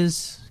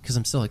nowadays, because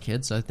I'm still a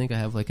kid, so I think I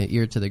have an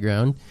ear to the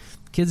ground.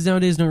 Kids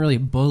nowadays don't really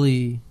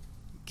bully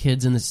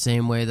kids in the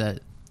same way that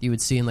you would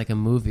see in a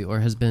movie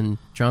or has been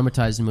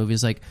dramatized in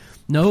movies.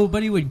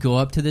 Nobody would go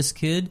up to this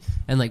kid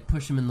and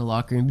push him in the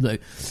locker and be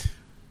like,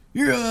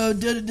 "You're a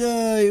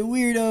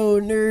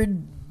weirdo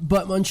nerd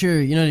butt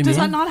muncher." You know what I mean? Does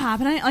that not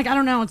happen? I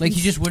don't know. He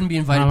just wouldn't be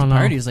invited to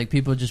parties.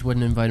 People just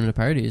wouldn't invite him to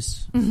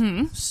parties.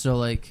 Mm-hmm.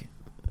 So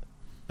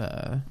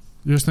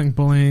you just think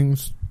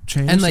bullying's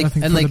changed? And for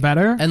the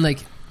better? And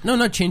no,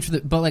 not change for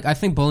the, but I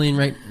think bullying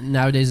right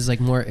nowadays is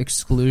more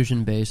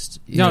exclusion based.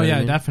 Definitely.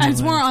 And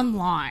it's more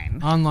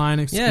online.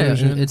 Online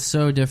exclusion. Yeah, it's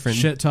so different.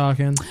 Shit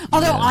talking.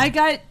 Although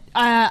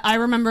I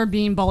remember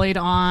being bullied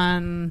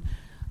on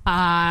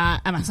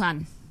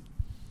MSN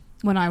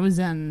when I was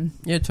in.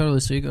 Yeah,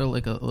 totally. So you go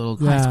to a little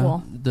high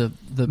school. The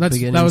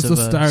beginnings that was the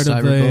start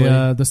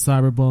of the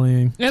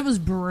cyberbullying. It was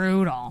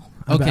brutal.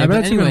 Okay, I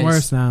bet it's even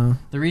worse now.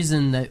 The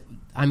reason that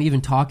I'm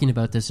even talking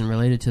about this and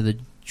related to the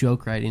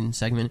joke writing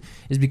segment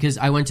is because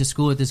I went to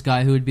school with this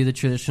guy who would be the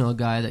traditional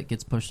guy that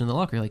gets pushed in the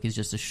locker. He's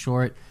just a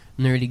short,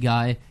 nerdy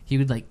guy. He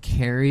would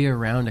carry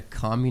around a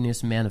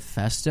communist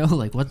manifesto.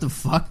 What the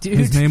fuck, dude?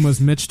 His name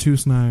was Mitch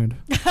Tusnard.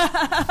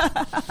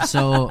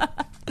 So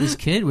this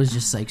kid was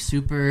just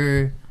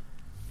super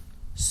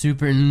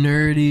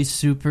nerdy,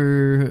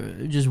 super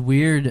just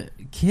weird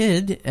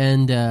kid,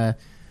 and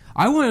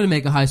I wanted to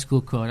make a high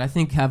school quote. I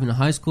think having a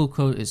high school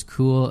quote is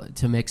cool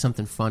to make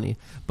something funny.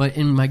 But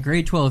in my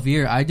grade 12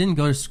 year, I didn't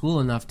go to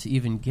school enough to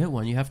even get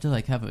one. You have to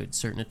have a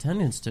certain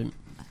attendance to.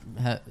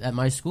 At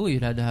my school,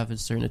 you'd had to have a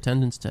certain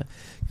attendance to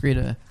create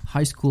a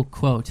high school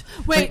quote.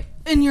 Wait,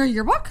 in your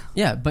yearbook?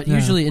 Yeah, but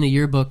usually in a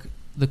yearbook,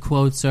 the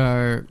quotes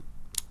are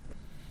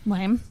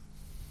lame.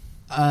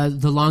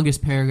 The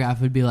longest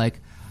paragraph would be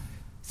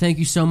 "Thank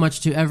you so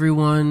much to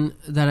everyone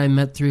that I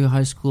met through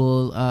high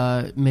school.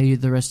 May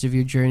the rest of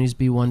your journeys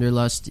be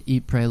wanderlust,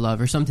 eat, pray,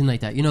 love," or something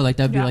like that.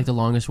 That'd be the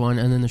longest one,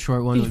 and then the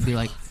short one would be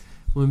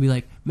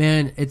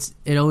 "Man,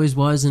 it always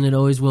was and it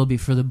always will be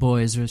for the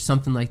boys," or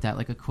something like that,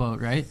 a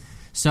quote, right?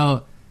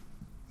 So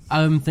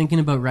I'm thinking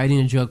about writing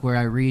a joke where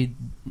I read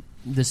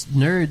this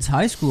nerd's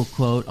high school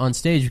quote on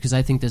stage because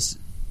I think this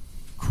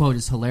quote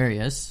is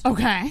hilarious.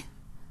 Okay.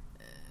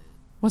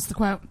 What's the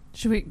quote?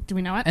 Do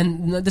we know it?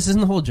 And this isn't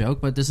the whole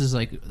joke, but this is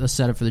the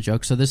setup for the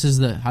joke. So this is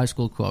the high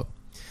school quote.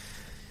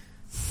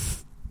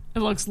 It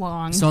looks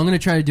long. So I'm going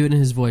to try to do it in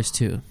his voice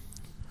too.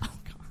 Oh,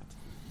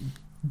 God.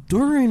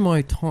 During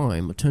my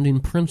time attending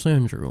Prince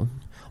Andrew,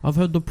 I've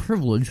had the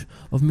privilege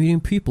of meeting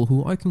people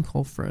who I can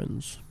call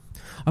friends.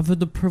 I've had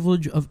the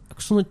privilege of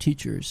excellent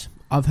teachers.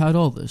 I've had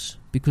all this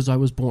because I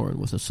was born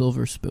with a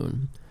silver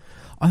spoon.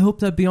 I hope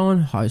that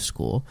beyond high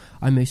school,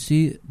 I may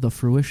see the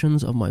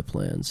fruitions of my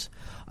plans.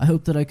 I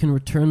hope that I can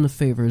return the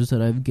favors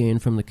that I've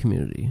gained from the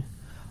community.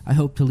 I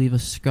hope to leave a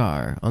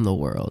scar on the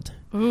world.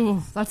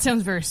 Ooh, that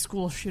sounds very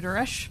school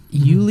shooter-ish.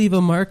 You leave a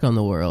mark on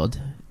the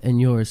world,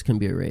 and yours can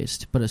be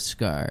erased. But a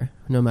scar,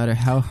 no matter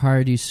how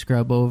hard you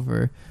scrub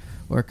over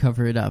or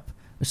cover it up,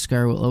 a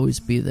scar will always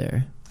be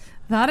there.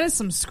 That is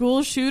some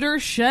school shooter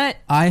shit.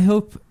 I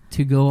hope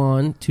to go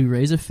on to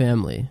raise a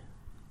family.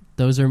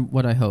 Those are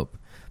what I hope.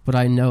 But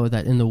I know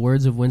that in the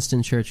words of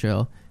Winston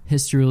Churchill,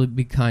 history will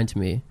be kind to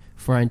me,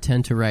 for I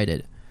intend to write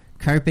it.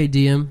 Carpe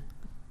diem,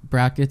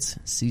 brackets,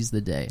 seize the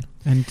day.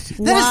 And that is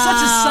such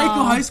a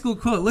psycho high school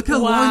quote. Look how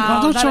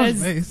long. Don't show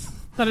his face.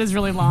 That is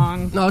really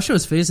long. No, I'll show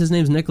his face. His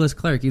name's Nicholas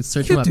Clark. You can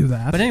search him up. Do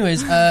that. But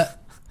anyways, yeah,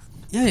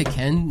 you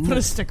can. Put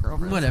a sticker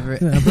over it. Whatever.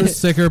 Yeah, put a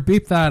sticker.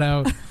 Beep that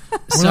out.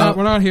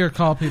 We're not here to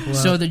call people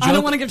out. The joke, I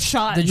don't want to get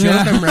shot. The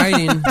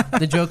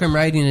joke I'm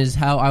writing is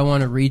how I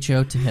want to reach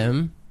out to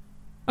him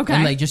Okay.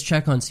 And like just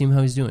check on, see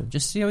how he's doing.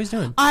 Just see how he's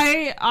doing.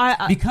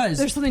 Because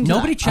there's something to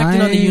nobody that. checked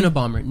in on the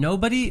Unabomber.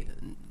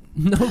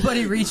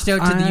 Nobody reached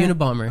out to the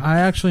Unabomber. I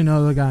actually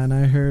know the guy, and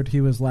I heard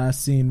he was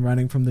last seen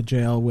running from the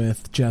jail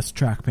with just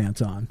track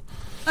pants on.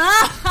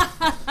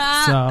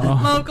 So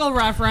local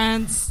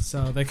reference.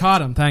 So they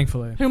caught him,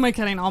 thankfully. Who am I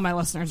kidding? All my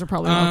listeners are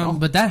probably local.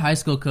 But that high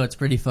school coat's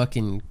pretty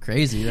fucking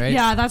crazy, right?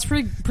 Yeah, that's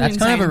pretty That's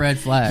insane. kind of a red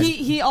flag.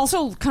 He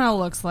also kind of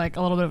looks like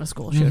a little bit of a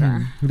school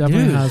shooter. He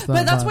definitely has that.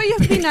 But that's vibe. why you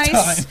have to be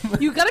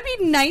nice. You got to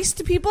be nice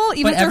to people,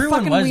 even But if they're everyone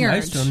fucking was weird.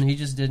 nice to him. He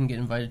just didn't get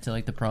invited to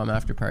like the prom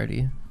after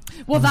party.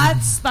 Well,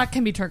 that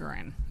can be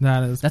triggering.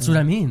 That's what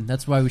I mean.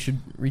 That's why we should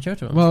reach out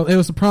to him. Well, it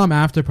was a prom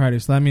after party,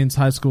 so that means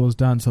high school was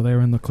done, so they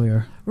were in the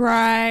clear.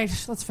 Right.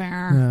 That's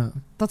fair.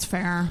 Yeah. That's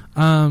fair.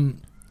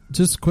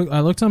 Just quick, I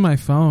looked on my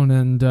phone,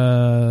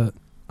 and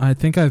I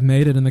think I've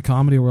made it in the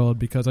comedy world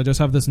because I just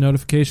have this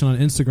notification on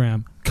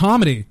Instagram.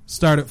 Comedy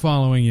started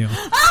following you.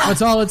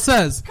 That's all it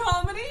says.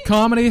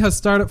 Comedy has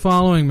started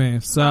following me.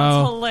 So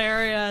that's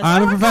hilarious.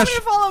 I'm a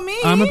professional. Follow me.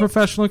 I'm a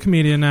professional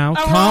comedian now.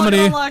 Oh, Comedy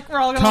we're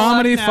all gonna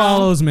comedy look now.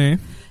 follows me.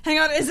 Hang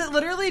on, is it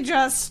literally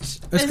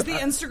just... Is the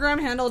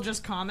Instagram handle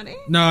just comedy?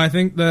 No, I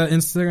think the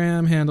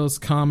Instagram handle's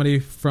comedy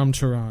from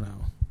Toronto.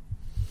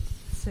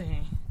 Let's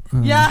see.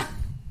 Yeah.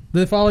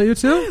 They follow you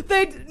too?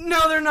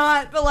 No, they're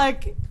not. But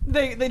like,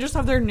 they just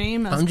have their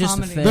name as I'm just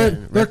comedy. a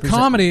fan. They're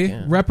comedy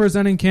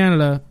representing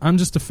Canada. I'm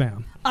just a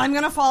fan. I'm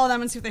gonna follow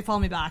them and see if they follow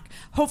me back.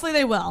 Hopefully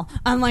they will.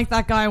 Unlike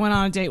that guy I went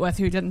on a date with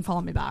who didn't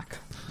follow me back.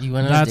 You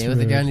went on a date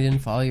with a guy and he didn't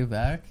follow you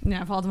back?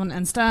 Yeah, I followed him on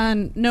Insta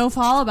and no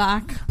follow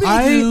back.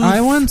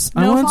 I once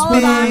follow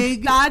went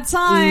back. Bad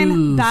sign.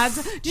 Oof. Bad.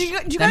 Do you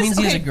That guys, means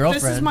he has a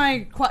girlfriend. This is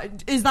my.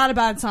 Is that a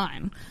bad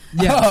sign?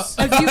 Yes.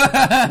 It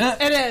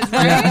is,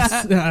 right?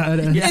 Yes. Yeah, it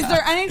is. Is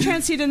there any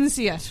chance he didn't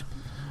see it?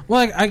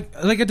 Well,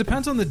 it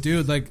depends on the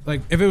dude. Like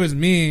if it was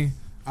me,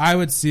 I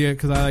would see it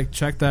because I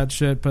check that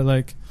shit. But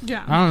I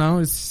don't know.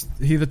 Is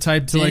he the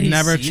type to Did he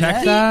never see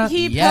check that? that?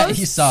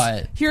 He saw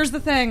it. Here's the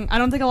thing. I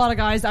don't think a lot of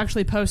guys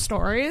actually post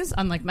stories.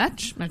 Unlike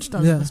Mitch does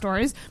the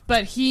stories,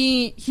 but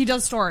he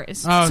does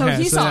stories. Oh, okay. So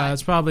he saw it.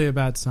 It's probably a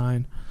bad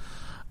sign.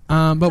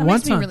 But That one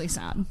makes time, me really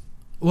sad.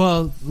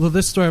 well,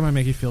 this story might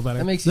make you feel better.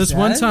 That makes you this sad?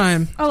 one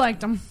time. I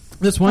liked him.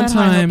 This one I had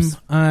high time, hopes.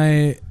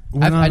 I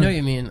I know what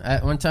you mean.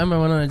 One time I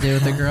went on a date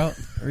with a girl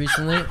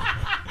recently. All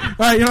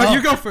right, you know what?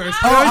 You go first.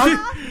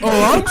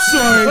 I'm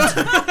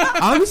sorry.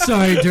 I'm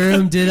sorry,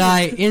 Durham. Did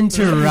I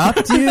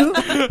interrupt you?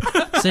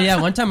 So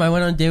yeah, one time I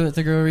went on a date with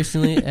a girl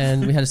recently,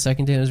 and we had a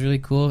second date. It was really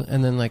cool.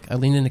 And then I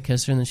leaned in to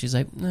kiss her, and then she's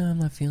like, "No, I'm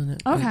not feeling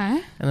it." Okay.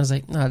 And I was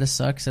like, "No, this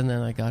sucks." And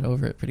then I got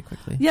over it pretty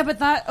quickly. Yeah,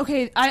 but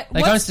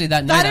Honestly,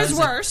 that night that I is was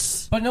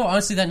worse. But no,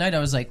 honestly, that night I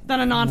was like,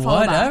 than a non-follow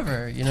back.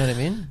 whatever. You know what I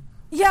mean?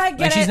 Yeah, I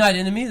get it. She's not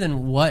into me,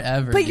 then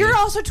whatever. But dude. you're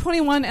also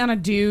 21 and a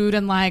dude,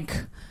 and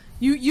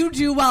you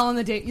do well in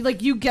the date.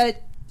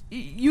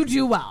 You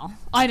do well.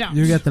 I don't.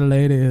 You get the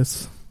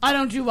ladies. I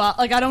don't do well.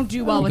 I don't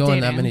do well I don't with go on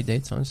dating. that many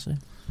dates, honestly.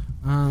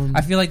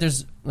 I feel like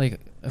there's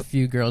a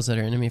few girls that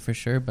are into me for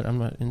sure, but I'm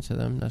not into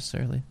them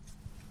necessarily.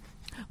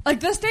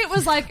 This date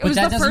was it But was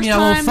that the doesn't first mean I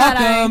won't time fuck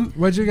that them.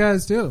 What'd you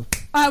guys do?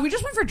 we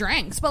just went for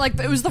drinks, but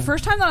it was the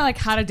first time that I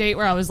had a date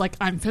where I was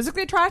I'm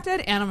physically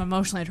attracted and I'm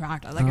emotionally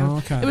attracted.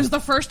 okay. It was the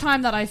first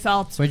time that I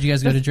felt. Where'd you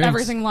guys go to drinks?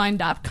 Everything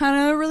lined up,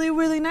 kind of really,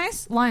 really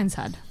nice. Lion's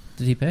Head.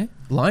 Did he pay?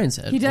 Lion's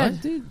Head. He did.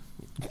 What, dude?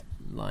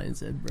 Lion's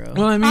Head, bro.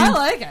 Well, I mean, I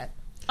like it.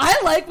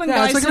 I like when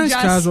guys it's a nice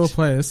suggest. casual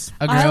place.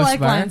 A I gross like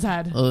bar? Lion's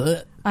Head. Ugh.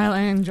 I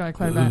enjoy it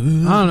quite a bit. I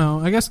don't know.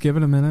 I guess give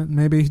it a minute.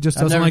 Maybe he just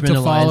I've doesn't never like been to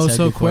to Lion's follow Head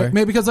so before. quick.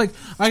 Maybe because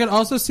I could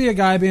also see a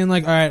guy being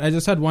like, all right, I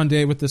just had one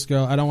date with this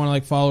girl. I don't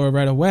want to follow her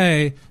right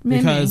away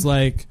Maybe. because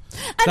And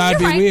that'd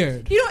be you're right.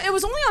 weird. It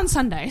was only on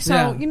Sunday,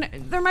 so Yeah.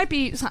 there might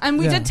be. And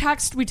we did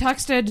text. We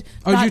texted.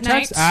 Oh, that did you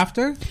text night.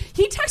 after?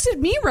 He texted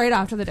me right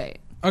after the date.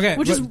 Okay,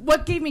 which is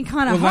what gave me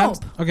kind of hope.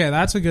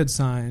 That's a good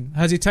sign.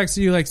 Has he texted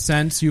you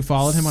since you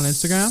followed him on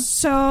Instagram?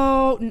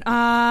 So,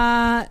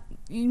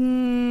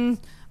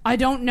 I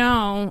don't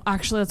know.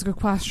 Actually, that's a good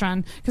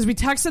question because we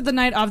texted the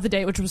night of the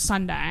date, which was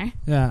Sunday.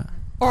 Yeah.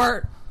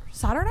 Or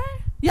Saturday?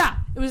 Yeah,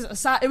 it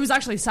was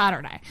actually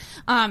Saturday.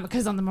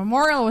 Because on the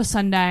memorial was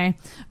Sunday.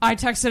 I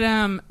texted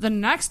him the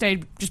next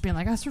day, just being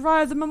like, "I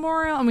survived the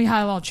memorial," and we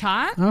had a little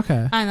chat.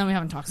 Okay. And then we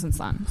haven't talked since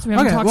then. So we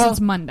haven't talked since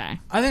Monday.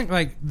 I think a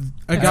I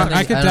guy. don't I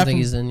could think definitely.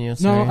 he's in you. No,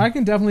 Sorry. I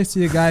can definitely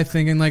see a guy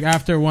thinking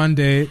after one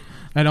date,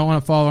 I don't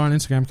want to follow her on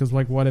Instagram because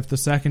what if the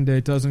second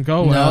date doesn't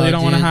go well? No, you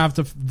don't want to dude. have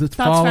to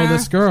follow fair.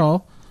 this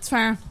girl. It's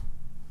fair.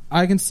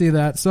 I can see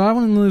that, so I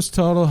wouldn't lose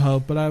total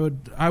hope, but I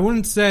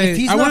wouldn't say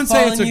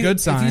it's a good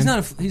sign.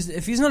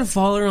 If he's not a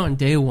follower on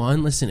day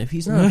one, listen. If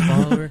he's not a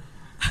follower,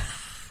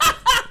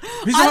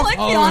 I like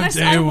the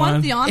honesty. I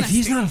want the if honesty.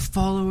 he's not a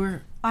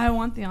follower I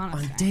want the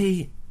honesty. on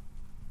day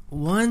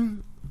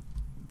one,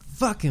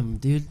 fuck him,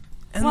 dude.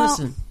 And Well,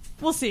 listen,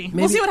 we'll see. maybe-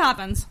 We'll see what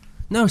happens.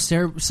 no,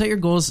 Sarah, set your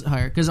goals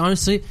higher. Because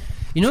honestly,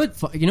 you know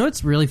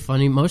what's really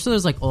funny? Most of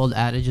those old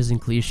adages and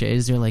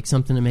cliches, they're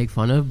something to make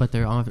fun of, but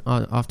they're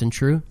often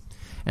true.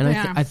 And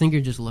Yeah. I think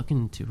you're just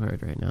looking too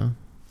hard right now.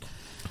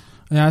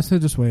 Yeah, I say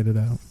just wait it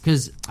out.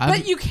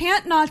 But you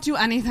can't not do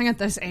anything at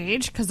this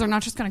age because they're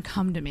not just going to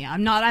come to me.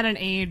 I'm not at an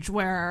age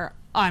where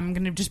I'm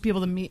going to just be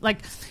able to meet. Like,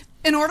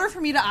 in order for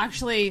me to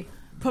actually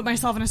put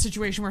myself in a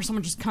situation where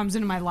someone just comes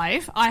into my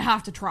life, I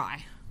have to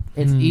try.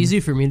 It's easy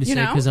for me to You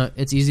say know? because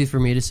it's easy for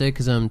me to say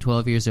because I'm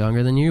 12 years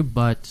younger than you.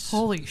 But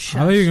Holy shit!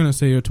 I thought you were going to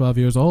say you're 12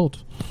 years old.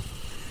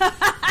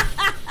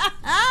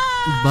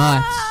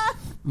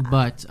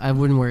 But I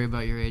wouldn't worry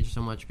about your age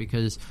so much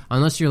because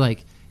unless you're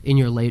like in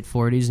your late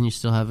 40s and you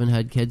still haven't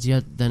had kids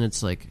yet, then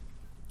it's like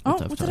Oh,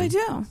 what did I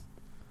do?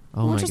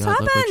 Oh What my just god,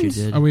 look what you happened?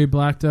 did. Are we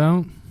blacked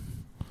out?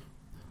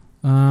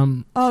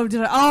 Oh,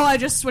 did I? Oh, I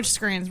just switched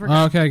screens. We're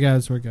good. Okay,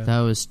 guys, we're good.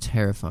 That was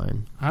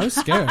terrifying. I was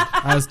scared.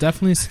 I was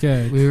definitely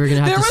scared. We were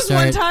gonna have There to was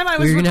start. one time I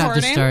was we were gonna have to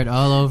recording, start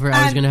all over. I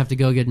was and gonna have to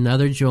go get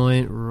another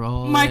joint,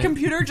 roll. My it,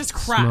 computer just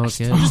crashed.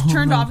 smoke It it. just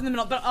turned off in the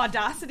middle. But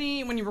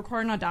Audacity, when you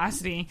record in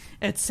Audacity,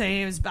 it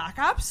saves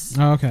backups.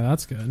 Oh, okay,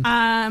 that's good. We're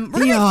The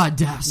gonna,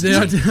 audacity.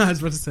 I was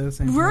about to say the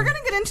same we're thing.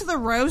 gonna get into the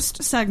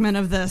roast segment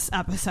of this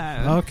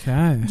episode.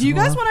 Okay. Do you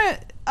guys want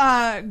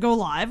to go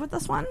live with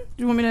this one? Do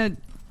you want me to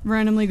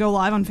randomly go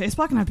live on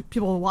Facebook and have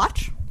people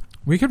watch?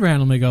 We could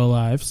randomly go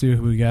live, see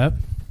who we get.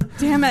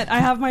 Damn it, I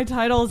have my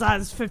titles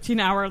as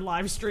 15-hour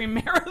live stream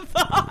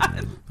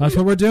marathon. That's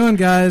what we're doing,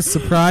 guys.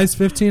 Surprise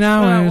 15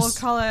 hours. We'll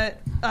call it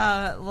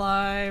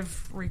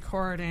live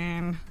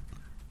recording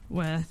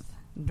with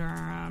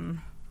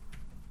Durham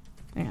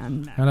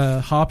and Mitch. Got a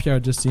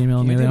Hopyard just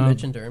emailed me. You They do don't-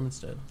 Mitch and Durham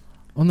instead.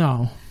 Oh,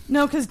 no.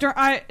 No, because Durham,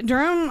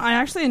 I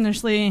actually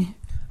initially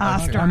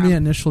asked Okay. Durham. I'm the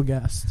initial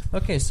guest.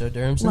 Okay, so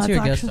Durham, since Let's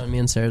you're a guest actually- on me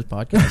and Sarah's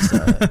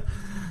podcast,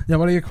 Yeah,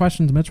 what are your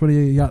questions, Mitch? What do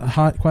you got?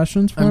 Hot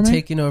questions for I'm me?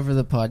 taking over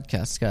the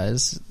podcast,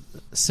 guys.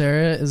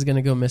 Sarah is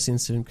gonna go missing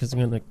soon because I'm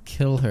gonna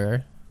kill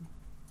her.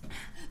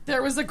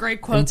 There was a great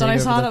And quote that I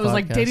take saw over that the was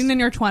like, podcast. dating in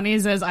your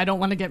 20s is, I don't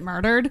want to get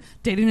murdered.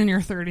 Dating in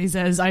your 30s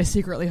is, I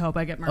secretly hope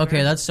I get murdered.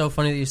 Okay, that's so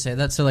funny that you say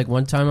that. So, like,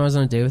 one time I was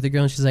on a date with a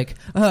girl, and she's like,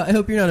 I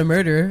hope you're not a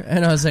murderer.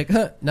 And I was like,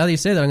 now that you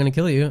say that, I'm going to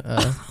kill you.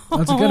 That's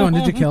a good one.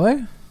 Did you kill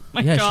her? My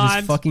yeah, God.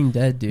 she's fucking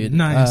dead, dude.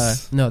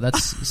 Nice. No,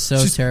 that's so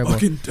She's terrible.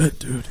 fucking dead,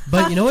 dude.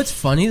 But you know what's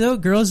funny, though?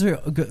 Girls say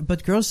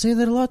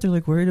that a lot. They're,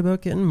 like, worried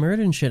about getting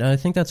murdered and shit. And I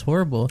think that's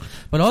horrible.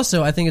 But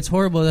also, I think it's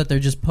horrible that they're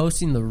just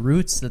posting the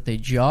routes that they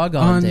jog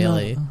on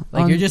daily.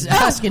 Like, you're just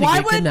asking to Why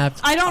get would kidnapped.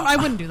 I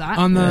wouldn't do that.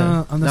 On the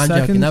Yeah. on the No, I'm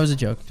second joking. That was a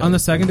joke. On the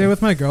second day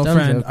with my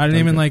girlfriend, joke. I didn't Dumb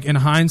even joke. like. In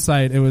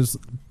hindsight, it was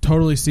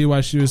totally see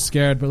why she was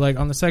scared. But like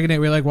on the second day,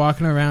 we were like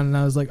walking around, and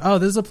I was like, "Oh,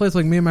 this is a place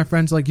like me and my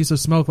friends like used to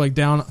smoke like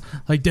down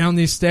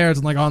these stairs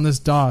and like on this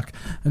dock."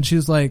 And she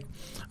was like,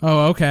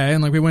 "Oh, okay."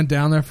 And like we went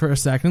down there for a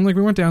second. Like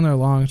we went down there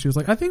long. And she was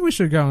like, "I think we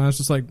should go." And I was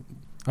just like,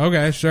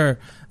 "Okay, sure."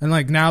 And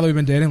like now that we've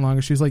been dating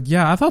longer, she's like,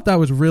 "Yeah, I thought that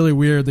was really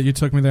weird that you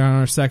took me there on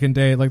our second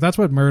date. Like that's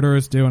what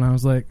murderers do." And I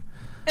was like,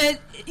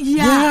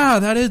 Yeah.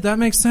 that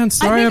makes sense.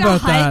 I Sorry think about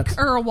a hike that.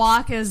 or a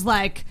walk is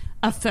like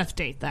a fifth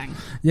date thing.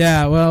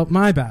 Yeah, well,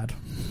 my bad.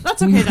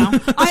 That's okay though.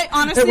 I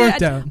honestly, It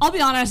worked out. I'll be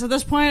honest. At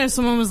this point, if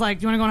someone was like,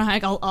 "Do you want to go on a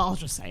hike?" I'll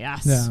just say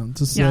yes. Yeah,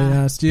 just say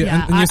yes. Do you,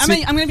 Yeah, and you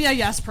see, I'm going to be a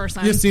yes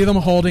person. you see them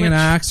holding an Which-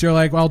 axe, you're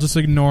like, well, I'll just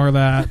ignore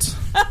that.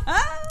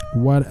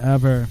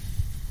 Whatever.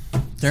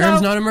 Durham's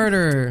So- not a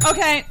murderer.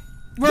 Okay,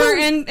 we're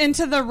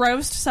into the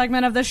roast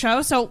segment of the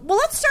show. So, well,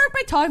 let's start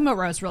by talking about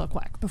roast real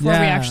quick before we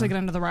Yeah. actually get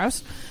into the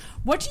roast.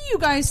 What do you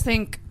guys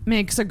think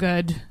makes a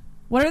good?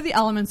 What are the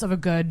elements of a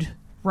good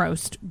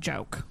roast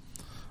joke?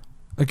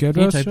 A good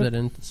Can you roast type joke? that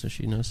in so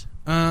she knows?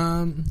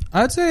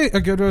 I'd say a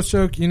good roast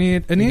joke. It You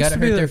needs gotta to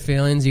be hurt their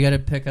feelings. You gotta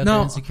pick out No,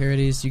 their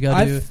insecurities. You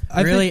gotta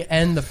I really think-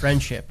 end the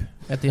friendship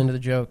at the end of the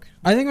joke.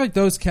 I think like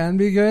those can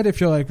be good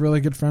if you're like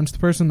really good friends with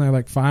the person. They're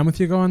like fine with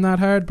you going that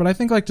hard. But I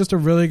think like just a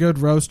really good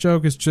roast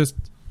joke is just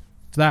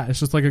that. It's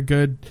just like a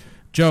good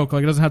joke.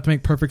 Like it doesn't have to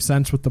make perfect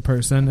sense with the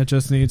person. It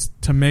just needs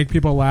to make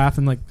people laugh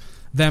and like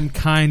them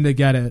kind of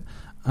get it.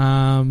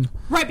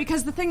 Right,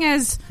 because the thing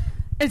is,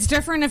 it's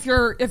different if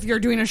you're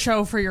doing a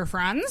show for your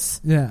friends,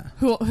 Yeah.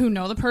 who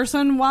know the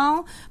person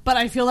well. But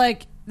I feel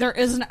like there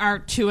is an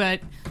art to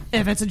it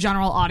if it's a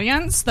general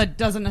audience that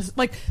doesn't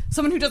like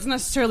someone who doesn't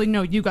necessarily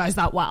know you guys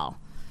that well.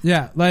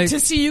 Yeah, like To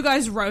see you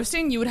guys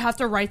roasting, you would have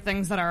to write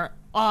things that are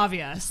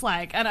obvious,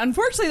 like, and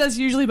unfortunately, that's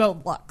usually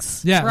about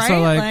looks. yeah. right? So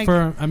like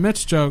for a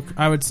Mitch joke,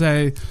 I would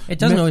say It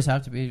doesn't Mi- always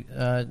have to be.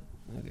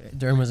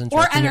 Durham was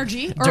interrupting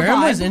energy, or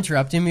Durham was vibe.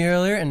 interrupting me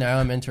earlier, and now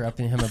I'm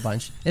interrupting him a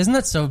bunch. Isn't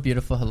that so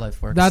beautiful how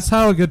life works? That's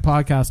how a good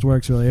podcast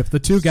works, really. If the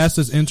two guests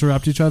just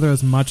interrupt each other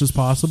as much as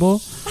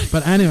possible.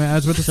 But anyway, I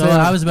was about to so say.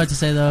 I was about to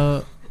say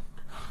though.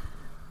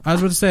 I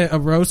was about to say a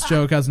roast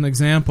joke as an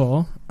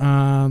example.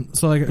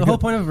 So like The whole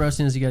point of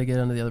roasting is you got to get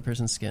under the other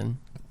person's skin.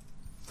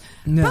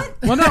 Yeah.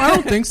 Well, no, I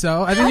don't think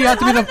so. I think you have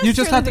to be you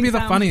just have to be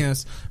the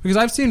funniest because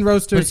I've seen But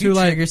roasters if you who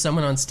like trigger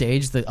someone on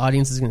stage, the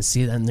audience is going to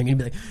see that, and they're going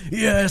to be like,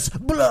 "Yes,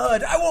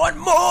 blood! I want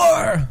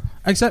more."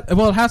 except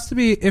well, it has to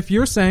be if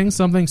you're saying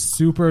something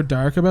super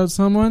dark about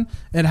someone,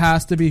 it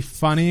has to be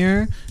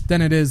funnier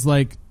than it is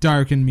like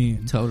dark and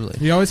mean. Totally.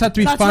 You always have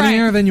to be That's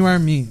funnier right. than you are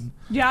mean.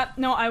 Yeah,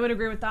 no, I would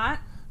agree with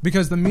that.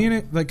 Because the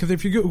meaning, like, because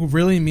if you get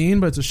really mean,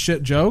 but it's a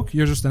shit joke,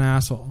 you're just an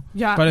asshole.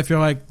 Yeah. But if you're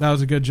like, that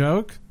was a good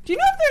joke, Do you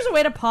know if there's a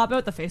way to pop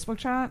out the Facebook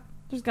chat?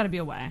 There's got to be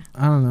a way.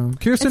 I don't know.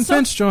 Kirsten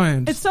Finch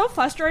joined. It's so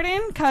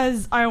frustrating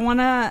because I want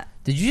to.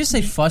 Did you just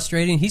say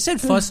frustrating? He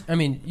said I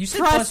mean, you said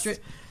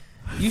frustrating.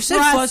 You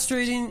said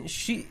frustrating.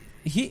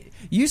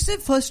 You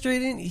said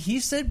frustrating. He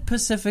said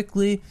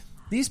pacifically.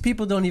 These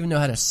people don't even know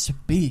how to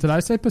speak. Did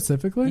I say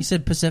Pacifically? He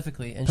said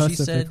Pacifically, and she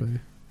said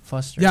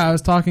frustrated. Yeah, I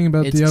was talking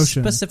about the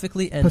ocean.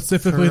 Specifically and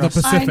Pacifically the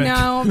Pacific. I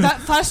know. That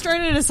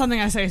frustrated is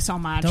something I say so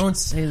much. Don't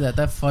say that.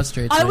 That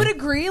frustrates me. I would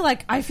agree.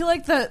 Like, I feel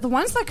like the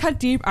ones that cut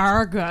deep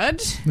are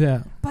good.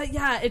 Yeah. But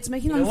yeah, it's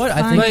making them You know what?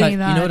 funny. You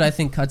know what I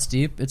think cuts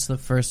deep? It's the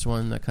first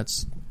one that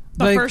cuts...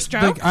 The first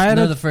joke?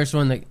 The first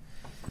one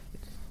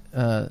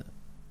that...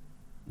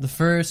 the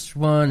first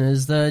one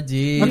is the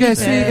deep. Okay,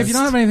 see, if you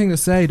don't have anything to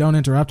say, don't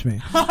interrupt me.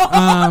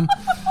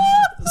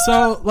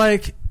 So,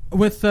 like,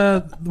 with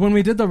when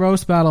we did the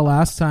roast battle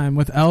last time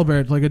with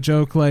Albert, like a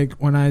joke, like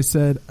when I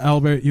said,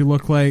 Albert, you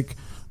look like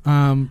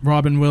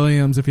Robin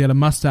Williams if he had a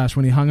mustache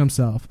when he hung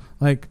himself.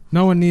 Like,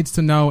 no one needs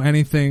to know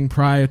anything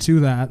prior to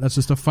that. That's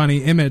just a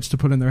funny image to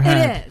put in their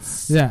head. It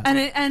is. Yeah.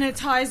 And it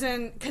ties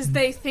in because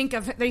they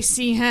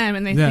see him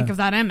and they think of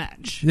that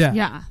image. Yeah.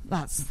 Yeah.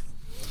 That's...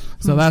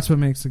 So that's what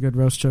makes a good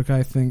roast joke,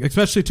 I think.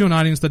 Especially to an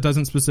audience that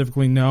doesn't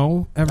specifically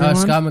know everyone.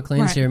 Scott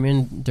McLean's here. Me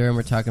and Durham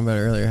were talking about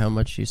earlier how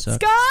much she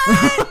sucks.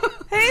 Scott!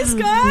 Hey,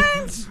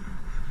 Scott!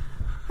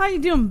 How you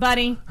doing,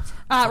 buddy?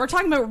 We're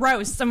talking about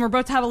roasts, and we're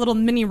about to have a little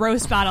mini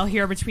roast battle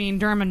here between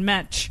Durham and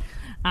Mitch.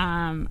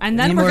 And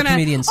then we're more gonna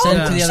comedians. Send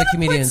it to the other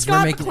comedians. Scott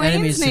We're making McLean's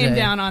enemies name today.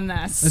 down on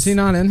this. Is he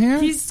not in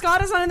here?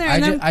 Scott is not in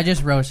there. I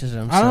just roasted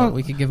him, so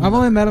we could give him... I've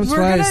only met him We're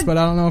twice, gonna- but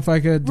I don't know if I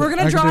could... We're going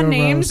to I could draw do a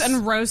names roast.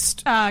 and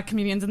roast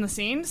comedians in the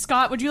scene.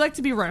 Scott, would you like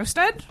to be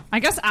roasted? I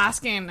guess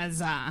asking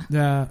is...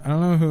 Yeah, I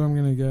don't know who I'm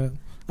going to get.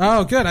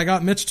 Oh, good. I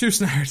got Mitch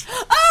Tusnard.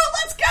 Oh,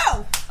 let's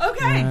go!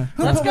 Okay. Yeah.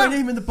 Let's Put go. my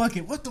name in the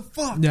bucket. What the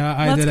fuck? Yeah,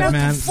 I Let's did go. it,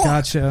 man. What the fuck?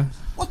 Gotcha.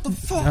 What the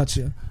fuck?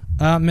 Gotcha.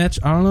 Mitch,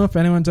 I don't know if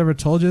anyone's ever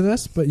told you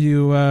this, but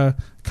you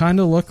kind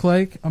of look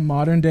like a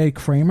modern-day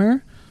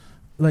Kramer.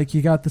 Like,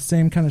 you got the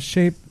same kind of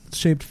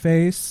shaped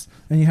face,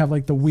 and you have,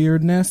 like, the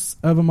weirdness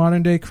of a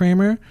modern-day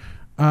Kramer.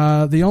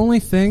 The only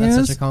thing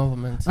That's such a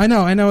compliment. I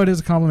know it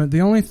is a compliment.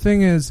 The only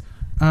thing is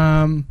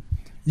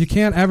you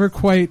can't ever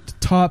quite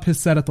top his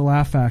set at the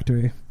Laugh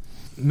Factory.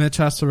 Mitch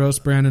has to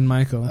roast Brandon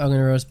Michael. I'm going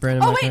to roast Brandon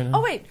Michael right now.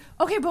 Oh, wait.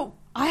 Okay, but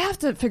I have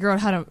to figure out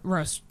how to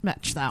roast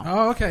Mitch, though.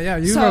 Oh, okay, yeah,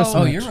 you So- roast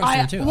Oh, Mitch. you're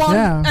roasting too. Well,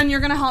 Yeah. and you're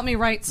going to help me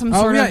write some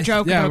sort of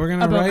joke Yeah, about, we're going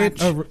to about write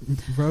Mitch.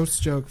 a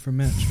roast joke for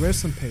Mitch. Where's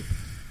some paper?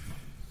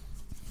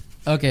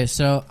 Okay,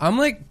 so I'm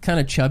like kind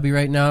of chubby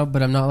right now,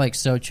 but I'm not like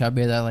so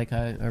chubby that like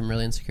I'm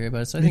really insecure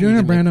about it. So I You're think doing you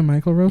a can Brandon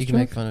Michael roast You can joke?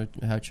 make fun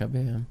of how chubby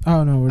I am.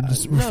 Oh, no, we're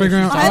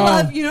figuring out... I oh.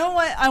 love, you know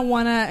what I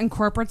want to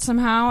incorporate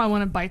somehow? I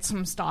want to bite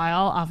some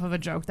style off of a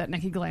joke that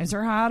Nikki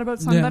Glaser had about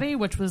somebody,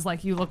 which was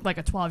like, you looked like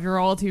a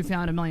 12-year-old who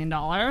found $1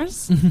 million.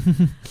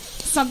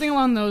 Something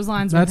along those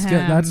lines That's with good.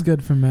 him. That's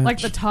good for Mitch.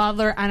 Like the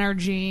toddler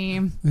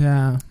energy.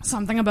 Yeah.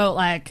 Something about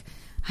like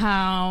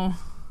how...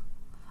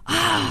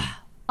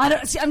 I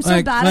don't see. I'm so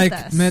like, bad like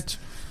at this.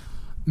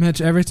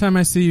 Mitch, every time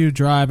I see you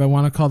drive, I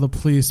want to call the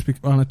police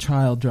on a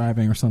child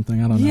driving or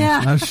something. I don't know.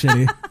 Yeah. That's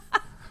shitty.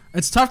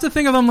 It's tough to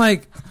think of them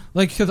like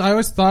because I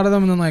always thought of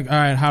them and then like, all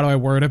right, how do I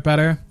word it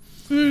better?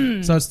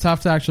 So it's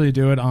tough to actually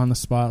do it on the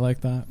spot like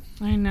that.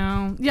 I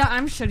know. Yeah,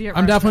 I'm shitty at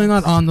I'm definitely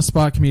restaurants. not on the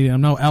spot comedian.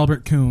 I'm no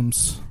Albert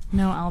Coombs.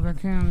 No Albert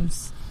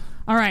Coombs.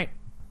 All right.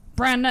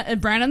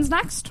 Brandon's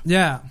next?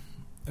 Yeah.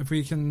 If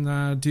we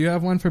can, do you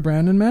have one for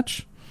Brandon,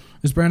 Mitch?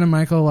 Is Brandon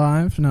Michael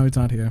alive? No, he's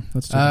not here.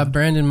 That's too bad.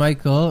 Brandon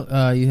Michael,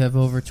 you have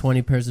over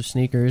 20 pairs of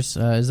sneakers.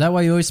 Is that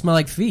why you always smell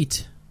like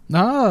feet?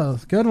 Oh,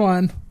 good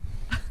one.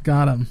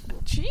 Got him.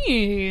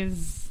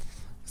 Jeez.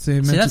 See,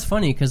 that's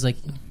funny because, like,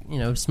 you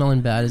know,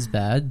 smelling bad is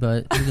bad,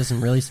 but he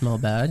doesn't really smell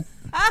bad.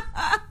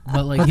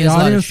 But like, but he the has a lot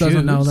of audience doesn't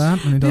shoes. know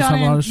that, and he does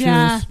have a lot of shoes.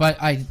 yeah.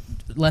 But I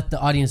let the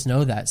audience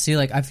know that. See,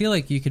 like, I feel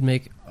like you could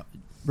make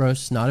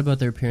roasts not about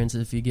their appearance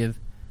if you give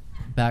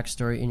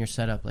backstory in your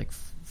setup, like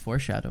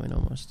foreshadowing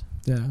almost.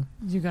 Yeah.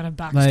 You got a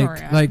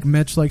backstory. Like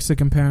Mitch likes to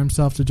compare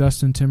himself to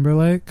Justin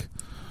Timberlake,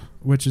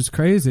 which is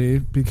crazy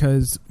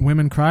because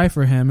women cry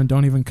for him and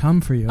don't even come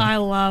for you. I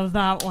love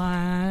that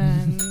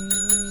one.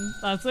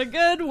 That's a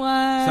good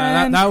one.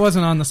 So that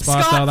wasn't on the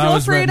spot, Scott, though. That feel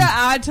was free written. to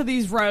add to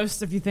these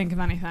roasts if you think of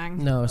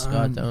anything. No,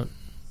 Scott, don't.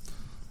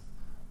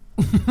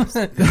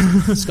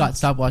 Scott,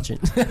 stop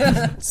watching.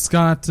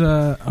 Scott,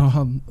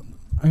 I'm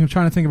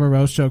trying to think of a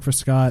roast joke for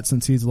Scott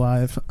since he's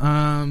live.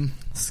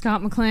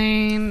 Scott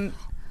McLean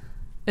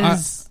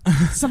is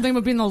something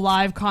about being the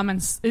live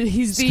comments.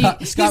 He's the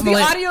Scott the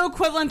Mullane- audio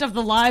equivalent of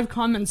the live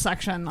comments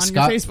section on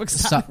Scott, your Facebook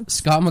stuff.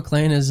 Scott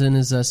McLean is in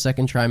his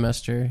second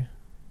trimester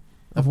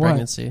of what?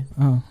 pregnancy.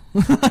 Oh.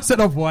 I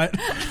said of what?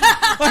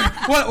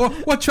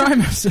 what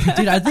trimester?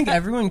 Dude, I think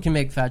everyone can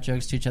make fat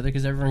jokes to each other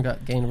because everyone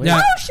gained weight.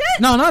 Yeah. Oh shit!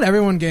 No, not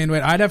everyone gained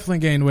weight. I definitely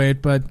gained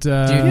weight, but... Dude,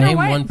 know name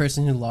what? one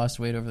person who lost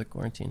weight over the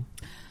quarantine.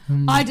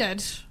 I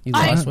did. You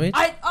lost weight?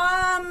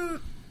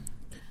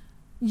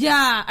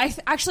 Yeah,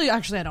 actually, I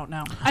don't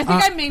know. I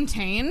think I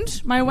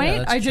maintained my weight.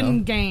 that's I didn't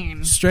chill.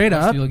 gain. Straight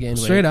Most up, people gain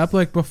straight weight. up,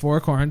 like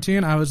before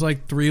quarantine, I was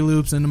like 3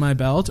 loops into my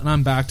belt, and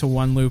I'm back to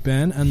 1 loop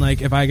in. And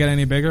like, if I get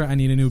any bigger, I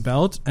need a new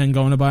belt, and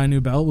going to buy a new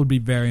belt would be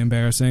very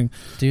embarrassing.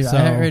 Dude, So-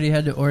 I already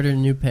had to order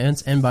new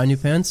pants and buy new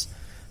pants.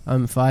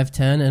 I'm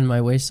 5'10", and my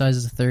waist size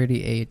is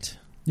 38.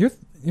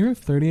 You're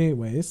 38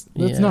 waist.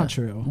 That's Yeah. not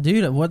true.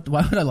 Dude, why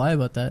would I lie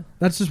about that?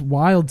 That's just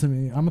wild to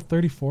me. I'm a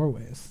 34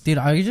 waist. Dude,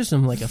 I just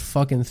am like a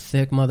fucking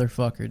thick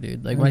motherfucker,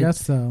 dude. Like I guess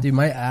so. Dude,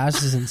 my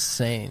ass is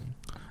insane.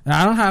 And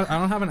I don't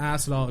have an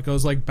ass at all. It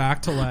goes like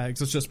back to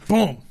legs. It's just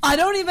boom. I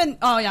don't even.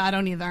 Oh yeah, I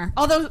don't either.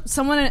 Although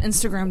someone in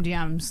Instagram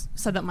DMs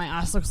said that my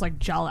ass looks like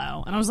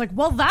Jello, and I was like,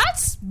 well,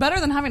 that's better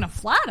than having a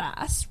flat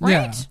ass, right?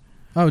 Yeah.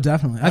 Oh,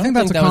 definitely. I think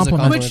don't that's think a that was a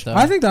compliment. compliment, though.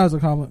 I think that was a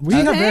compliment. We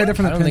have very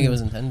different I don't think it opinions.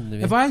 was intended to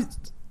be. If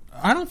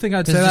I don't think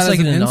I'd say Because that it's just as like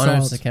an an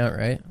anonymous insult. account,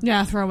 right?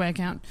 Yeah, throwaway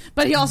account.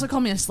 But he also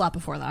called me a slut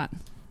before that.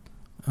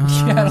 Yeah,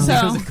 I don't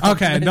think it was a So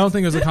Okay, don't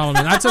think it was a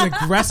compliment. That's an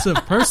aggressive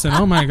person.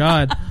 Oh my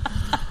god.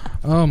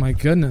 Oh my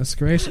goodness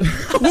gracious.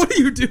 What are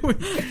you doing?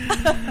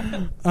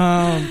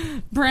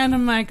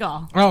 Brandon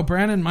Michael. Oh,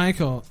 Brandon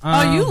Michael.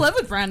 Oh, you live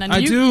with Brandon. I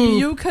you, do.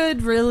 You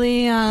could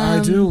really.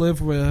 I do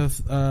live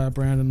with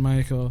Brandon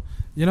Michael.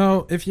 You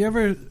know, if you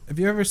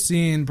ever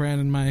seen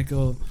Brandon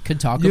Michael, Could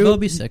Taco Bell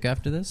be sick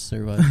after this,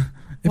 or what? if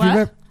What? you've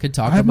ever, Could I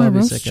Taco have my Bell be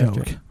roast sick joke.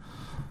 after?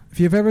 If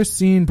you've ever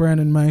seen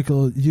Brandon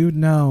Michael, you'd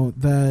know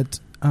that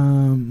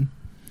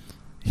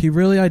he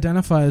really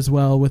identifies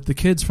well with the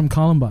kids from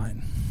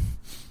Columbine.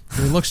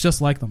 He looks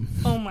just like them.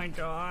 Oh my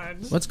god.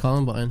 What's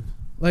Columbine?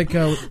 Like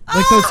those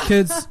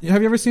kids.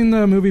 Have you ever seen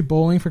the movie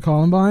Bowling for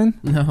Columbine?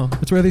 No.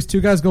 It's where these 2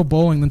 guys go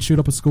bowling then shoot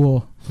up a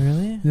school.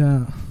 Really?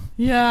 Yeah.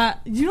 Yeah.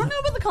 You don't know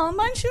about the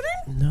Columbine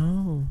shooting?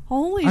 No.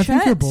 Holy I shit.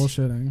 think you're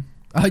bullshitting.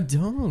 I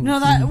don't. No,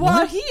 that.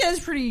 Well, he is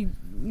pretty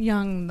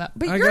young, though.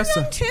 But I you're guess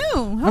so. young too.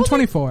 How I'm old are-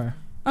 24.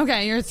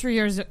 Okay, you're 3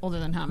 years older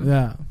than him.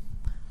 Yeah.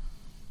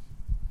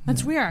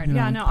 That's weird. You know,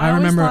 Yeah, no. I always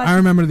remember. thought- I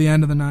remember the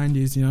end of the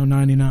 '90s.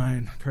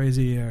 99,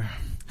 crazy year.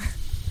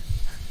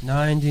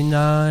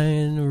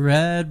 99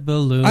 red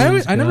balloons.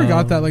 I never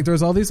got that. go. Like, there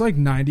was all these like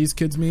 '90s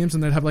kids memes,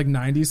 and they'd have like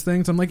 '90s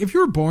things. I'm like, if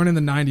you were born in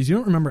the '90s, you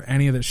don't remember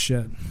any of this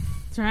shit.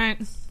 That's right.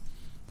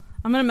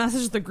 I'm gonna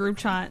message the group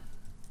chat.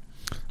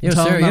 Yo,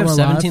 Tell Sarah, them you that have we're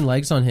 17 live.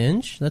 likes on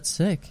Hinge? That's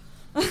sick.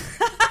 Do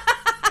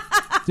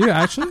you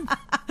actually?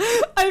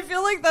 I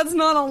feel like that's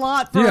not a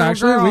lot for Do you a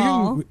actually?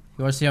 girl.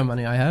 You want to see how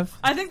many I have?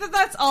 I think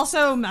that's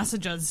also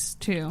messages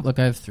too. Look,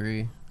 I have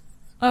 3.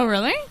 Oh,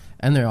 really?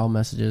 And they're all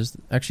messages.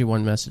 Actually,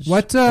 1 message.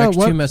 What, Actually,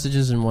 what- 2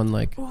 messages and 1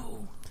 like.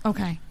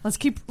 Okay, let's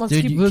keep.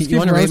 Dude, you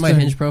want to rate my roasting.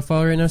 Hinge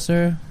profile right now,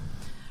 Sarah?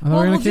 I thought we were Well,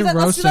 gonna we'll do keep that.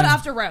 Let's do that roasting.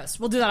 after roast.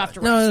 We'll do that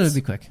after No, roast. it'll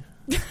be quick.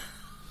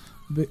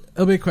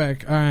 It'll be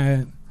quick. All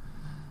right.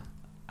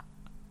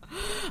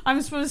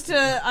 I'm supposed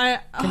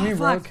to. Can we fuck.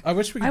 roast? I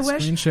wish we I could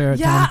wish. screen share it.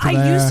 Yeah, down to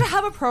I there. used to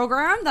have a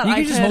program that You I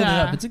can just could, hold it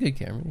up. It's a good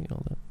camera. You can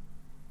hold it.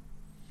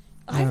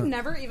 I've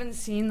never even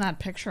seen that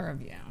picture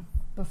of you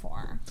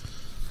before.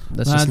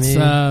 That's just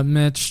me.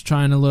 Mitch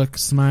trying to look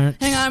smart.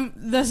 Hang on,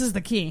 this is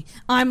the key.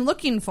 I'm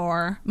looking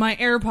for my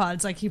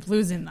AirPods. I keep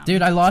losing them.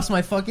 Dude, I lost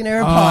my fucking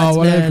AirPods, Oh,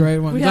 what man. a great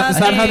one. We Is that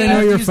have how they a- know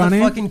you're Use funny?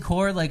 the fucking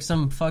cord like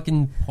some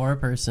fucking poor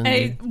person.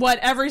 A dude. what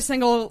every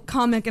single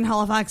comic in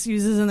Halifax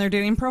uses in their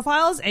dating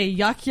profiles, a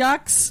yuck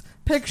yucks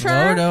picture.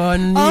 Photo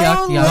and Oh,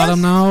 yuck yucks. Let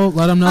them know.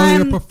 Let them know you're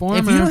a I'm- performer.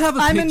 If you don't have a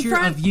I'm in picture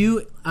front- of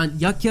you on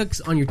Yuck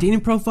Yucks on your dating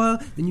profile,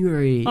 then you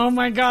are a Oh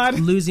my god.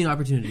 losing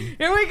opportunity.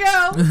 Here we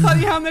go. Tell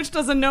you how Mitch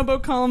doesn't know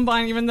about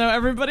Columbine, even though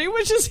everybody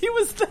wishes he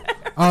was there.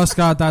 Oh,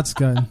 Scott, that's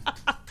good.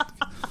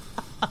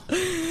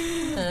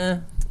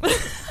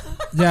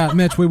 Yeah,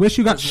 Mitch, we wish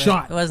you got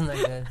shot. It wasn't that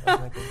good. It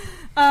wasn't that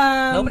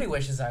good. Nobody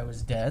wishes I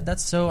was dead.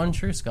 That's so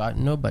untrue, Scott.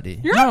 Nobody.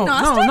 You're No,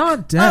 agnostic?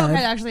 not dead. Oh,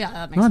 okay, actually, yeah,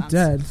 that makes Not sense.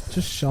 dead,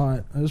 just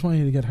shot. I just want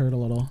you to get hurt a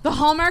little. The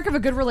hallmark of a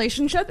good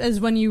relationship is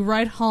when you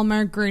write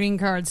Hallmark greeting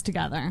cards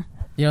together.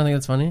 You don't think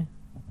that's funny?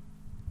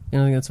 You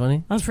don't think that's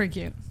funny? That's pretty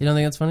cute. You don't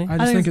think that's funny? I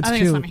just think it's I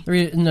think cute. it's funny.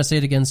 Read, no, say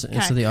it again so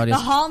Okay. the audience.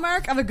 The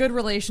hallmark of a good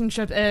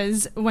relationship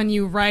is when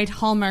you write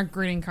Hallmark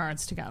greeting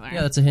cards together.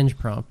 Yeah, that's a Hinge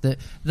prompt.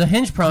 The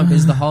Hinge prompt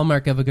is the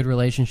hallmark of a good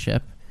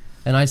relationship.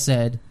 And I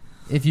said,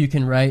 if you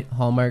can write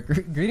Hallmark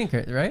greeting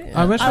card, right?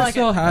 I wish I like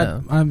still it.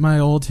 had my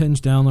old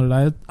Hinge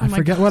downloaded. I my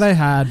forget God. what I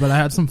had, but I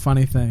had some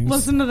funny things.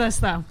 Listen to this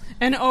though.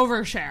 An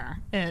overshare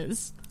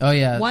is Oh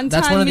yeah, One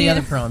that's time one of the me-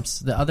 other prompts.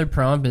 The other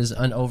prompt is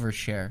an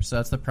overshare, so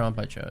that's the prompt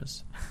I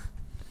chose.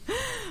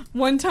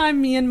 one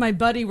time me and my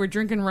buddy were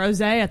drinking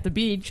rosé at the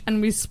beach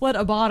and we split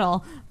a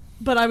bottle.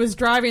 But I was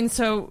driving,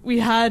 so we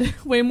had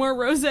way more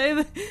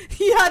rosé.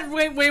 He had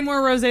way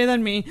more rosé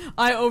than me.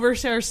 I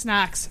overshare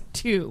snacks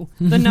 2,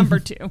 the number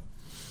 2.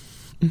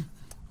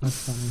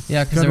 That's funny.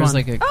 Yeah, because Good there was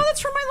one. like a Oh, that's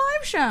from my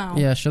live show.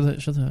 yeah. Show the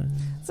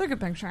It's a good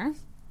picture.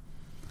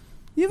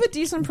 You have a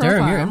decent profile.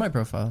 Durham, you're in my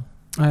profile.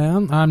 I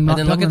am. I'm not. And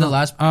then look at the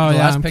last Oh the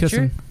yeah, last I'm picture.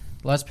 kissing.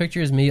 The last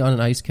picture is me on an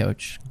ice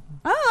couch.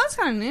 Oh, that's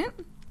kind of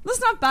neat. That's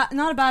not bad.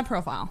 Not a bad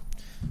profile.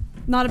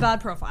 Not a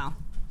bad profile.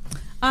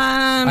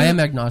 I am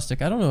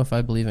agnostic. I don't know if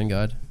I believe in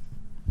God.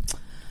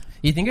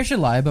 You think I should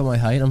lie about my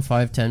height? I'm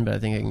 5'10", but I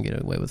think I can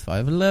get away with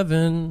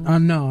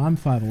 5'11". No, I'm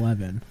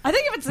 5'11". I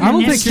think if it's I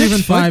don't think you're even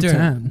 6 foot,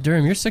 5'10".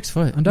 Durham, you're 6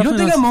 foot. You don't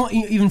definitely think not-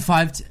 I'm even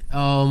 5'10"?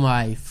 Oh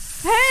my!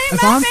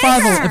 If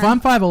I'm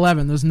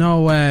 5'11", there's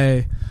no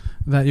way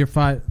that you're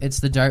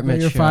It's the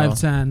Dartmouth you're show.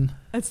 5'10".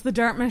 It's the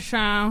Dartmouth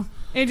show.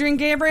 Adrian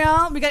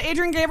Gabriel. We got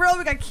Adrian Gabriel.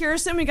 We got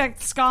Kirsten. We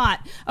got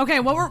Scott.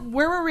 Okay, where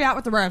were we at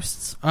with the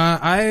roasts?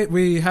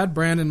 We had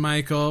Brandon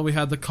Michael. We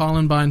had the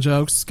Columbine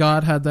jokes.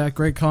 Scott had that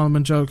great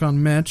Columbine joke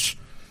on Mitch.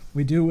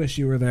 We do wish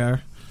you were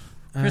there.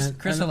 Chris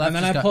Halef and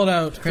then just I pulled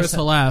out Chris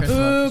Halef.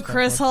 Ooh,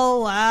 Chris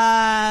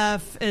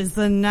Halef is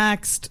the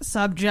next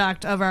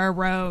subject of our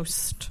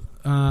roast.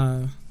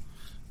 Let's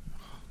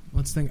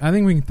think. I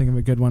think we can think of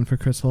a good one for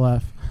Chris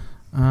Halef.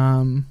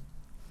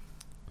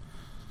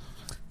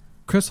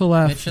 Chris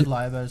Halef. Mitch should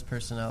lie about his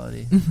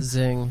personality.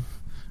 Zing.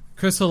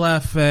 Chris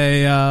Halef,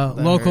 a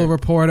local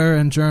reporter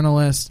and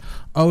journalist,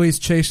 always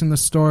chasing the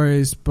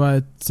stories,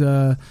 but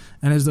and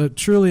is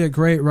truly a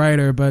great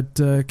writer, but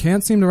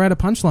can't seem to write a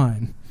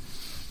punchline.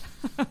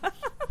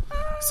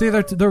 See,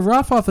 they're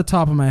rough off the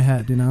top of my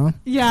head, you know?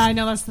 Yeah, I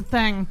know, that's the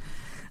thing.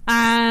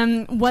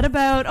 What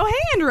about... Oh, hey,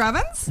 Andrew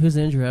Evans. Who's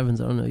Andrew Evans?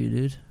 I don't know you,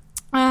 dude.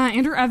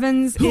 Andrew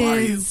Evans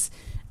is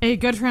a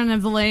good friend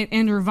of the late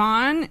Andrew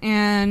Vaughn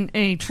and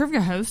a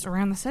trivia host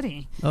around the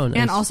city. Oh, nice.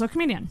 And also a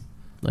comedian.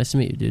 Nice to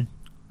meet you, dude.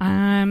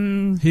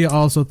 He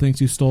also thinks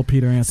you stole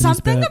Peter Anthony's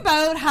Something bit.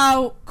 about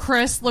how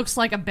Chris looks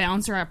like a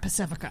bouncer at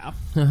Pacifico.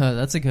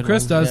 That's a good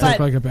Chris one. does look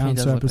like a He bouncer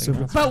does at look like a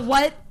Pacifico.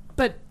 bouncer.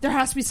 But there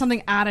has to be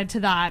something added to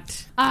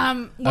that.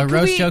 A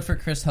roast joke for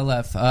Chris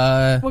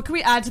Halef. What can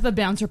we add to the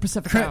bouncer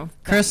Pacifico?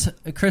 Chris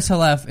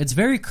Halef, it's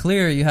very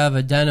clear you have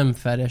a denim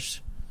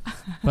fetish,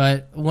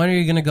 but when are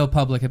you going to go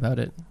public about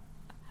it?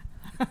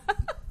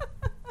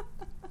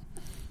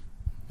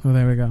 Oh,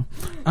 there we go.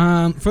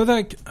 For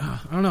the, I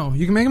don't know.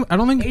 You can make him. I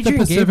don't think Adrian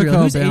the Pacifico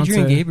Gabriel. Who's bouncer.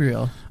 Adrian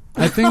Gabriel?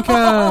 I think.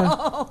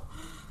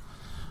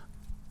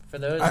 For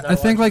those I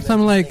think like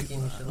something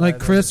like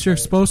Chris, you're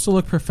supposed to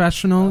look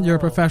professional. You're a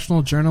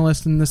professional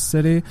journalist in this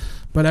city,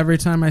 but every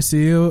time I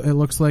see you, it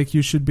looks like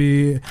you should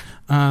be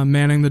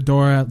manning the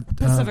door at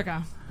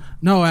Pacifica.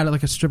 No, at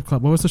like a strip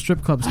club. What was the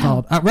strip club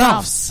called? At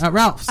Ralph's. At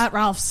Ralph's. At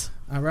Ralph's.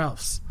 At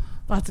Ralph's.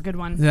 That's a good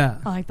one. Yeah.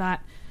 I like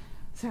that.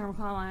 Sarah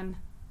McClellan,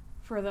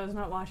 for those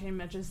not watching,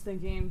 Mitch is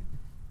thinking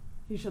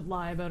he should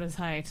lie about his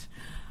height.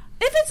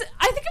 I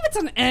think if it's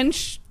an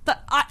inch,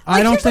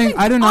 I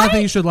do not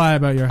think you should lie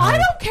about your height. I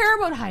don't care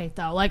about height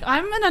though. Like,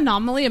 I'm an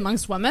anomaly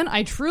amongst women.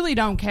 I truly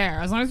don't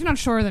care as long as you're not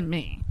shorter than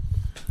me.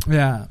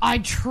 Yeah.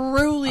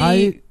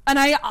 And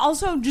I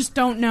also just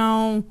don't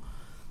know.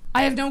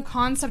 I have no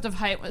concept of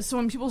height. So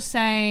when people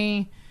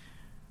say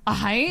a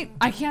height,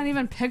 I can't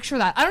even picture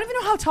that. I don't even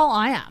know how tall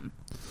I am.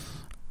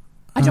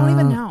 I don't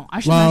even know. I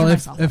should measure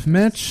myself. If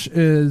Mitch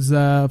is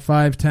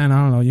 5'10", I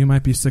don't know. You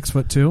might be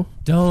 6'2".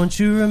 Don't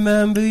you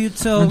remember you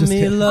told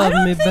me you love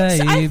me, baby?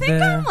 So. I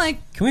think I'm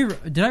like. Can we?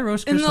 Did I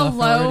roast Chris in the Halef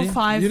low already?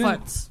 5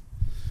 foot?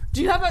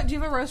 Do you have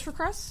a roast for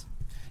Chris?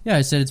 Yeah,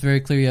 I said it's very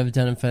clear you have a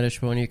denim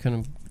fetish, but when you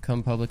come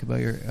public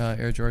about your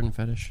Air Jordan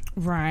fetish.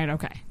 Right.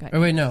 Okay. Good.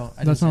 Oh wait, no,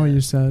 that's not what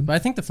you said. But I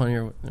think the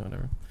funnier,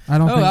 whatever. I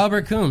don't. Oh,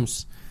 Albert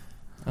Coombs.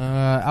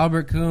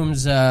 Albert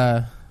Coombs.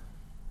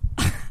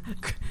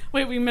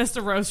 Wait, we missed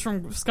a roast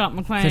from Scott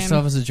McLean.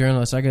 Christoph is a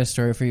journalist. I got a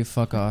story for you.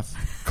 Fuck off.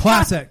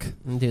 Classic.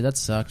 Dude, that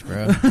sucked,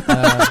 bro.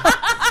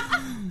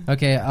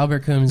 Okay,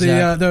 Albert Coombs.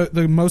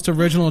 The most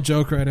original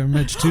joke writer,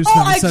 Mitch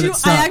Tucson, said it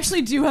sucked. I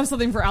actually do have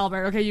something for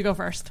Albert. Okay, you go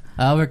first.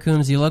 Albert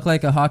Coombs, you look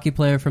like a hockey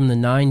player from the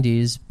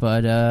 90s,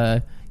 but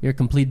you're a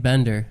complete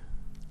bender.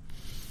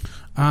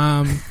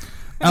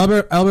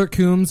 Albert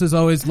Coombs is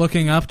always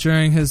looking up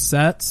during his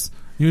sets,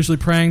 usually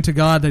praying to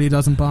God that he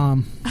doesn't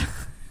bomb.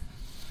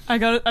 I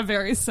got a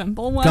very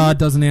simple one. God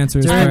doesn't answer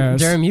his prayers.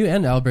 Durham, you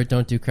and Albert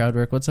don't do crowd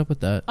work. What's up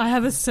with that? I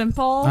have a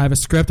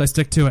script. I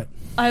stick to it.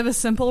 I have a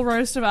simple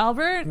roast of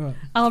Albert. What?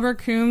 Albert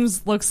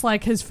Coombs looks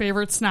like his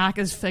favorite snack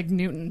is Fig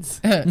Newtons.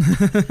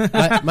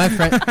 my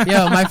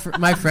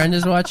friend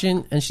is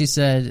watching, and she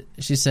said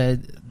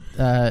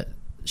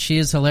she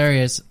is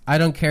hilarious. I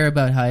don't care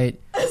about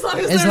height as long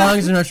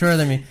as they're not shorter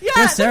than me.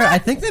 Yeah, Sarah, I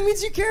think that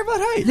means you care about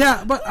height.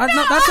 Yeah, but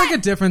that's like a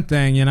different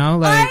thing, you know.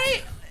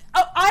 Like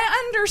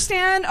I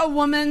understand a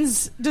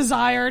woman's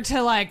desire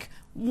to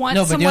want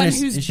someone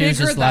who's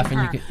bigger than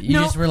her. You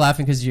just were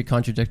laughing because you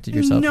contradicted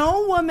yourself.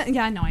 No woman.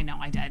 Yeah, no, I know,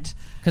 I did.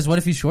 Because what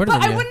if he's shorter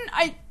than you?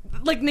 I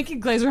wouldn't. Nikki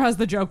Glaser has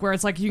the joke where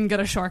it's like you can get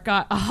a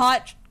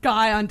hot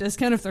guy on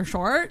discount if they're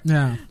short.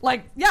 Yeah.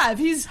 If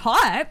he's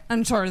hot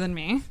and shorter than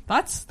me,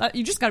 that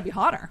you just got to be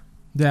hotter.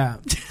 Yeah,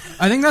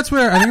 I think that's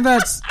where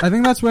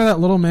that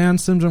little man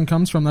syndrome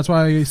comes from. That's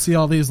why you see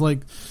all these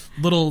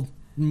little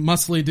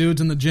muscly dudes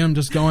in the gym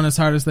just going as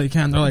hard as they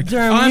can. They're like,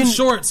 Durham, I'm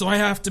short, so I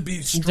have to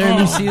be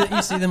strong. Durham,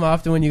 you see them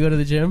often when you go to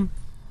the gym?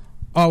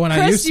 Oh, when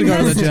I used to go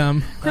to the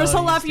gym. Chris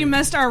Halef, you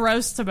missed our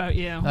roasts about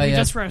you. We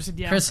just roasted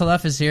you. Chris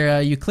Halef is here.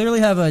 You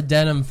clearly have a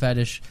denim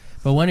fetish,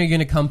 but when are you going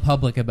to come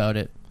public about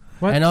it?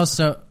 What? And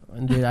also,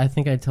 dude, I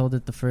think I told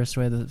it the first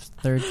way, the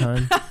third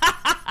time.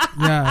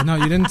 Yeah, no,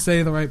 you didn't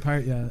say the right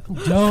part yet.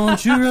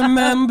 Don't you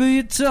remember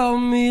you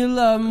told me you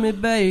love me,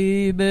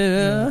 baby?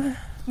 Yeah.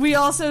 We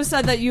also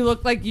said that you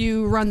look like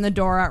you run the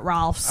door at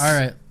Ralph's. All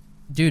right.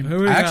 Dude,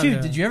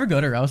 did you ever go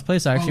to Ralph's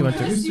place? I actually went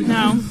to.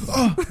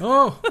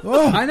 No.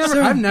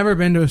 I've never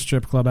been to a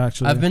strip club,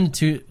 actually. I've been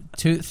to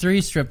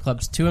three strip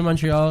clubs, 2 in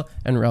Montreal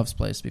and Ralph's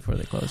place before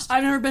they closed.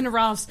 I've never been to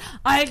Ralph's.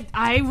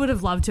 I would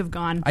have loved to have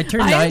gone. I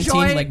turned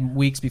 19 like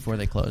weeks before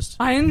they closed.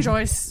 I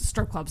enjoy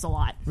strip clubs a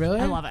lot. Really?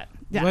 I love it.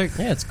 Yeah.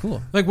 Yeah, it's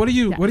cool. Like, what do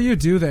you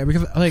do there?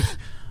 Because like,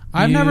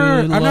 I've You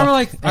never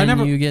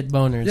you get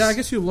boners. Yeah, I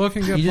guess you look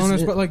and get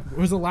boners, but like,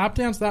 was the lap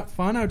dance that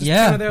fun? I was just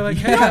kind of there like,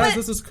 hey guys,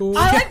 this is cool.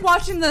 I like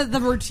watching the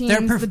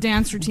routines, the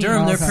dance routines.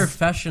 Durham, they're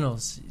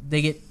professionals.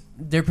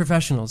 They're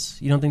professionals.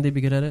 You don't think they'd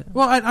be good at it?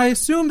 Well, I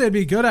assume they'd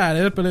be good at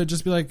it, but it'd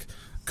just be like,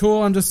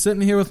 cool, I'm just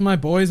sitting here with my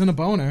boys and a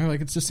boner.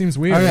 Like, it just seems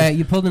weird. All right,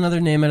 you pulled another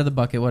name out of the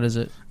bucket. What is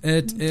it?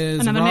 It is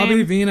Another Robbie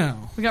name.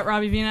 Vino. We got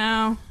Robbie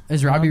Vino.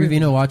 Is Robbie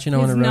Vino watching? I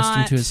want to He's roast him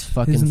not. to his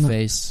fucking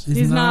face.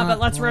 He's not, but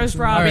let's roast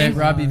Robbie. All right,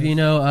 Robbie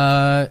Vino.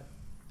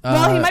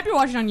 Well, he might be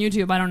watching on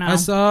YouTube. I don't know. I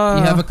saw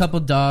you have a couple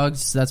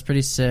dogs. That's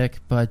pretty sick,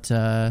 but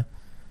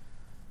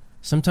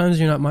sometimes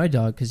you're not my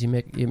dog because you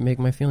make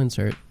my feelings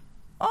hurt.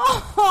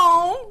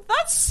 Oh,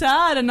 that's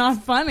sad and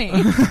not funny.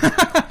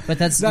 But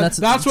that's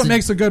what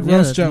makes a good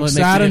roast joke.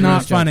 Sad and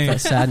not funny.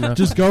 Sad enough.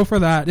 Just go for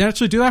that. Yeah,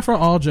 actually, do that for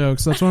all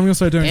jokes. That's what I'm going to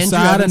start doing. Andrew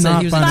Sad Evans and said not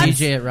he was funny. a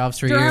DJ at Ralph's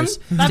for Durham, years.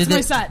 that's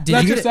my set. Did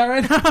That's you your get set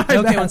right now?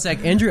 Okay, one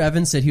sec. Andrew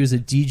Evans said he was a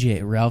DJ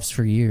at Ralph's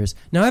for years.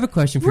 Now I have a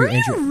question for Were you,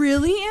 Andrew. you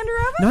really, Andrew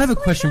Evans? Now I have a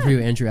question for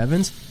you, Andrew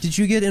Evans. Did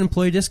you get an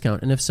employee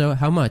discount? And if so,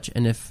 how much?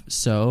 And if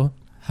so,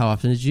 how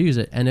often did you use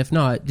it? And if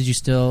not, did you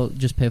still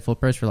just pay full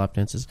price for lap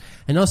dances?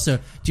 And also,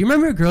 do you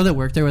remember a girl that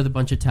worked there with a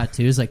bunch of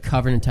tattoos, like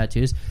covered in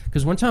tattoos?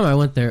 Because one time I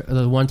went there,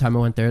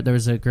 there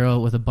was a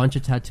girl with a bunch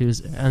of tattoos,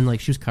 and like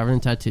she was covered in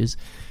tattoos.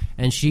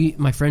 And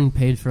my friend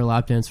paid for a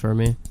lap dance for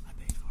me. I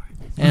paid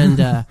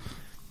for it.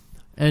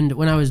 And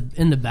when I was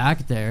in the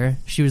back there,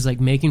 she was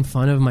like making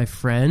fun of my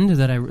friend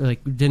that I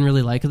like didn't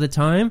really like at the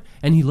time,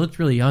 and he looked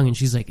really young. And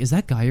she's like, "Is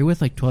that guy you're with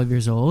like 12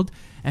 years old?"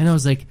 And I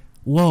was like,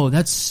 whoa,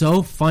 that's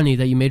so funny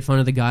that you made fun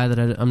of the guy that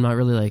I'm not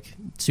really like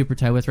super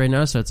tight with right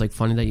now, so it's like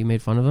funny that you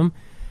made fun of him.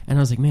 And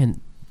I was like, man,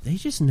 they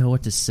just know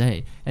what to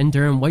say. And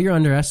Durham, what you're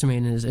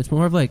underestimating is it's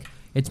more of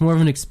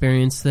an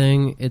experience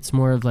thing. It's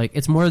more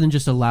than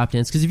just a lap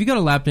dance. Because if you go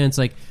to lap dance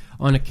like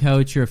on a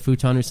couch or a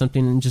futon or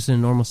something and just in a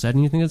normal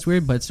setting, you think that's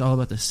weird, but it's all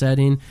about the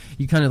setting.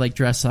 You kind of like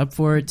dress up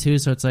for it too,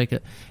 so it's like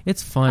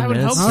it's fun. I would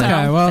man. hope It's so. sick.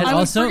 Okay, well, And I would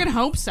also, freaking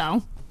hope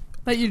so.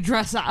 That you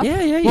dress up. yeah,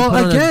 you Well, put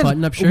on a again,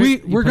 button-up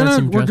shirt. we're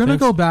gonna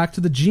go back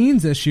to the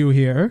jeans issue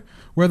here,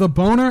 where the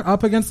boner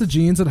up against the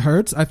jeans, it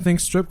hurts. I think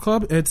strip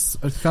club, it's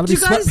got to be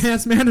Do you guys-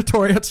 sweatpants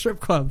mandatory at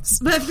strip clubs.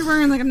 But if you're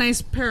wearing like a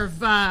nice pair of,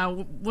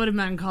 what do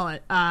men call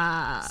it?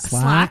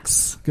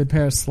 Slacks. Good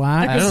pair of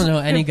slacks. I don't know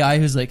any guy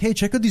who's like, hey,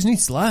 check out these new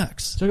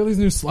slacks. Check out these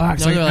new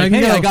slacks. No, they're like,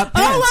 hey, I got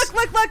pants. Oh,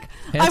 look.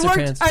 Pants are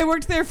pants. I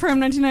worked there from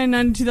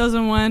 1999 to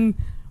 2001.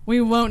 We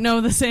won't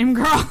know the same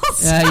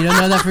girls. Yeah, you don't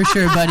know that for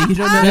sure, buddy. You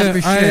don't know that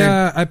for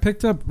sure. I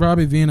picked up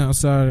Robbie Vino,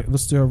 so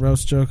let's do a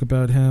roast joke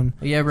about him.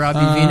 Yeah, Robbie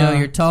Vino,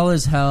 you're tall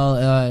as hell.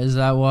 Is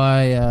that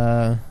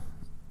why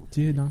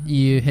Do you know?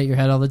 you hit your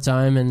head all the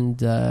time and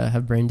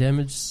have brain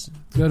damage?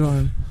 Good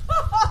one.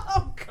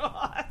 Oh,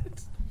 God.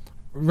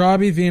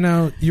 Robbie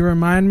Vino, you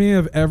remind me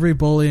of every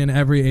bully in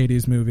every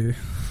 80s movie.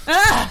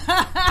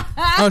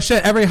 Oh,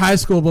 shit, every high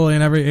school bully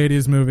in every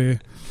 80s movie.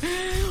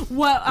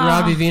 What?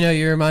 Robbie Vino,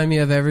 you remind me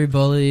of every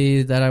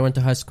bully that I went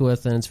to high school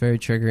with, and it's very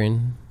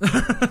triggering.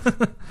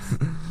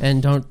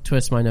 And don't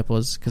twist my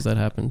nipples, because that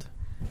happened.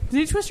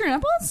 Did you twist your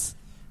nipples?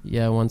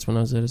 Yeah, once when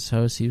I was at his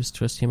house, he was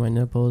twisting my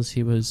nipples.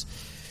 He was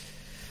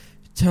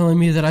telling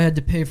me that I had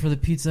to pay for the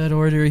pizza I'd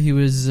order. He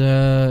was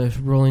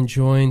rolling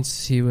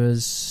joints. He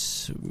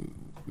was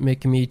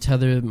making me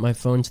tether my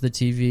phone to the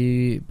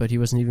TV, but he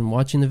wasn't even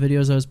watching the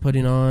videos I was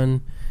putting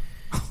on.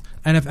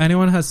 And if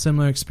anyone has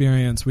similar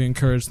experience, we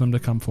encourage them to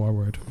come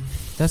forward.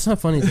 That's not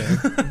funny, though.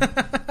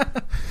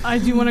 I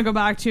do want to go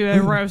back to a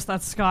roast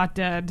that Scott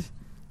did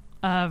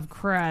of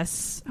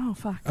Chris. Oh,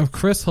 fuck. Of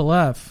Chris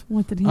Halef.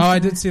 What did he Oh, say? I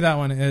did see that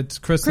one.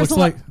 Chris Chris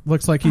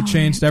looks like he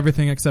changed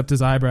everything except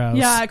his eyebrows.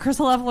 Yeah, Chris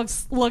Halef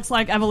looks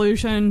like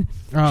Evolution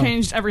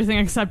changed everything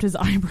except his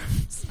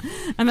eyebrows.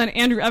 And then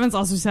Andrew Evans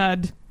also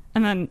said,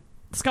 and then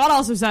Scott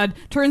also said,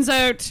 turns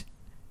out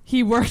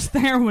he worked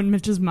there when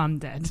Mitch's mom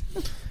did.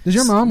 Did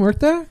your mom work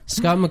there?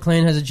 Scott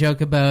McLean has a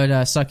joke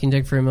about sucking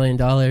dick for $1 million.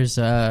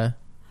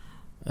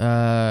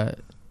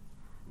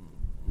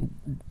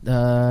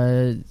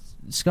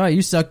 Scott,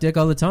 you suck dick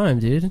all the time,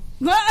 dude.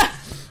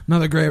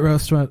 Another great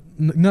roast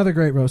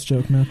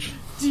joke, Mitch.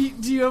 Do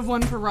you have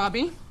one for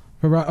Robbie?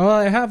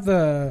 I have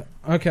the...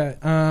 Okay.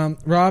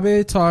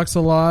 Robbie talks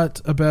a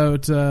lot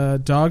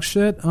about dog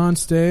shit on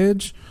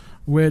stage,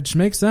 which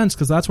makes sense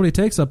because that's what he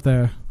takes up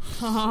there.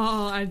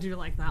 Oh, I do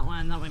like that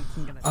one. That one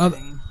can get a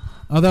thing.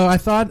 Although I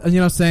thought,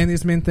 saying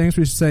these mean things,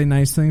 we should say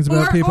nice things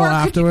about people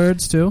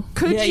afterwards too.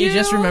 Yeah, you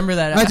just remember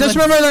that. I just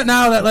remember that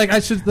now.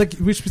 That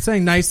we should be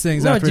saying nice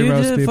things after we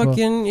roast people.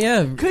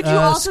 Could you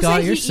also Scott,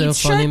 say you're he so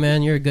eats funny, shit?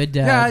 man. You're a good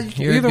dad.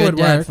 Yeah, you're either a good would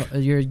dad. work.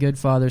 You're a good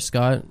father,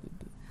 Scott.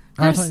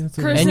 Chris,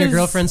 And your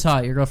girlfriend's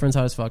hot. Your girlfriend's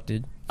hot as fuck,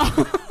 dude.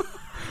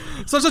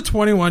 Such a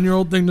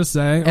 21-year-old thing to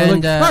say, or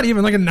And, not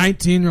even like a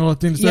 19-year-old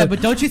thing to say. Yeah,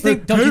 but don't you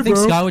think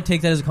Scott would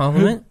take that as a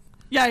compliment?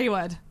 Yeah, he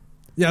would.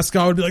 Yeah,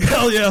 Scott would be like,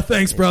 "Hell yeah,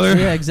 thanks, brother."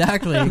 Yeah,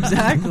 exactly,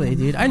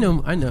 dude. I know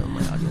my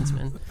audience,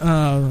 man.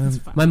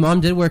 Man. My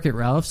mom did work at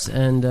Ralph's,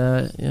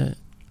 and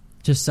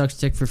just sucks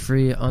dick for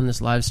free on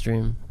this live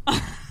stream.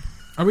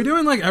 Are we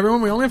doing like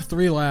everyone? We only have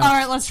 3 left. All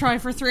right, let's try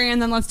for 3,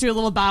 and then let's do a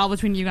little battle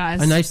between you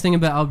guys. A nice thing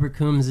about Albert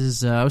Coombs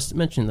is I was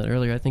mentioning that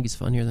earlier. I think he's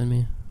funnier than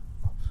me.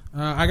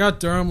 I got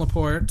Durham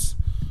Laporte,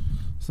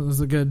 so this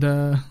is a good.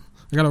 I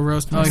got to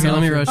roast myself. Okay,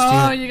 let me roast you.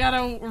 Oh, you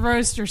gotta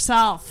roast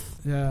yourself.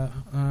 Yeah.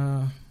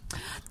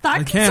 That I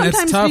can can't. It's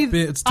sometimes tough.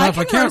 be. It's tough.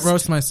 I can't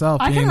roast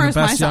myself being the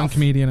best young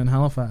comedian in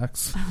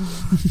Halifax.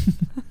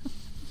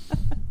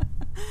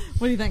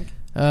 What do you think?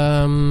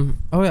 Oh,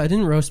 yeah, I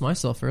didn't roast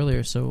myself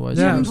earlier, so was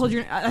You haven't told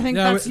your. I think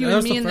that's you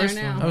and me in there one.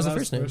 now. That was the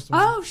first name.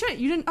 Oh shit!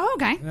 You didn't. Oh,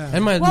 okay.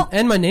 Yeah.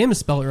 And my name is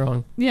spelled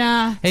wrong.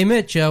 Yeah. Hey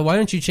Mitch, why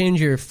don't you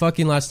change your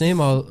fucking last name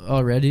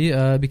already?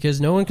 Because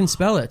no one can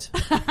spell it.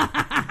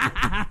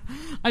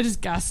 I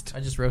just guessed. I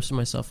just roasted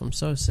myself. I'm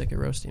so sick of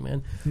roasting,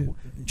 man.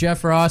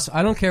 Jeff Ross,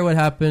 I don't care what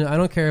happened. I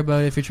don't care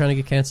about if you're trying to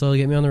get canceled.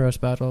 Get me on the roast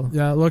battle.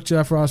 Yeah, look,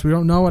 Jeff Ross, we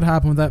don't know what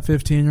happened with that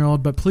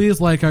 15-year-old, but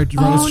please like our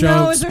roast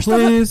No, jokes,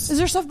 please. Is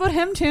there stuff about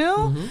him too?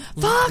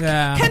 Mm-hmm. Fuck!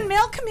 Yeah. Can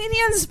male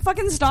comedians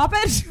fucking stop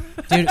it?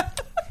 Dude,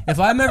 if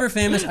I'm ever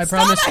famous, I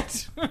Stop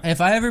promise.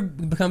 If I ever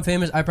become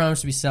famous, I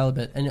promise to be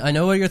celibate. And I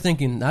know what you're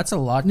thinking. That's a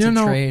lot to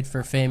trade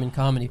for fame and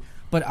comedy.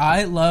 But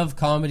I love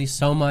comedy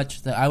so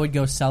much that I would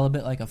go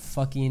celibate like a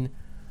fucking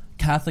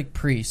Catholic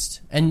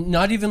priest, and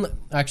not even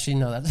actually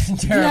no, that's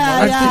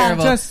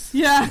terrible. That's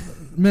terrible.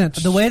 Mitch,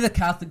 the way the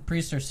Catholic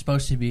priests are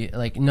supposed to be,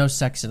 like no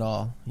sex at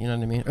all. You know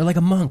what I mean? Or like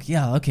a monk.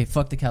 Yeah, okay,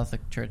 fuck the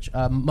Catholic Church.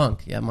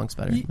 Monk. Yeah, monk's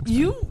better.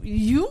 You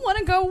want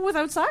to go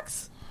without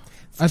sex?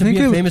 I to think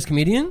be a famous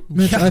comedian?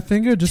 Mitch, I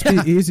think it would just be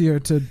easier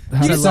to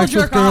have sex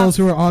with girls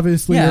who are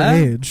obviously your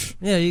age.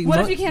 Yeah. What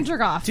if you can't jerk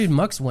off? Dude,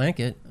 monks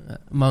wank it.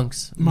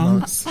 Monks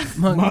Monks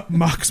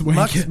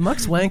wank it.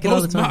 Monks wank it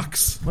all the time.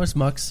 Monks. Most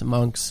monks.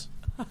 Monks.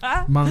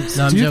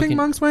 No, Do you think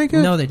monks wank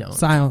it? No, they don't.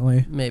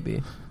 Silently.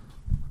 Maybe.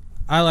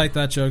 I like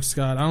that joke,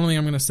 Scott. I don't think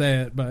I'm going to say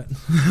it, but...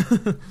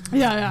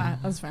 yeah,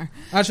 that's fair.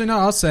 Actually, no,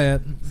 I'll say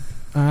it.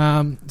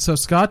 So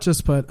Scott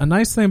just put, a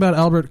nice thing about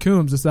Albert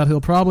Coombs is that he'll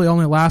probably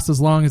only last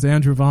as long as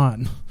Andrew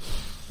Vaughn.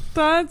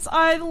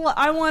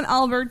 I want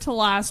Albert to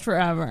last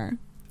forever.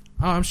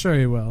 Oh, I'm sure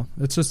he will.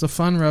 It's just a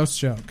fun roast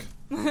joke.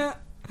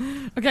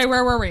 Okay,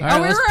 where were we?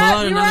 Right, we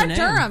were at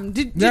Durham.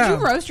 Did you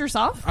roast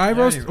yourself? I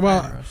didn't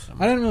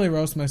really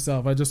roast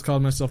myself. I just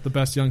called myself the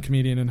best young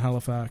comedian in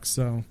Halifax.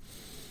 So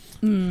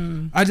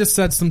I just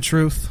said some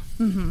truth.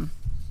 Mm-hmm.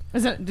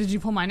 Did you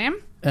pull my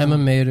name? Emma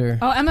Mader.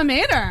 Oh, Emma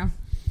Mader.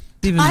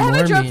 Even I have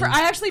more a joke mean.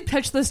 I actually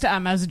pitched this to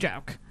Emma as a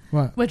joke.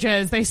 What? Which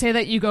is, they say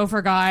that you go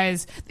for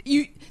guys.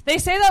 They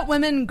say that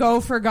women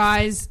go for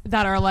guys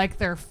that are like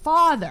their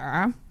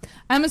father.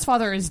 Emma's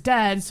father is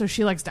dead, so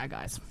she likes dead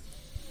guys.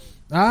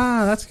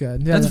 Ah, that's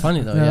good. Yeah, that's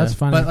funny though. Yeah, that's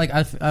funny. But like,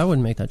 I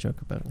wouldn't make that joke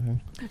about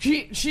her.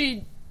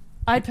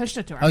 I pitched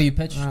it to her. Oh, you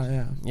pitched?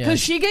 Yeah. Because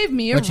she gave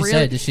me What'd she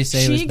say? Did she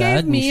say it was bad?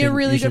 She gave me a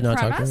really you should good not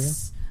talk to her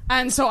premise.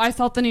 And so I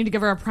felt the need to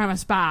give her a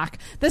premise back.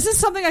 This is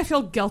something I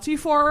feel guilty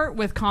for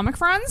with comic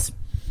friends.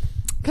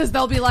 Because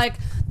they'll be like,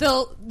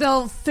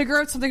 they'll figure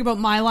out something about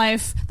my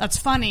life that's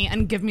funny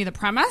and give me the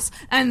premise.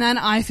 And then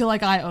I feel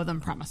like I owe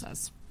them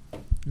premises.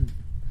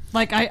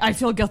 Like, I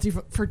feel guilty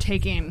for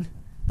taking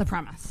the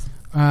premise.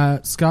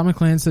 Scott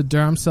McLean said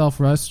Durham's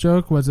self-roast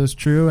joke was as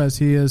true as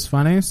he is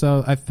funny.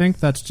 So I think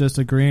that's just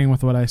agreeing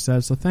with what I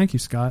said. So thank you,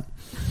 Scott.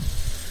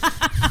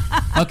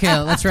 Okay,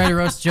 let's write a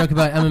roast joke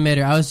about Emma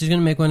Mader. I was just going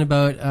to make one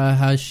about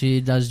how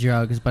she does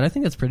drugs, but I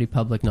think that's pretty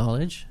public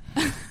knowledge.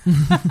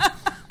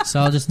 So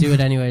I'll just do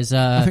it anyways.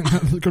 I think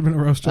that could have been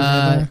a roast joke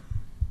right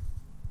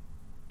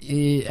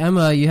there.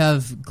 Emma, you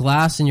have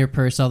glass in your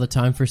purse all the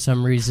time for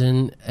some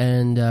reason,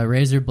 and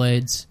razor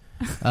blades.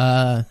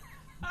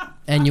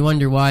 And you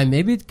wonder why.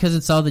 Maybe because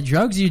it's all the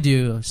drugs you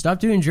do. Stop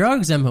doing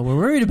drugs, Emma. We're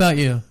worried about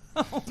you.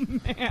 Oh,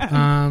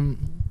 man.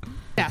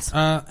 Yes.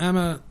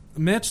 Emma,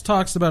 Mitch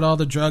talks about all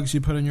the drugs you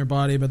put in your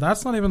body, but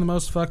that's not even the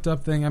most fucked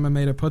up thing Emma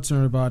Mader puts in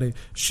her body.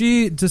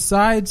 She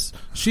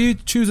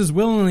chooses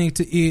willingly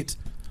to eat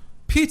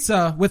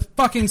pizza with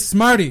fucking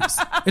Smarties.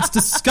 It's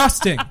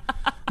disgusting.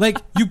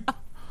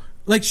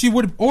 Like she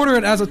would order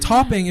it as a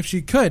topping if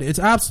she could. It's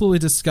absolutely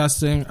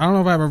disgusting. I don't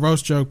know if I have a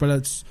roast joke, but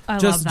it's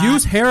just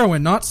use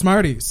heroin, not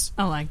Smarties.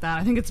 I like that.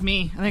 I think it's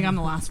me. I think I'm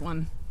the last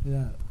one.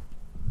 Yeah.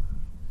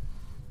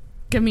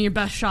 Give me your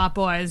best shot,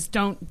 boys.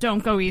 Don't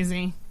go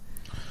easy.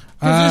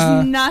 Because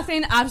there's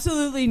nothing,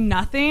 absolutely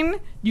nothing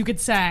you could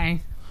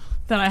say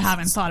that I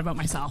haven't thought about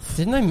myself.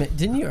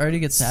 Didn't you already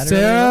get sad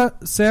earlier?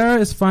 Sarah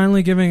is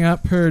finally giving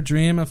up her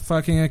dream of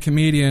fucking a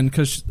comedian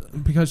because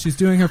she's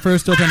doing her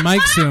first open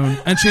mic soon,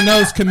 and she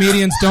knows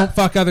comedians don't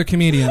fuck other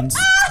comedians.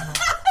 I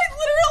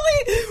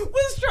literally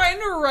was trying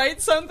to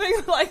write something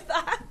like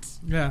that.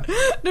 Yeah.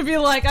 To be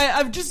like,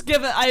 I've just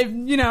given,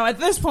 at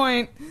this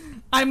point,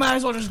 I might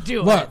as well just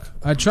do it. Look,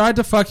 I tried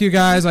to fuck you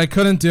guys. I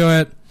couldn't do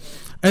it.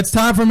 It's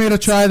time for me to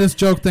try this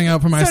joke thing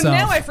out for myself. So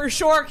now I for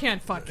sure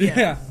can't fuck you.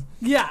 Yeah.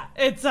 Yeah,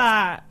 it's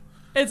not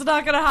going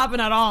to happen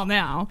at all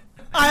now.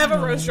 I have a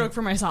roast joke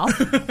for myself.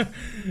 They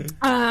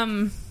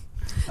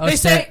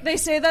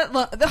say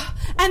that,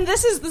 and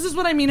this is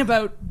what I mean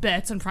about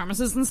bits and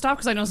premises and stuff,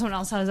 because I know someone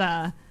else has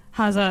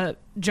a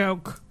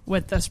joke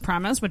with this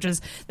premise, which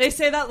is they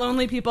say that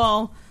lonely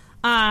people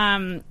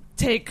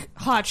take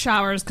hot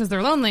showers because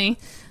they're lonely.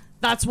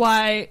 That's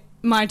why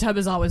my tub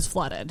is always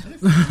flooded.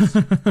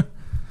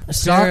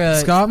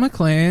 Scott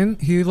McLean,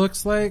 he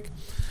looks like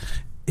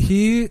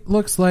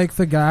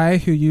the guy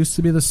who used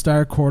to be the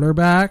star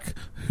quarterback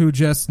who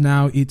just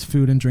now eats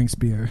food and drinks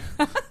beer.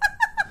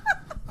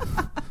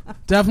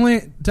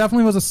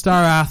 Definitely was a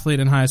star athlete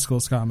in high school.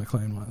 Scott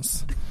McLean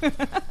was.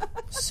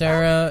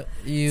 Sarah,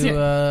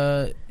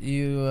 you're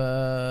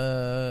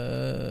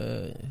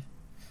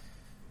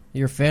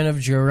a fan of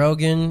Joe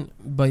Rogan,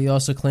 but you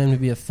also claim to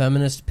be a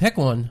feminist. Pick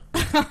one.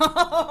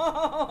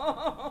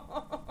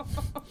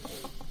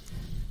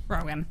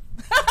 Rogan.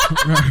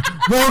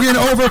 Rogan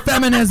over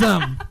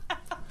feminism.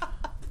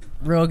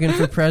 Rogan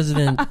for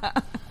president.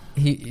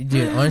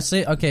 Dude,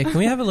 honestly, okay, can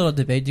we have a little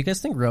debate? Do you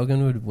guys think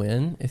Rogan would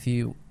win if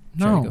you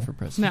try to go for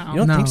president? No. You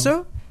don't think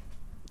so?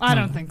 I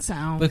don't think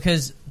so.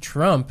 Because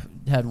Trump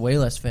had way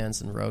less fans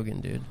than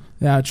Rogan, dude.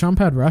 Yeah, Trump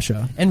had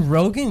Russia. And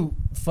Rogan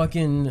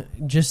fucking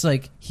just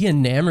like, he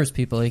enamors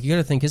people. Like, you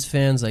gotta think his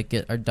fans like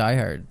are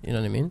diehard. You know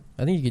what I mean?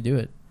 I think you could do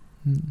it.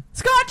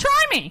 Scott,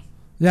 try me.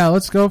 Yeah,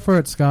 let's go for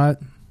it, Scott.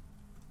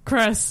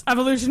 Chris,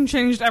 evolution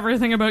changed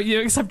everything about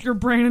you except your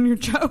brain and your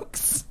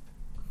jokes.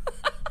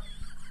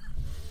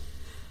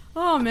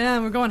 Oh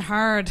man, we're going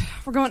hard.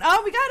 We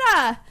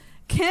got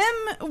Kim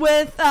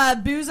with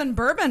Booze and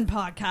Bourbon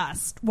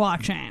podcast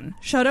watching.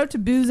 Shout out to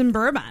Booze and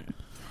Bourbon.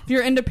 If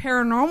you're into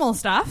paranormal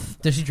stuff.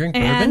 Does she drink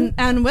bourbon?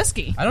 And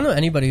whiskey. I don't know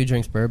anybody who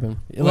drinks bourbon.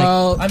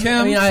 Well,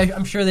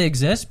 I'm sure they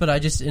exist, but I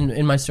just,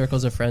 in my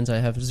circles of friends, I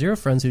have zero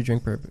friends who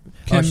drink bourbon.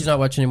 Kim, she's not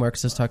watching anymore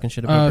because I was talking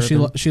shit about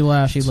bourbon. She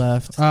left. She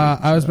left.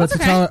 I was about to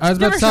tell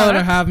her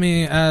to have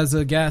me as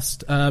a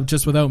guest,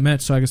 just without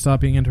Mitch, so I could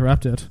stop being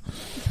interrupted.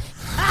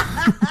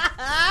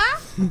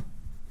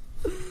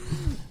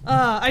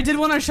 I did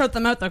want to shout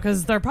them out though,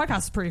 because their podcast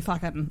is pretty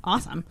fucking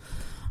awesome.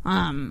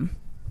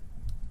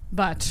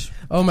 But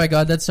oh my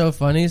god, that's so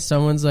funny.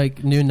 Someone's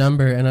like, new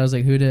number, and I was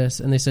like, who dis?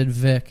 And they said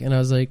Vic, and I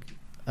was like,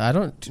 I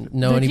don't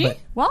know Vicky? anybody.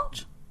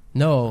 Welch?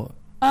 No.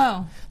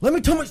 Oh. Let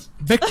me tell my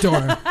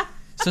Victor.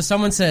 So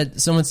someone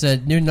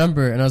said new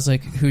number, and I was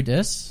like, who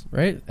dis?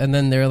 Right? And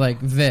then they were like,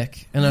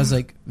 Vic, and I was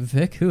like,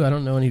 Vic who? I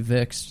don't know any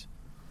Vics.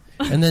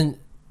 And then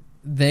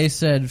they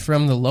said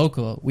from the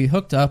local, we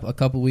hooked up a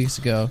couple weeks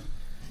ago.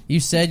 You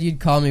said you'd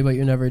call me, but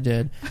you never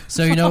did.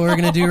 So you know what we're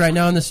going to do right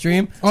now on the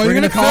stream? Oh, we're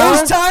going to call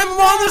FaceTime him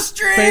on the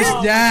stream!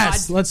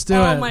 Yes, God. Let's do it.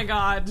 Oh my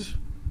god.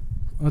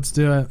 Let's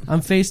do it.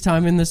 I'm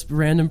FaceTiming this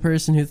random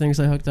person who thinks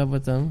I hooked up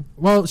with them.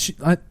 Well,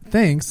 I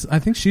think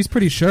she's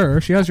pretty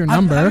sure. She has your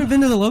number. I haven't been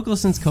to the local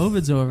since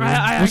COVID's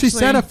over. She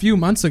said a few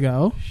months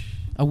ago.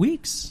 A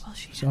week's. Well,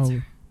 she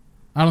so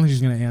I don't think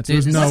she's going to answer.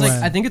 Dude, There's no way.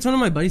 I think it's one of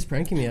my buddies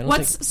pranking me.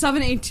 What's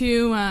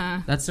 782?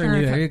 That's their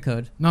new area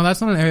code. No,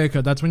 that's not an area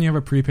code. That's when you have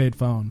a prepaid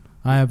phone.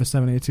 I have a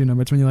 782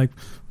 number. It's when you like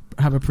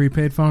have a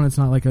prepaid phone. It's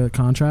not like a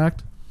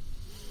contract.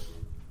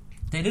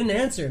 They didn't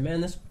answer, man.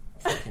 This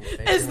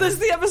is this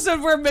the episode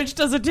where Mitch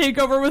does a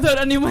takeover without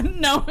anyone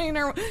knowing?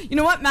 Or you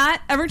know what,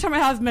 Matt? Every time I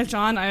have Mitch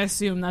on, I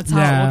assume that's how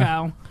it will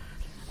go,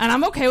 and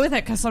I'm okay with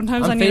it because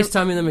sometimes I'm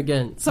FaceTiming them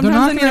again. Sometimes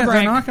I need a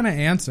break. They're not going to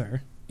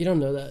answer. You don't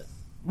know that.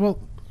 Well,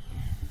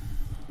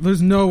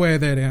 there's no way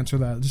they'd answer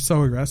that. It's just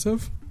so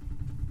aggressive.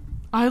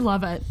 I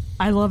love it.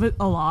 I love it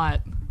a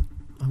lot.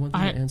 I want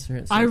them to answer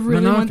it. I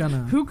really want.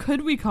 Who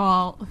could we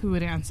call who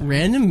would answer?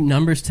 Random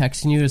numbers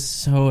texting you is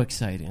so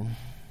exciting.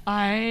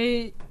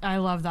 I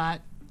love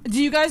that.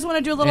 Do you guys want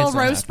to do a little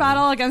roast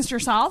battle against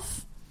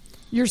yourselves?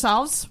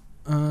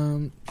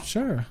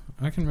 Sure.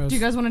 I can roast. Do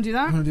you guys want to do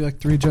that? I want to do like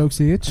 3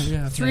 jokes each.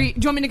 Yeah. 3. Do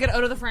you want me to get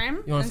out of the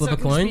frame? You want to flip a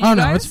coin? Oh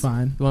no, it's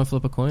fine. You want to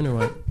flip a coin or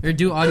what? Here,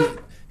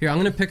 Here, I'm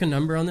gonna pick a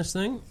number on this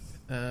thing.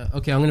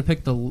 Okay, I'm gonna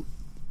pick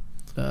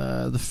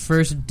the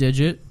first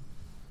digit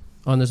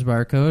on this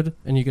barcode,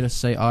 and you're gonna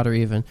say odd or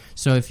even.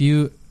 So if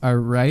you are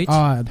right,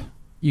 odd,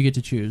 you get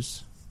to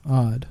choose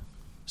odd.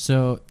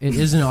 So it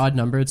is an odd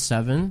number. It's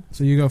 7.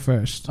 So you go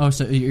first. Oh,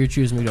 so you're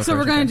choosing me to go first. So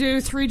we're gonna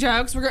do 3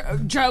 jokes. We're gonna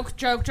joke,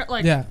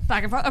 like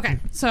back and forth. Okay.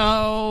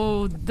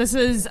 So this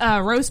is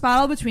a roast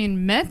battle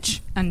between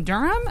Mitch and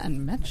Durham,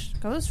 and Mitch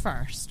goes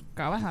first.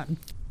 Go ahead.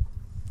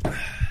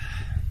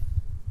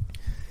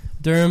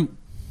 Durham,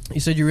 you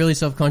said you're really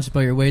self-conscious about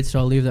your weight, so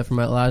I'll leave that for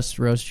my last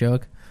roast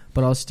joke.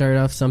 But I'll start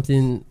off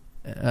something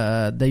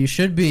that you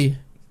should be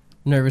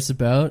nervous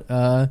about.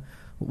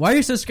 Why are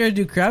you so scared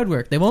to do crowd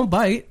work? They won't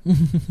bite.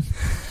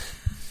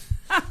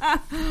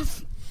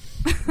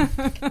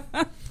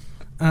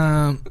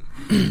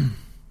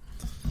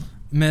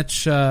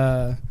 Mitch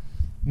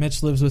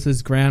lives with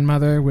his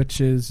grandmother,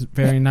 which is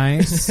very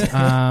nice.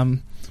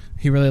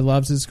 He really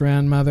loves his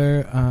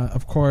grandmother.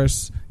 Of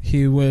course,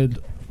 he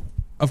would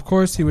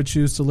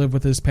choose to live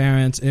with his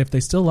parents if they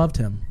still loved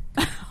him.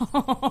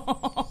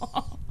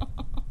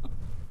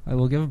 I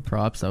will give him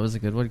props. That was a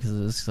good one because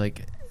it was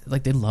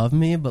like they love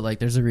me, but like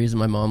there's a reason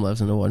my mom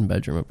lives in a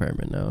 1-bedroom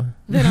apartment now.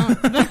 They don't.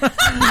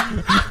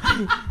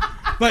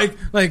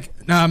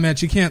 Nah,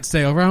 Mitch, you can't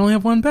stay over. I only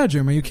have 1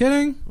 bedroom. Are you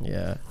kidding?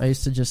 Yeah, I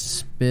used to just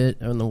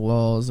spit on the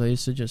walls. I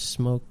used to just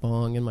smoke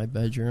bong in my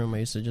bedroom. I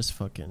used to just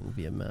fucking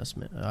be a mess,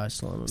 man. I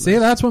still am a mess. See,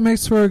 that's what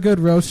makes for a good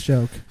roast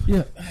joke.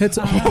 Yeah, hits.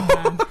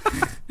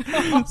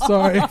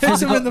 Sorry,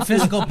 hits him in the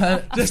physical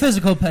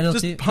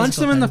penalty. Just punch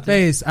them in the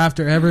face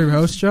after every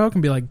roast joke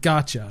and be like,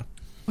 "Gotcha."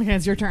 Okay,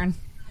 it's your turn.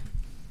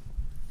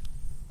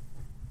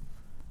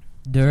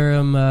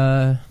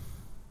 Durham,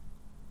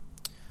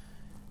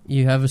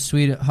 you have a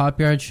sweet Hop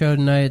Yard show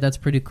tonight. That's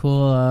pretty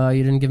cool.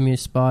 You didn't give me a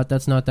spot.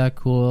 That's not that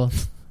cool.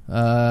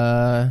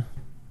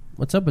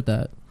 What's up with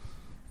that?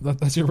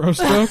 That's your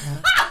roast joke?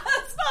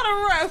 It's not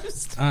a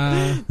roast.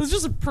 It's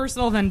just a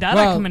personal vendetta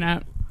coming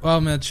out. Well,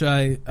 Mitch,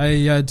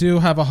 I do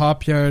have a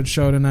Hop Yard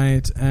show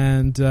tonight,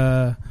 and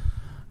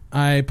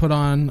I put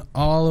on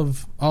all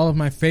of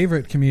my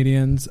favorite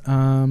comedians,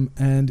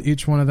 and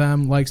each one of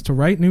them likes to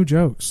write new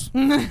jokes.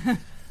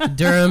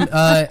 Durham,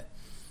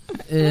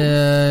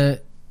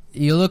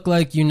 you look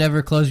like you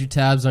never close your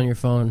tabs on your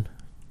phone.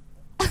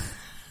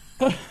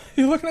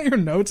 You looking at your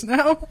notes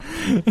now?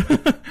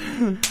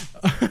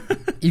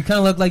 You kind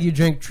of look like you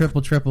drink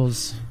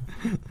triples.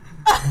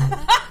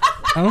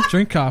 I don't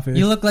drink coffee.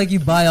 You look like you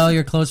buy all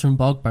your clothes from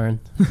Bulk Barn.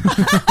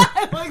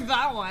 I like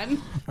that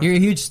one. You're a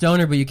huge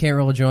stoner, but you can't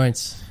roll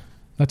joints.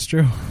 That's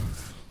true.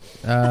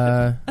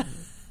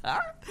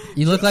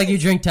 You look like you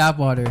drink tap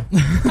water.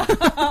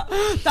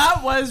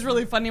 That was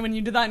really funny when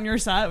you did that in your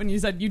set, when you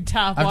said you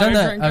tap I've water done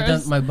that. drinkers. I've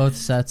done my both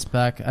sets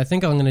back. I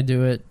think I'm going to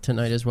do it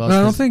tonight as well. No,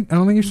 I don't think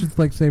you should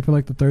say for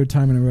the 3rd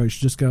time in a row. You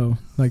should just go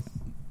like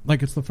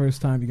it's the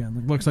first time again.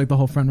 It looks like the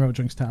whole front row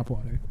drinks tap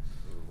water.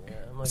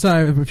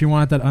 Sorry if you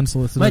want that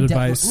unsolicited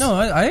advice. No,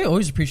 I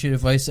always appreciate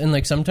advice,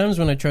 and sometimes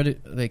when I try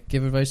to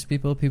give advice to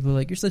people are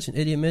like, "You're such an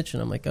idiot, Mitch,"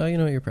 and I'm like, "Oh,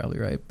 you're probably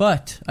right."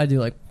 But I do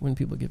like when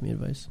people give me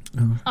advice.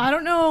 I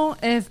don't know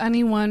if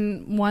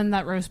anyone won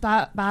that roast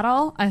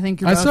battle. I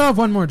think I still have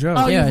one more joke.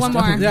 Oh, you have one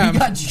more. Yeah, you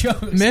got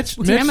jokes. Mitch,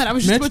 damn it! I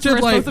was just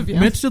did both of you.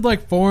 Mitch did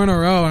 4 in a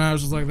row, and I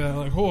was just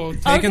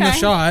taking the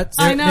shots.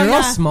 I know. They're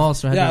all small,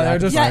 so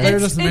they're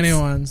just mini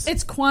ones.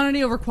 It's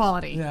quantity over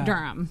quality,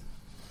 Durham.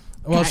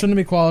 Well, shouldn't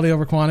it be quality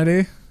over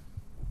quantity?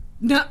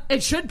 No,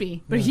 it should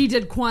be, but he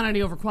did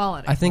quantity over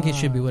quality. I think it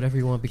should be whatever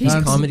you want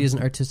because comedy is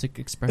an artistic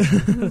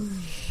expression.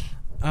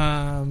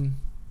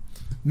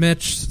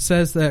 Mitch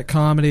says that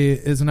comedy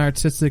is an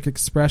artistic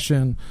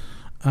expression,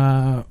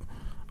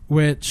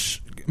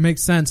 which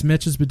makes sense.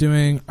 Mitch has been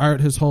doing art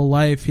his whole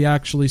life. He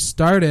actually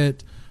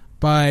started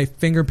by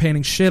finger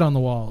painting shit on the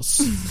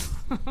walls.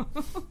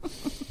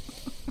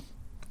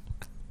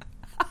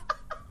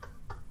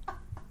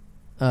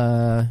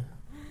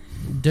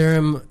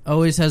 Durham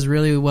always has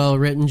really well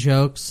written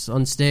jokes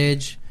on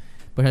stage,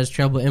 but has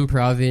trouble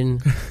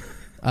improvising.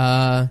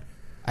 I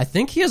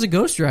think he has a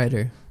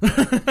ghostwriter.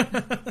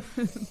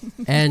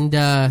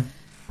 And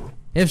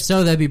if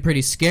so, that'd be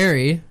pretty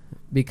scary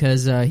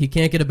because he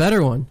can't get a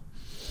better one.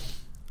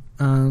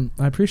 I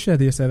appreciate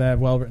that you say that I have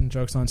well written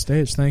jokes on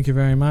stage. Thank you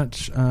very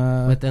much.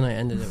 But then I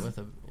ended it with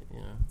a.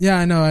 Yeah,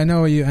 I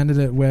know what you ended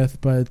it with,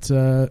 but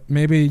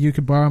maybe you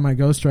could borrow my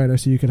ghostwriter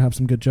so you could have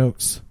some good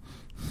jokes.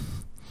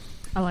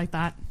 I like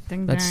that.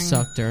 Ding that dang.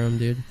 Sucked, Durham,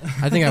 dude.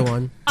 I think I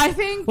won. I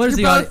think what is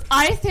the both,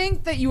 I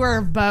think that you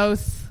are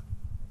both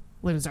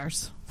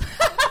losers.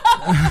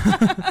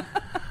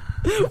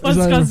 What's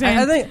Scott saying?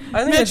 I think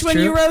Mitch, when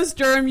true. you roast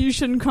Durham, you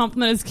shouldn't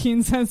compliment his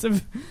keen sense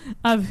of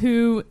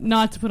who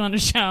not to put on a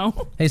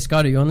show. Hey,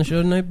 Scott, are you on the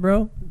show tonight,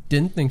 bro?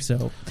 Didn't think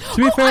so.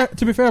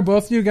 To be fair,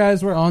 both of you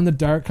guys were on the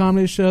Dark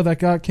Comedy show that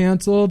got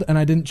canceled, and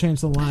I didn't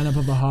change the lineup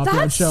of the Hop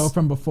Yard show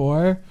from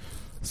before.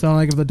 So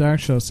if the Dark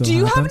show still Do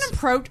you happens.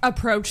 have an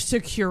approach to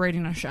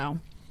curating a show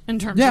in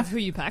terms of who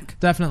you pick?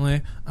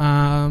 Definitely.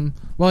 For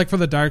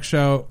the Dark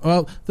show,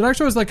 the Dark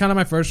show was kind of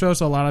my first show,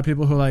 so a lot of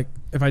people who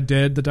if I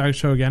did the Dark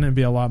show again, it'd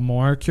be a lot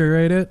more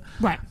curated.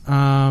 Right.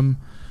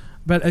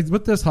 But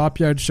with this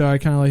Hop Yard show, I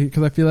kind of like it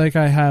because I feel like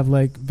I have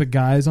the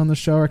guys on the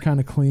show are kind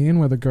of clean,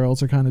 where the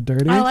girls are kind of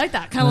dirty. I like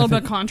that kind of a little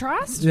bit of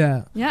contrast.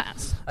 Yeah.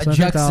 Yes. So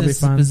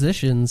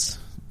Juxtapositions.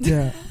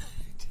 Yeah.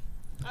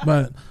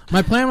 But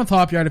my plan with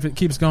Hop Yard, if it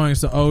keeps going,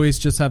 is to always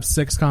just have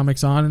 6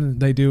 comics on, and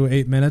they do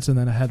 8 minutes, and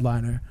then a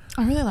headliner.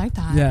 I really like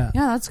that. Yeah,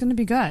 that's going to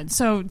be good.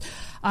 So,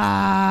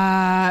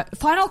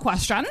 final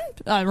question.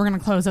 We're going to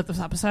close out this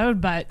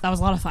episode, but that was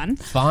a lot of fun.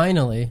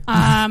 Finally.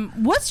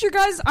 What's your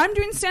guys? I'm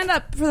doing stand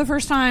up for the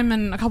first time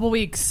in a couple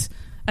weeks.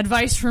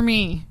 Advice for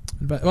me.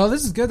 But well,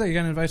 this is good that you're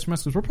getting advice from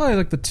us because we're probably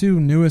like the two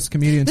newest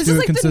comedians This who is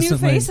do like it the New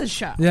consistently. Faces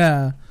show.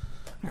 Yeah,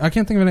 I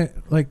can't think of any.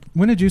 Like,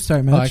 when did you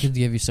start, Mitch? Oh, I could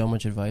give you so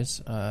much advice.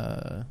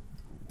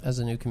 As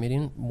a new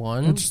comedian,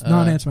 Just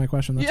not answer my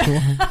question. That's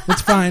cool.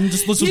 It's fine.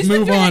 Let's just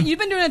move on. You've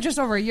been doing it just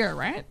over a year,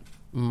 right?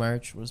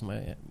 March was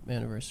my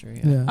anniversary.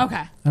 Yeah.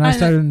 Okay. And I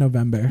started in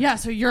November. Yeah,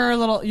 so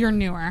you're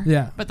newer.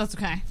 Yeah. But that's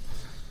okay.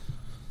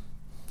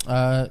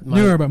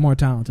 Newer but more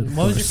talented.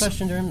 What was your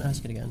question, Durham?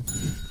 Ask it again.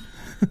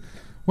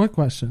 What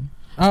question?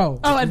 Oh,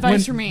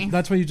 advice for me.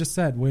 That's what you just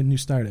said when you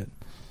started.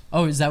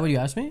 Oh, is that what you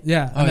asked me?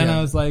 Yeah, and then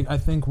I was like, I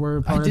think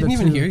we're part of the two. I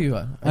didn't even hear you.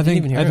 I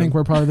think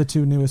we're part of the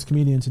two newest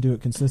comedians to do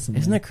it consistently.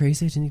 Isn't that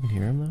crazy? I didn't even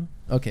hear him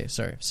though. Okay,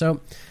 sorry.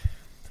 So,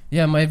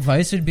 yeah, my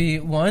advice would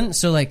be one.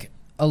 So, like,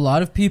 a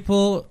lot of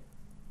people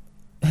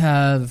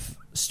have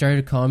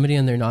started comedy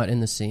and they're not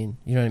in the scene.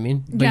 You know what I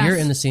mean? But Yes. you're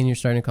in the scene. You're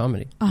starting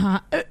comedy.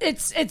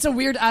 It's a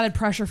weird added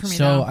pressure for me.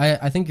 So though.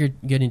 I think you're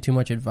getting too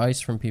much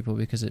advice from people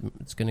because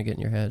it's going to get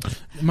in your head.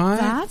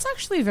 That's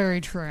actually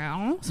very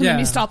true. So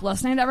maybe stop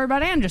listening to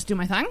everybody and just do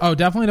my thing. Oh,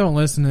 definitely don't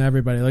listen to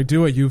everybody. Like,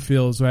 do what you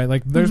feel is right.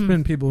 Like, there's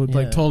been people who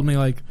like told me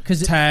like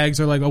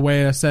tags or like a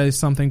way to say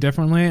something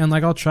differently, and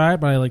like I'll try it,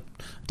 but I like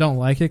don't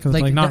like it because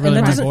like not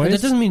really my voice.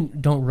 That doesn't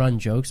mean don't run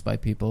jokes by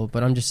people,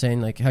 but I'm just saying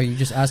like how you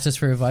just asked us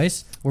for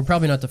advice. We're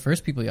probably not the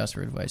first people you asked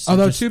for advice. So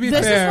Although to be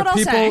fair,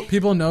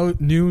 people know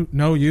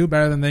you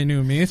better than they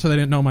knew me, so they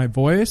didn't know my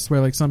voice.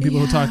 Where like some people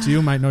who talk to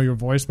you might know your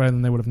voice better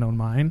than they would have known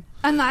mine.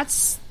 And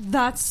she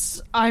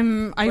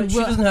doesn't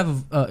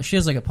have she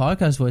has like a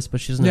podcast voice, but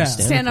she doesn't have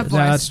stand-up voice.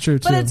 Yeah, that's true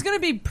too. But it's going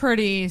to be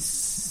pretty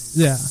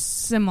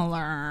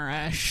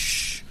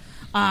similar-ish.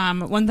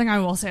 One thing I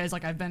will say is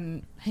like I've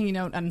been hanging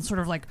out and sort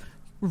of like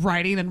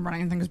writing and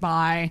running things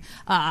by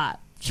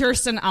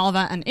Kirsten,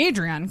 Alva, and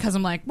Adrian because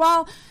I'm like,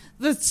 well,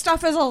 the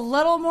stuff is a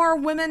little more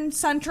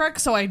women-centric,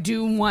 so I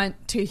do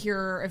want to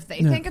hear if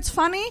they think it's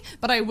funny,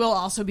 but I will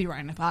also be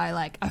writing it by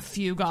like a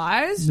few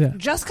guys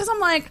just because I'm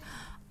like,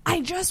 I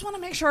just want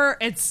to make sure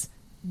it's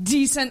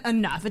decent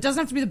enough. It doesn't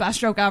have to be the best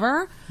joke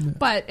ever,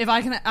 but if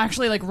I can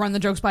actually like run the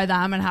jokes by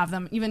them and have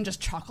them even just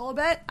chuckle a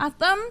bit at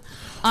them,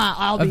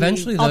 I'll be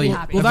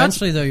happy.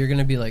 Eventually, though, you're going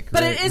to be like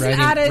but it is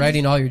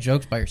writing all your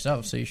jokes by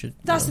yourself, so you should.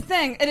 That's the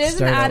thing. It is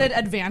an added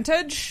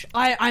advantage.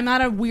 I'm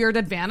at a weird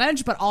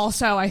advantage, but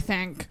also I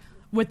think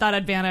with that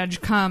advantage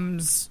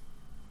comes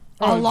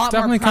a lot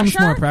more pressure. Comes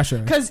more pressure.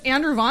 Because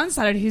Andrew Vaughn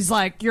said it. He's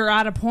like, you're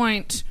at a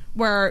point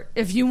where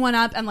if you went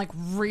up and like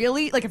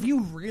really, like if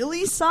you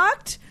really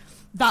sucked,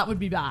 that would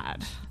be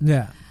bad.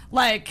 Yeah.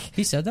 Like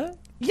he said that?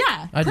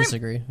 Yeah. I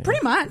disagree. Yeah.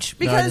 Pretty much.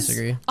 Because I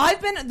disagree.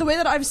 I've been the way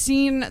that I've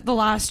seen the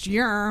last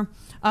year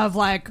of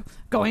like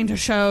going to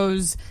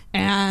shows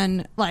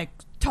and like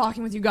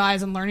talking with you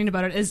guys and learning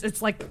about it is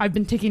it's like I've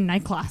been taking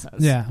night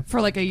classes for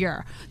like a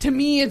year. To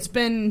me it's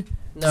been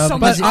so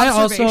much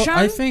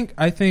observation.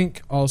 I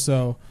think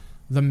also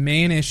the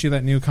main issue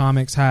that new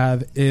comics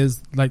have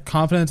is like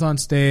confidence on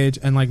stage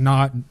and like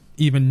not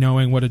even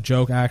knowing what a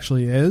joke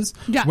actually is.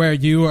 Yeah. Where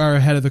you are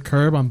ahead of the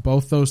curve on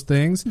both those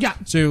things. Yeah.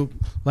 So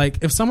like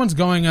if someone's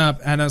going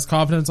up and has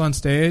confidence on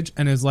stage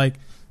and is like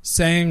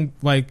saying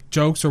like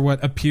jokes or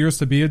what appears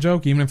to be a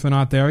joke, even if they're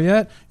not there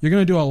yet, you're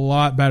going to do a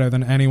lot better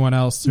than anyone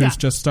else who's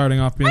just starting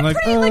off being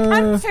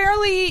I'm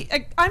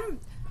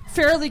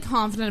fairly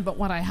confident about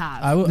what I have.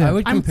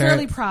 I'm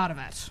fairly proud of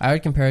it. I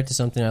would compare it to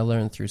something I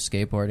learned through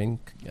skateboarding.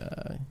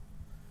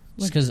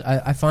 Just because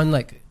I find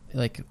like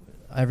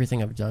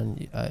everything I've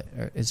done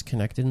is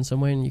connected in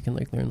some way, and you can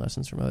like learn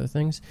lessons from other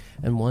things.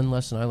 And one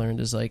lesson I learned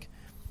is like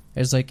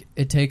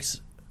it takes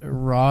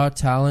raw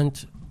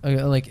talent.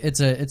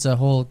 It's a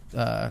whole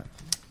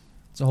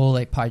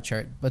like pie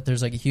chart, but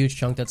there's like a huge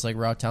chunk that's like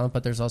raw talent,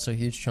 but there's also a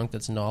huge chunk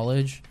that's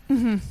knowledge,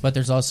 but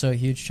there's also a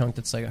huge chunk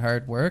that's like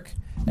hard work.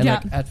 And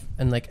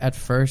at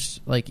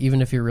first, like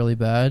even if you're really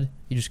bad,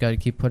 you just got to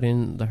keep putting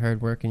in the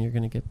hard work, and you're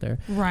gonna get there.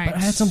 Right. But I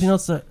had something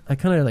else that I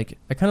kind of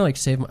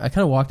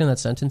walked in that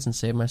sentence and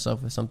saved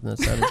myself with something that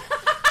sounded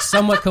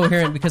somewhat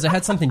coherent because I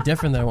had something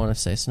different that I want to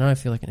say. So now I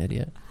feel like an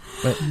idiot.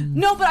 But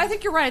no, but I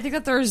think you're right. I think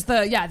that there's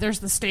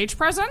the stage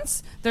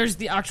presence, there's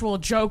the actual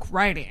joke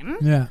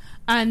writing,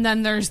 and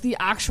then there's the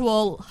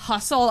actual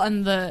hustle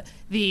and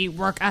the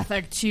work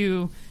ethic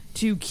to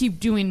keep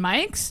doing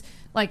mics.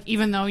 Like,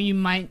 even though you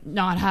might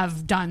not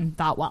have done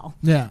that well.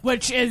 Yeah.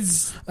 Which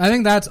is... I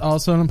think that's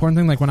also an important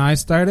thing. Like, when I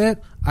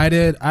started, I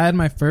had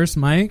my first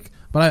mic,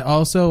 but I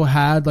also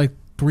had, like,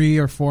 3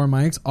 or 4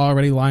 mics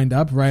already lined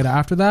up right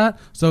after that.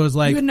 So it was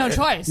like... You had no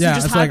choice. Yeah, you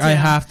just it's like, I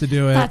have to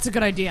do it. That's a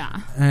good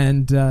idea.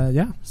 And,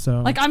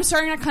 so... Like, I'm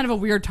starting at kind of a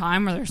weird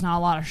time where there's not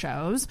a lot of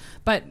shows,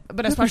 but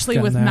especially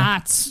with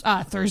Matt's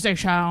Thursday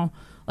show...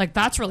 Like,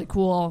 that's really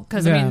cool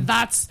because, I mean,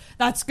 that's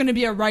going to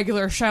be a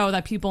regular show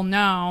that people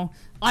know.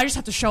 I just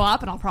have to show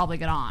up and I'll probably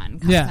get on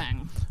kind of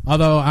thing.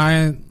 Although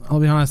I'll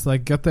be honest,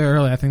 like get there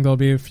early. I think there'll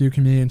be a few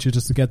comedians who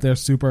just get there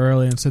super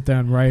early and sit there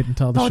and write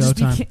until the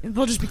showtime.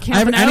 They'll just be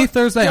camping out. Any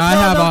Thursday I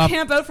have they'll off.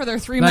 camp out for their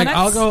 3 Like minutes.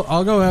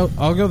 I'll go out.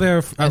 I'll go there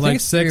at like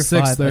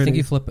 6:30. I think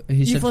you flip.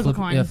 He said flip a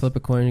coin. Yeah, flip a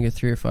coin and get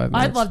 3 or 5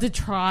 minutes. I'd love to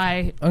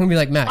try. I'm gonna be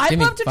like Matt. I'd give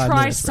me love to 5 try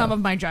minutes, some bro.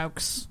 of my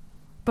jokes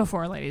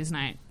before ladies'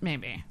 night.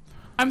 Maybe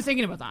I'm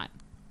thinking about that.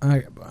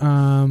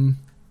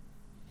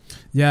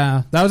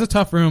 Yeah, that was a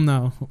tough room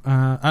though.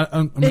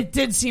 I'm It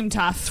did seem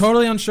tough.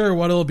 totally unsure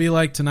what it'll be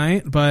like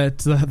tonight, but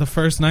the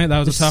first night that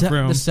was a tough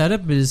room. The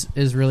setup is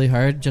really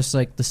hard. Just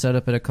like the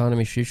setup at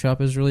Economy Shoe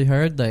Shop is really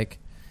hard. Like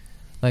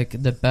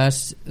the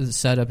best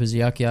setup is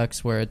Yuck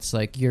Yucks, where it's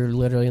like you're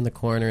literally in the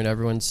corner and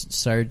everyone's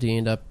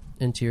sardined up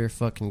into your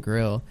fucking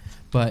grill.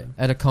 But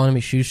at Economy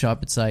Shoe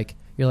Shop, it's like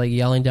you're like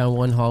yelling down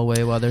one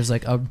hallway while there's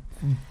like a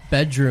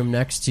bedroom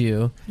next to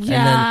you,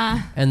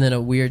 Yeah. and then a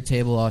weird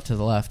table off to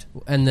the left,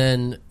 and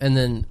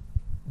then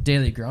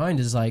Daily Grind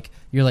is like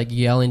you're like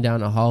yelling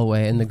down a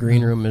hallway, and the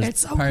green room is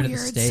It's a part weird of the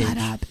stage,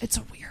 setup. It's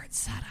a weird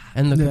setup.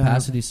 and the Yeah.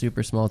 capacity's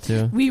super small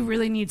too. We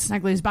really need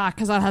Sniggly's back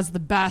because that has the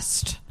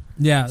best.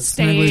 Yeah,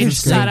 Stage Sniggly's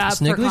is great. setup. for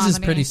Sniggly's is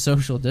comedy. pretty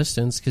social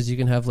distance because you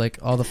can have like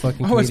all the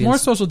fucking. Oh, it's more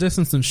comedians. social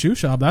distance than Shoe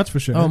Shop, that's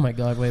for sure. Oh my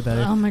god, way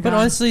better. Oh my But God.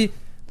 honestly,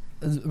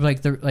 I'm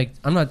like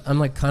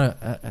kind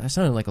of. I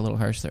sounded like a little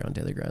harsh there on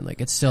Daily Grind.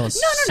 Like it's still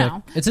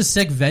No. It's a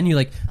sick venue.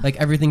 Like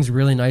everything's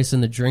really nice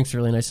and the drinks are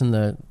really nice and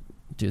the.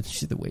 Dude,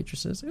 she's the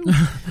waitresses.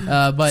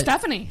 But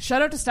Stephanie.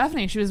 Shout out to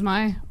Stephanie. She was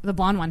the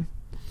blonde one.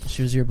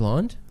 she was your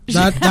blonde.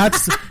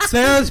 That's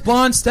Sarah's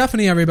blonde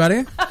Stephanie,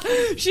 everybody.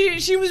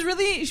 She was a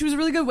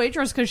really good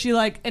waitress because she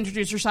like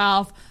introduced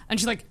herself and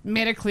she like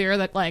made it clear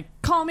that like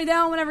call me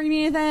down whenever you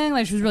need anything.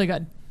 Like she was really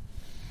good.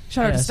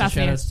 Shout out to So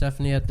Stephanie. shout out to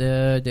Stephanie at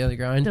the Daily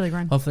Grind. Daily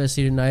Grind. Hopefully I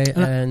see you tonight.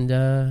 And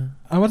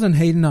I wasn't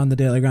hating on the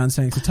Daily Grind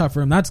saying it's a tough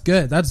room. That's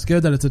good. That's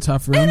good that it's a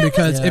tough room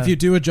because Yeah. if you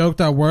do a joke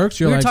that works,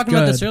 you're we were like, talking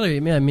good. about this earlier.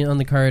 I mean, on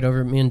the car ride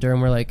over, me and Durham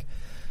were like,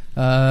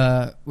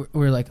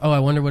 we're like, oh, I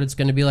wonder what it's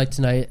going to be like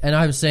tonight. And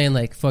I was saying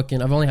like,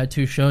 fucking, I've only had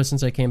 2 shows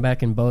since I came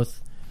back and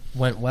both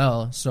went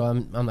well. So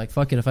I'm like,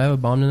 fuck it. If I have a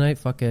bomb tonight,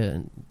 fuck it,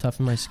 and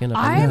toughen my skin up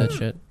and do that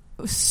shit.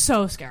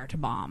 So scared to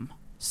bomb.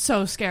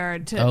 So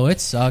scared to. Oh, it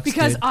sucks.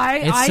 Because dude. I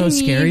it's so need-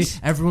 scary.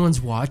 Everyone's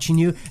watching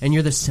you, and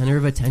you're the center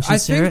of attention,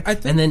 Sarah. I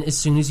think- and then as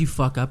soon as you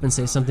fuck up and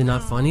say something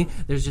not funny,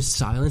 there's just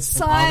silence.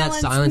 And all that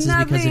silence is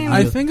because of you.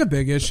 I think a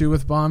big issue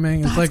with bombing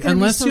is That's like gonna be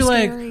unless so you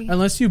scary.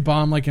 unless you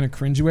bomb like in a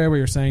cringy way where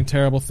you're saying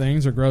terrible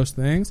things or gross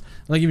things,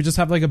 like if you just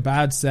have like a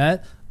bad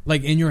set,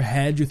 like in your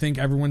head you think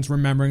everyone's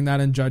remembering that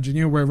and judging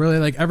you, where really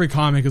like every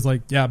comic is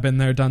like, yeah, been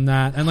there, done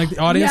that, and like the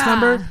audience Yeah.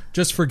 member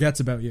just forgets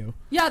about you.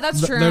 Yeah,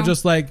 that's true. They're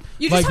just like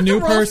You just have new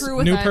to roll through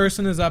with new it.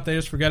 person is up, they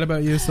just forget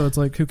about you, so it's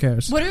like who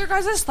cares? What are your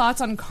guys'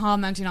 thoughts on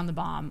commenting on the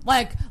bomb?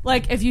 Like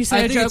if you say I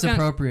a think joke it's and-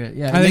 appropriate.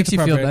 Yeah, it I think makes it's you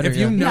feel appropriate. better. If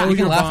you know you can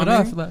you're laugh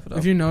bombing, it off.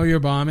 if you know you're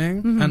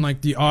bombing, and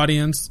like the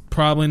audience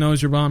probably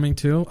knows you're bombing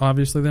too,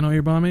 obviously they know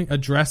you're bombing.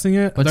 Addressing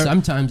it, But they're-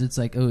 sometimes it's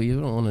like, oh, you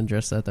don't want to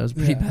address that. That was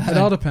pretty yeah, bad. it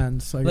all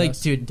depends. I Like,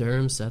 guess. dude,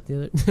 Durham set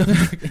the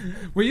other.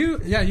 Were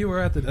you? Yeah, you were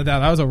at the.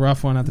 That was a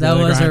rough one at the. That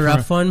Daily was Grind a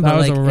rough for- one, That but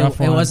was like a rough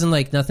it one. wasn't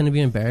like nothing to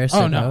be embarrassed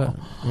Oh, about.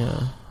 no. Yeah.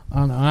 I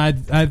don't know.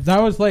 I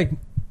that was like,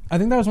 I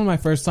think that was one of my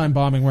first time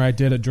bombing where I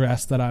did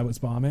address that I was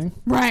bombing.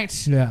 Right.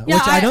 Yeah. Yeah,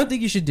 Which I don't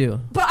think you should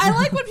do. But I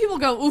like when people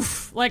go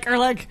oof, like or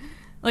like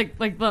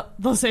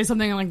they'll say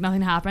something and like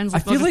nothing happens.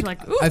 Like, I feel they'll like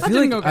just be oof, I that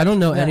feel didn't like go I don't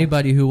know good.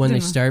 anybody who, when they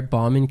Didn't- start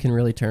bombing, can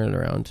really turn it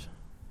around.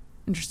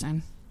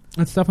 Interesting.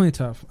 It's definitely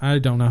tough. I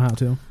don't know how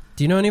to.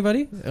 Do you know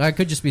anybody? I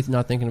could just be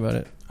not thinking about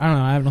it. I don't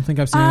know. I don't think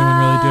I've seen anyone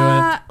really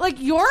do it. Like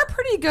you're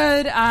pretty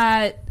good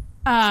at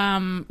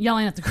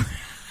yelling at the crowd.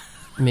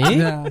 Me?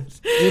 Yeah,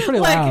 you're pretty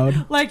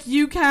loud. Like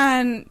you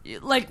can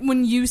like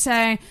when you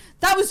say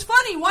that was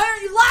funny. Why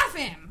aren't you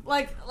laughing?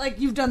 Like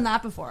you've done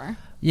that before.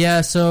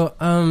 Yeah, so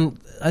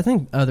I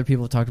think other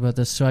people have talked about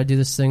this. So I do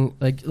this thing,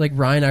 like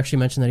Ryan actually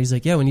mentioned that. He's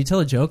like, yeah, when you tell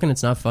a joke and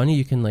it's not funny,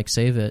 you can like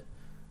save it,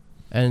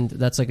 and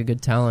that's like a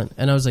good talent.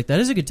 And I was like, that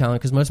is a good talent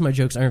because most of my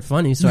jokes aren't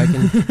funny, so I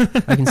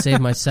can save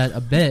my set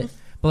a bit.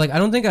 But like, I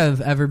don't think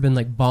I've ever been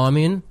like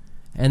bombing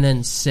and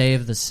then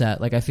save the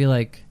set. Like I feel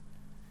like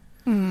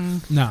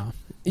No.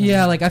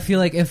 yeah, like I feel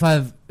like if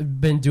I've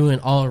been doing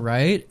all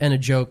right and a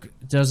joke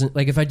doesn't,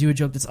 like if I do a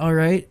joke that's all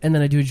right and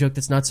then I do a joke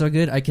that's not so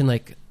good, I can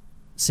like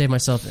save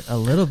myself a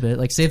little bit,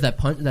 like save that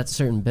punch, that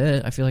certain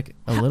bit. I feel like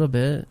a little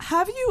bit.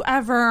 Have you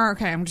ever?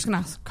 Okay, I'm just gonna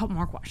ask a couple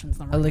more questions.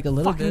 Then we're Like a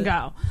little fucking bit.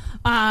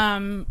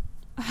 go.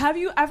 Have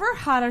you ever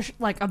had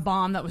a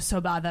bomb that was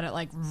so bad that it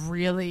like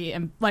really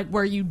like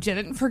where you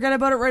didn't forget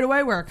about it right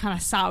away, where it kind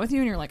of sat with you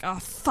and you're like, oh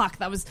fuck,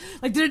 that was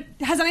like,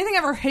 has anything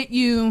ever hit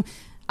you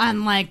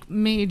and like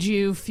made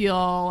you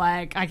feel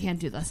like I can't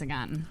do this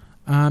again?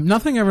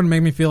 Nothing ever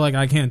made me feel like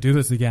I can't do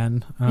this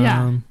again.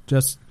 Yeah.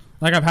 Just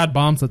like I've had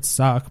bombs that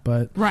suck,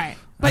 but Right,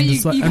 but I'm you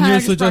just like- kind I'm of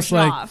usually just brush just it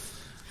like- off.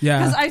 yeah.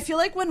 Because I feel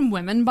like when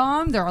women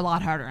bomb, they're a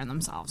lot harder on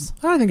themselves.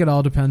 I think it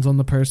all depends on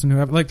the person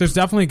who like there's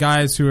definitely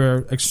guys who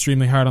are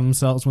extremely hard on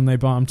themselves when they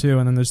bomb too,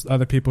 and then there's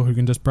other people who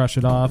can just brush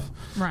it off.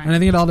 Right. And I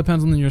think it all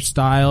depends on your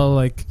style,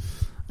 like,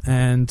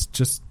 and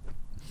just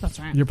That's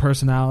right. your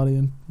personality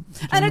and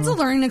it's a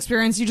learning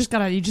experience. You just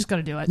gotta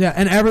do it. Yeah,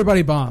 and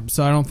everybody bombs,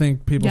 so I don't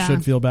think people Yeah.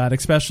 should feel bad,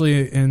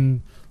 especially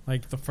in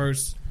like the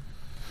first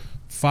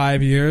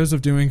 5 years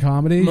of doing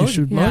comedy.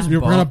 You're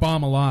gonna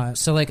bomb a lot.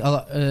 So like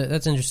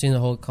that's interesting, the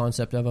whole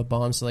concept of a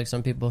bomb. So like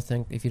some people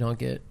think if you don't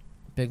get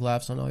big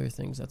laughs on all your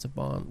things, that's a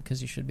bomb,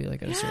 because you should be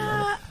like at a certain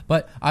level.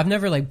 But I've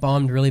never like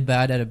bombed really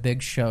bad at a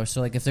big show.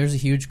 So like if there's a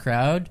huge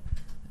crowd,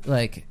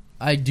 like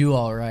I do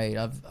all right.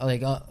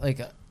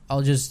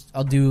 I'll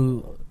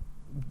do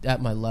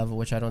at my level,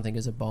 which I don't think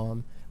is a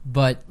bomb.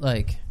 But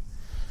like,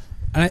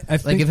 I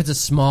think like if it's a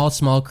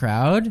small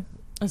crowd,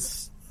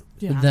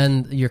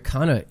 then you're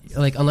kind of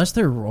like, unless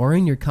they're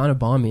roaring, you're kind of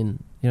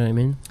bombing. You know what I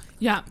mean?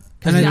 Yeah.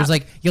 Because there's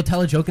like, you'll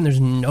tell a joke and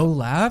there's no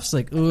laughs,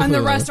 like, ooh. And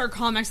the rest are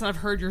comics that have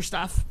heard your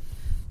stuff.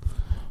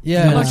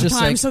 Yeah, a bunch of just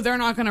times, like, so they're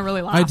not going to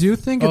really laugh. I do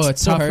think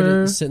it's so hard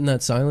tougher. to sit in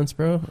that silence,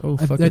 bro. Oh,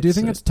 fuck I do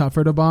think it's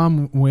tougher to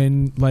bomb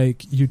when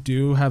like you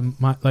do have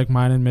like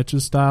mine and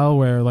Mitch's style,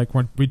 where like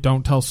we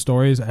don't tell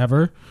stories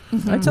ever.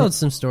 Mm-hmm. I tell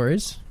some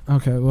stories.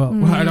 Okay,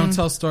 well, I don't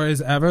tell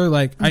stories ever.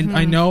 Like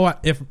I know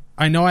if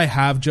I know I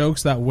have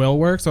jokes that will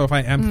work. So if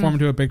I am performing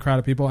to a big crowd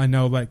of people, I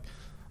know like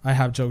I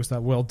have jokes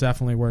that will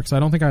definitely work. So I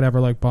don't think I'd ever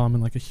like bomb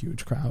in like a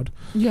huge crowd.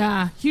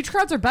 Yeah, huge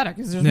crowds are better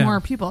because there's more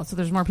people. So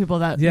there's more people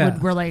that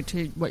would relate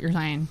to what you're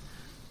saying.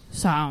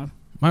 So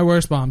my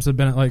worst bombs have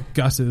been at like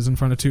Gus's in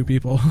front of 2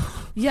 people.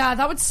 Yeah,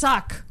 that would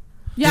suck.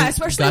 Yeah,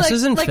 especially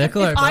Gus's and like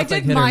Fickle if are I both, like,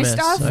 did hit or my miss,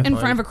 stuff I in find.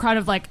 front of a crowd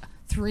of like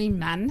 3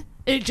 men,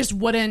 it just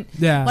wouldn't.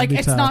 Yeah, like it'd be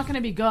it's tough. not going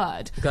to be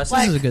good. Gus's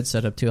like, is a good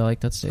setup too. I like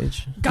that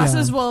stage.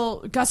 Gus's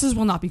will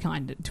not be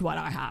kind to what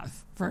I have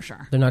for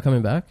sure. They're not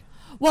coming back.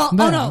 Well,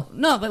 no,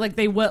 like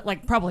they will,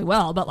 like probably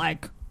will, but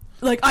like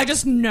I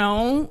just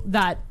know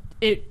that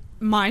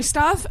my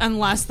stuff,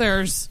 unless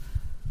there's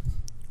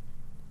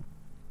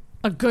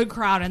a good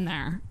crowd in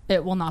there,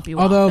 it will not be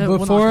well.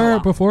 Although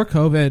before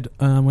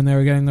COVID, when they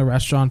were getting the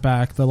restaurant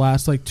back, the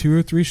last like 2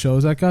 or 3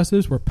 shows at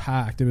Gus's were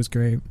packed. It was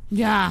great.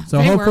 Yeah, so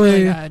they hopefully, were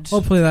really good.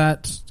 hopefully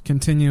that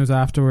continues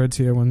afterwards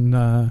here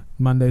when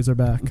Mondays are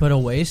back. But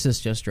Oasis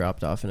just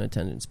dropped off in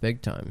attendance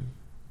big time.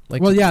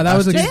 Like, well, yeah, that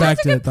was they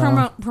expected. have to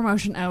get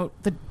promotion out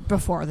the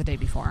day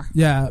before.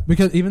 Yeah,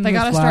 because even They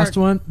this gotta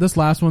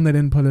last one, they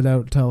didn't put it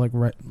out till like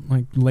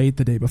late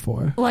the day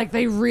before. Like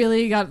they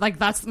really got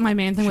that's my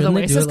main thing Shouldn't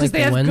with Oasis, because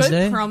they do it, like, they have the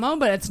Wednesday? good promo,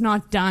 but it's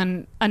not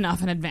done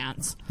enough in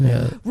advance.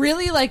 Yeah.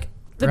 Really, like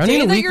the Running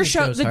day a that weekly your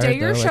show, show's the hard, day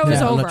your though. show Like,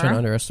 is I'm over. not trying to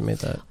underestimate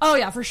that. Oh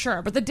yeah, for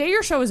sure. But the day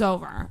your show is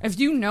over, if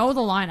you know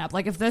the lineup,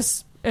 like if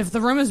the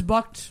room is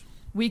booked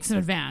weeks in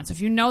advance, if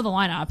you know the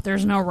lineup,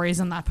 there's no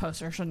reason that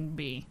poster shouldn't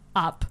be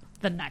up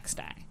the next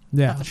day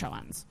that the show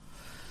ends.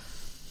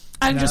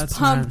 And Yeah, just that's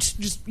pumped,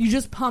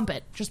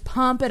 just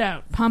pump it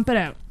out,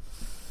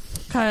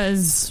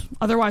 because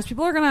otherwise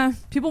people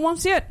won't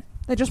see it.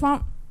 They just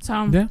won't.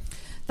 So Yeah.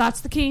 that's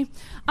the key.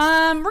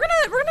 We're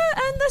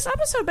gonna end this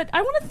episode, but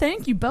I want to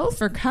thank you both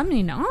for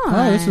coming on.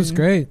 Oh, this was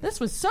great. This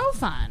was so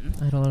fun.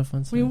 I had a lot of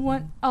fun. We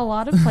went a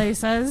lot of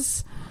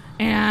places,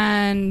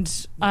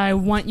 and I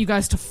want you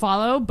guys to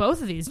follow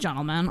both of these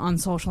gentlemen on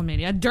social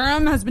media.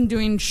 Durham has been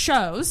doing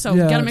shows, so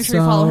gotta make sure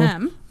you follow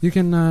him. You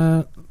can,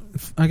 I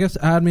guess,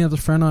 add me as a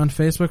friend on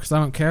Facebook, because I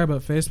don't care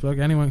about Facebook.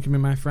 Anyone can be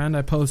my friend.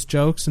 I post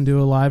jokes and do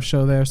a live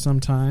show there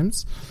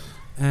sometimes.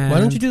 And Why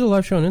don't you do the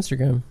live show on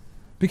Instagram?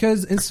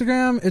 Because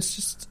Instagram, it's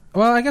just...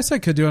 Well, I guess I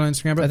could do it on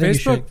Instagram, but I think you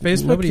should.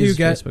 Facebook, Nobody you uses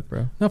get... Facebook,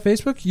 bro. No,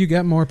 Facebook, you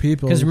get more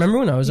people. Because remember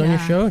when I was on your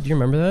Yeah. show? Do you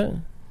remember that?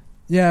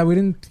 Yeah, we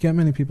didn't get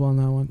many people on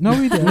that one. No,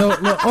 we did. No.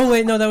 Oh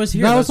wait, no, that was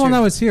here. That was one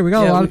that was here. We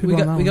got a lot of people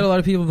on that We got one. a lot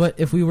of people, but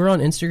if we were on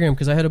Instagram,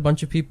 because I had a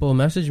bunch of people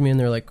message me and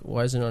they're like,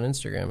 "Why isn't it on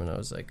Instagram?" And I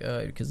was like,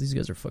 "Because these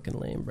guys are fucking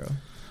lame, bro."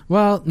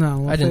 Well,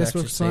 no. I didn't Facebook's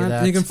actually say fine.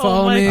 that. You can Oh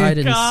follow my me. I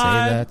didn't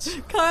God. say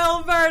that.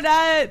 Kyle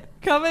Burnett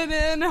coming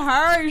in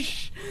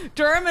harsh.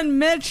 Durham and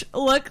Mitch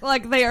look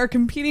like they are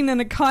competing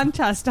in a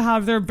contest to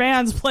have their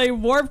bands play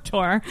Warped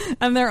Tour,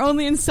 and their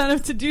only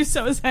incentive to do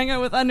so is hang out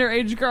with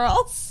underage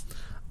girls.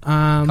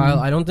 Kyle,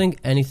 I don't think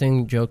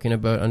anything joking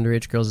about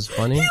underage girls is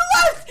funny. He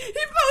left. He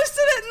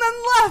posted it and then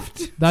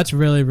left. That's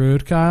really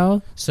rude,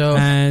 Kyle. So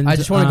And I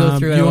just want to go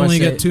through. You I wanna only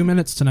say- get 2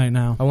 minutes tonight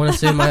now. I want to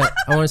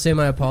say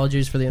my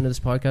apologies for the end of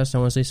this podcast. I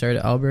want to say sorry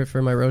to Albert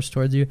for my roast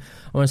towards you.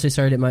 I want to say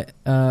sorry to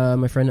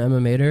my friend Emma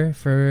Mater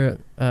for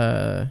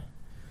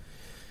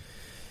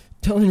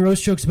telling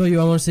roast jokes about you.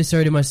 I want to say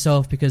sorry to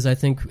myself, because I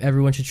think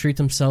everyone should treat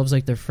themselves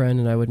like their friend,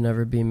 and I would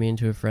never be mean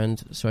to a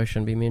friend, so I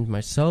shouldn't be mean to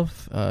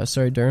myself.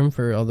 Sorry, Durham,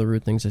 for all the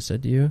rude things I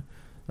said to you.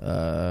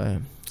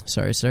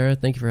 Sorry, Sarah.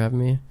 Thank you for having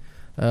me.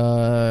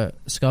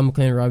 Scott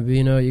McLean, Robbie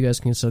Bino, you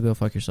guys can still go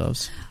fuck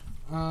yourselves.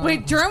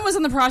 Wait, Durham was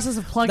in the process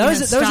of plugging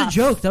his That was a stuff.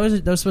 joke. That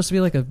was supposed to be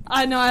like a.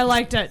 I know, I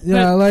liked it.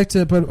 Yeah, I liked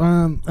it, but All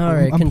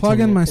right, I'm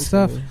plugging my continue.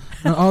 stuff.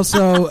 And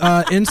also,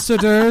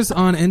 Instadurs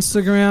on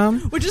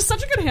Instagram. Which is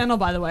such a good handle,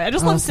 by the way. I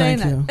just love saying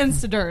thank that. you.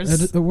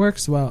 Instadurs. It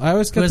works well. I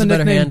always Who get has the a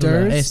better nickname handle?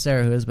 Though? Hey, Durs.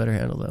 Sarah, who has a better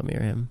handle though, me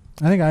or him?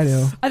 I think I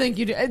do. I think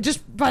you do.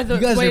 Just by the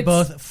You guys way are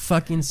it's- both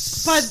fucking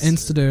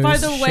Instadurs. By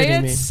the way shitting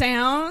it me.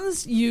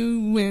 sounds, you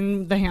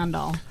win the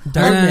handle.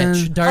 Dart And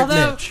Mitch. Dart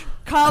Although Mitch.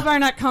 Kyle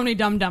Barnett Comedy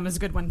Dum Dum is a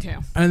good one too.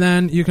 And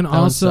then you can That one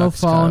also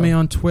sucks, follow Kyle. me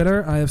on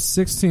Twitter. I have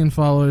 16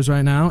 followers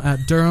right now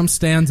at Durham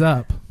Stands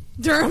Up.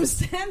 Durham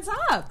Stands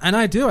Up. And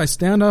I do. I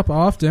stand up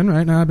often.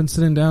 Right now I've been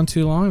sitting down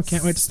too long. I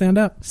can't wait to stand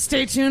up.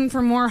 Stay tuned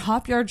for more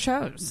Hop Yard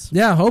shows.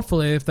 Yeah,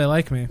 hopefully, if they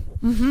like me.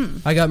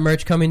 I got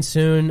merch coming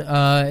soon. It's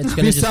gonna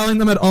Be just selling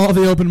them at all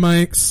the open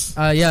mics.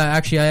 yeah,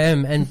 actually I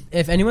am. And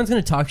if anyone's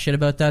gonna talk shit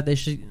about that, they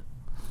should.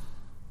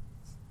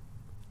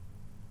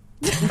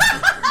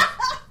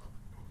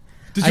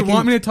 Did you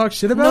want me to talk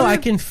shit about No, it? I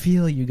can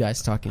feel you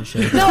guys talking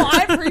shit. No,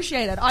 I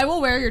appreciate it. I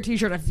will wear your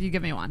t-shirt if you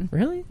give me one.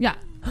 Really? Yeah.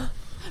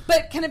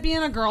 But can it be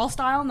in a girl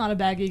style, not a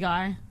baggy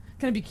guy?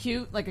 Can it be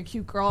cute, like a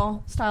cute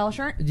girl style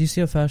shirt? Do you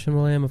see how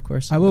fashionable I am? Of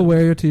course. I will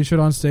wear your t-shirt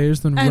on stage,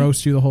 then And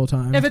roast you the whole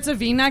time. If it's a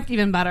V-neck,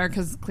 even better,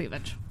 because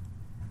cleavage.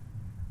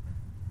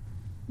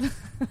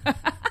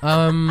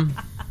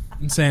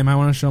 Same. I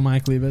want to show my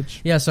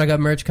cleavage. Yeah, so I got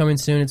merch coming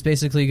soon. It's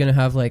basically gonna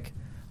have like,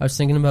 I was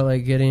thinking about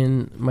like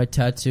getting my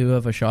tattoo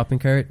of a shopping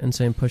cart and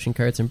saying pushing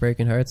carts and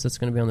breaking hearts. That's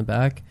gonna be on the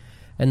back,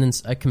 and then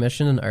I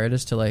commissioned an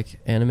artist to like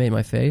animate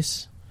my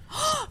face.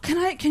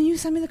 Can you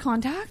send me the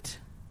contact?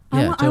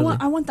 Yeah, totally.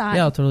 I want that.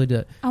 Yeah, I'll totally do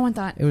it. I want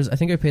that. It was. I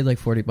think I paid like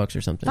 $40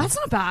 or something. That's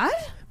not bad.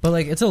 But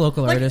like, it's a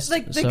local artist.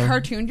 Like they so-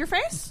 cartooned your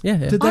face? Yeah.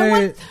 yeah. Did I they?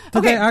 want-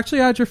 Did they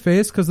actually add your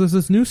face? Because there's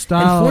this new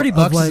style. And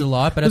 $40 of, like, is a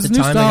lot, but at this the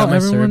new time I style, got my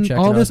everyone, search check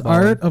all and I this was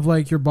balling. art of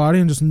like your body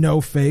and just no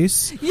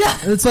face. Yeah.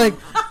 It's like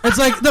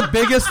the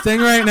biggest thing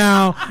right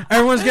now.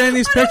 Everyone's getting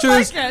these pictures.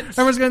 like it.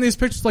 Everyone's getting these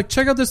pictures. Like,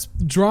 check out this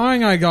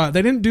drawing I got.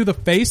 They didn't do the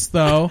face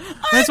though.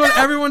 That's what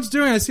everyone's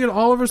doing. I see it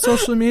all over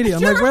social media.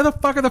 I'm like, where the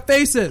fuck are the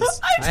faces?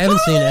 I haven't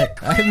seen it.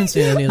 I haven't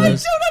seen any of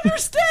those. I don't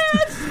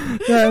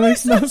understand. Yeah, it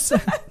makes no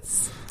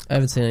sense. I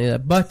haven't seen any of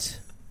that. But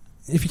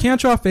If you can't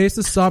draw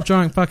faces, stop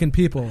drawing fucking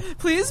people.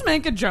 Please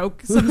make a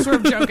joke, some sort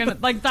of joke in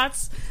it. Like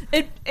that's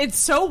it. It's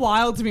so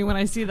wild to me when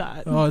I see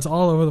that. Oh, it's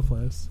all over the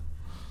place.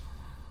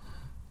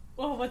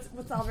 Well,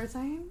 what's Albert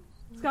saying?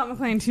 Scott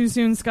McLean, too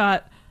soon,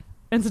 Scott.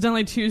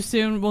 Incidentally, too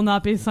soon will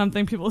not be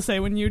something people say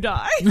when you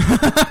die.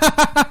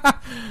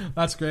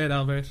 That's great,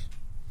 Albert.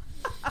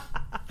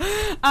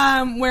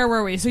 Where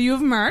were we? So you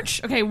have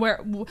merch. Okay,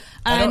 where?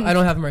 I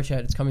don't have merch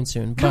yet. It's coming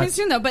soon. Coming but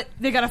soon though, but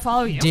they gotta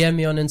follow you. DM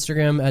me on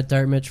Instagram at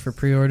DartMitch for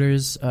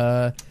pre-orders.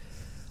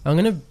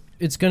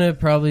 It's gonna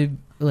probably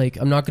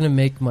I'm not gonna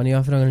make money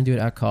off it. I'm gonna do it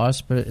at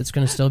cost, but it's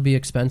gonna still be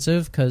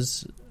expensive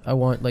because I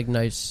want like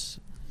nice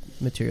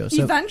material.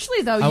 So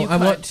Eventually, though, I you could.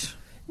 want.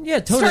 Yeah,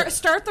 totally.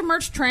 Start the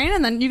merch train,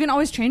 and then you can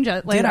always change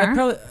it later. Dude, I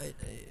probably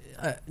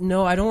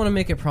no. I don't want to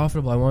make it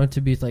profitable. I want it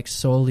to be like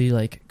solely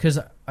like because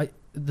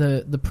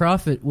the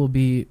profit will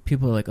be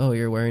people are like, oh,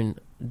 you're wearing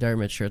a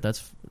DartMitch shirt.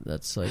 That's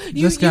like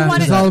This guy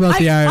want is it, all about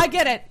the art. I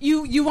get it.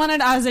 You want it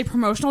as a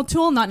promotional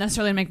tool, not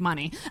necessarily to make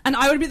money. And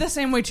I would be the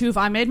same way too if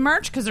I made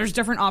merch because there's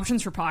different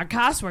options for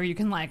podcasts where you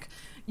can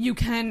you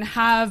can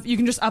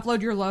just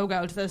upload your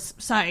logo to this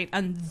site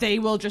and they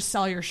will just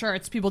sell your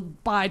shirts. People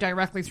buy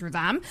directly through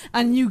them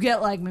and you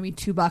get like maybe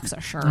 $2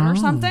 a shirt or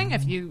something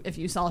if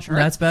you sell a shirt.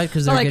 that's bad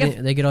because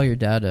they get all your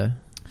data.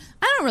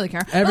 I don't really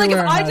care. Everywhere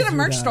Like if I has did a your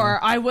merch data. store,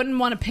 I wouldn't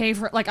want to pay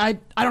for I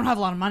don't have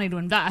a lot of money to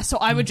invest, so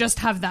I would just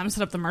have them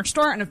set up the merch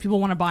store, and if people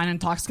want to buy an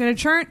Intoxicated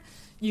shirt,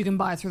 you can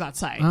buy through that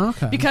site.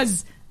 Okay.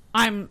 Because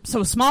I'm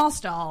so small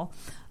still,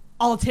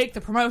 I'll take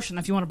the promotion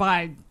if you want to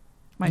buy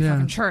my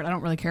fucking shirt. I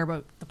don't really care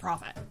about the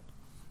profit.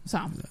 So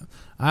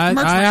I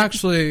Merch line.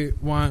 actually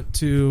want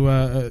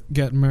to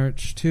get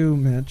merch too,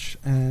 Mitch,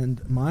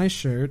 and my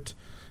shirt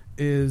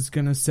is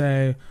gonna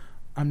say,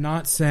 "I'm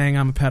not saying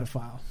I'm a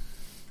pedophile,"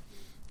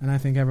 and I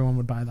think everyone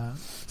would buy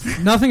that.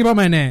 Nothing about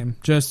my name,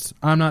 just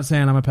I'm not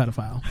saying I'm a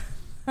pedophile.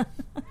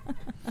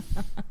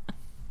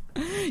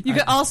 you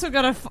also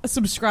got to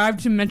subscribe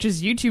to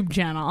Mitch's YouTube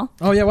channel.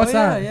 Oh yeah, what's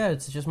that? Yeah,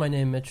 it's just my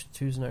name, Mitch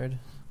Tuesnard.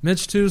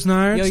 Mitch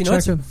Tuesnard. Yo, you know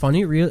what's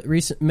funny?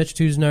 Recent Mitch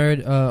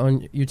Tuesnard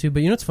on YouTube.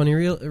 But you know what's funny?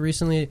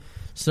 Recently,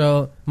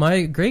 so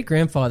my great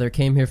grandfather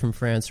came here from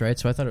France, right?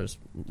 So I thought it was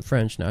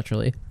French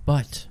naturally.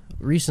 But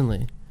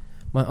recently,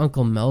 my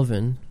uncle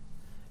Melvin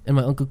and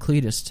my uncle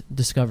Cletus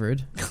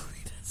discovered.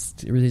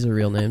 These are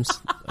real names.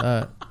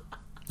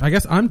 I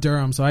guess I'm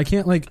Durham, so I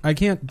can't shit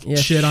on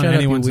shut up,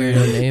 anyone's you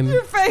weirdo name. name.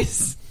 Your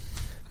face.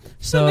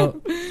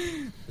 So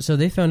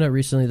they found out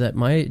recently that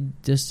my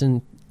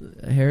distant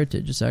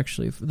heritage is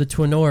actually the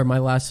Twinor, my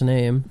last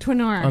name.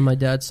 Twinor. On my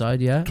dad's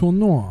side, yeah.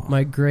 Twinor.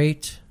 My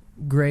great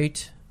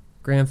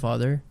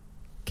grandfather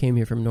came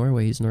here from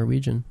Norway. He's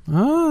Norwegian.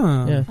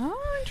 Ah. Yeah.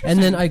 Oh, interesting.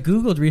 And then I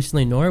Googled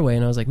recently Norway,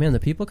 and I was like, man, the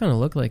people kind of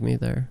look like me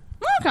there.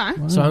 Okay.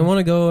 Wow. So I want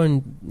to go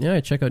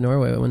and check out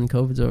Norway when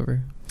COVID's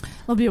over.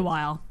 It'll be a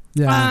while.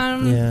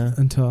 Yeah. Yeah.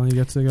 Until you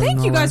get to go to Thank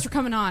you Norway. guys for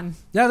coming on.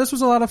 Yeah, this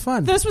was a lot of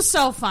fun. This was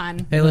so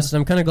fun. Hey, listen,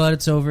 I'm kind of glad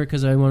it's over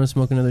because I want to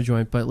smoke another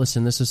joint. But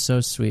listen, this is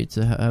so sweet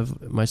to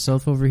have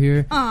myself over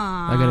here. Aww.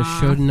 I got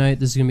a show tonight.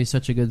 This is going to be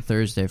such a good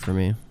Thursday for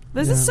me.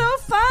 This is so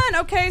fun.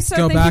 Okay, so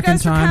Go thank back you in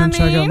guys for time and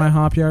coming. check out my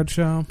Hop Yard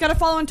show. Got to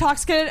follow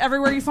Intoxicated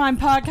everywhere you find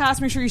podcasts.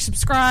 Make sure you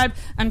subscribe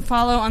and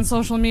follow on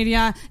social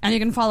media. And you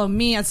can follow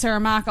me at Sarah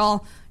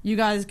Mackle. You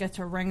guys get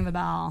to ring the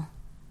bell.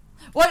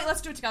 Wait,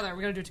 let's do it together.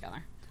 We got to do it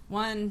together.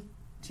 1,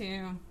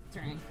 2,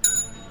 3.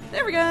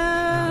 There we go.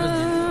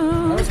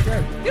 That was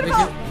good.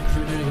 Beautiful.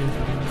 Should we do it again?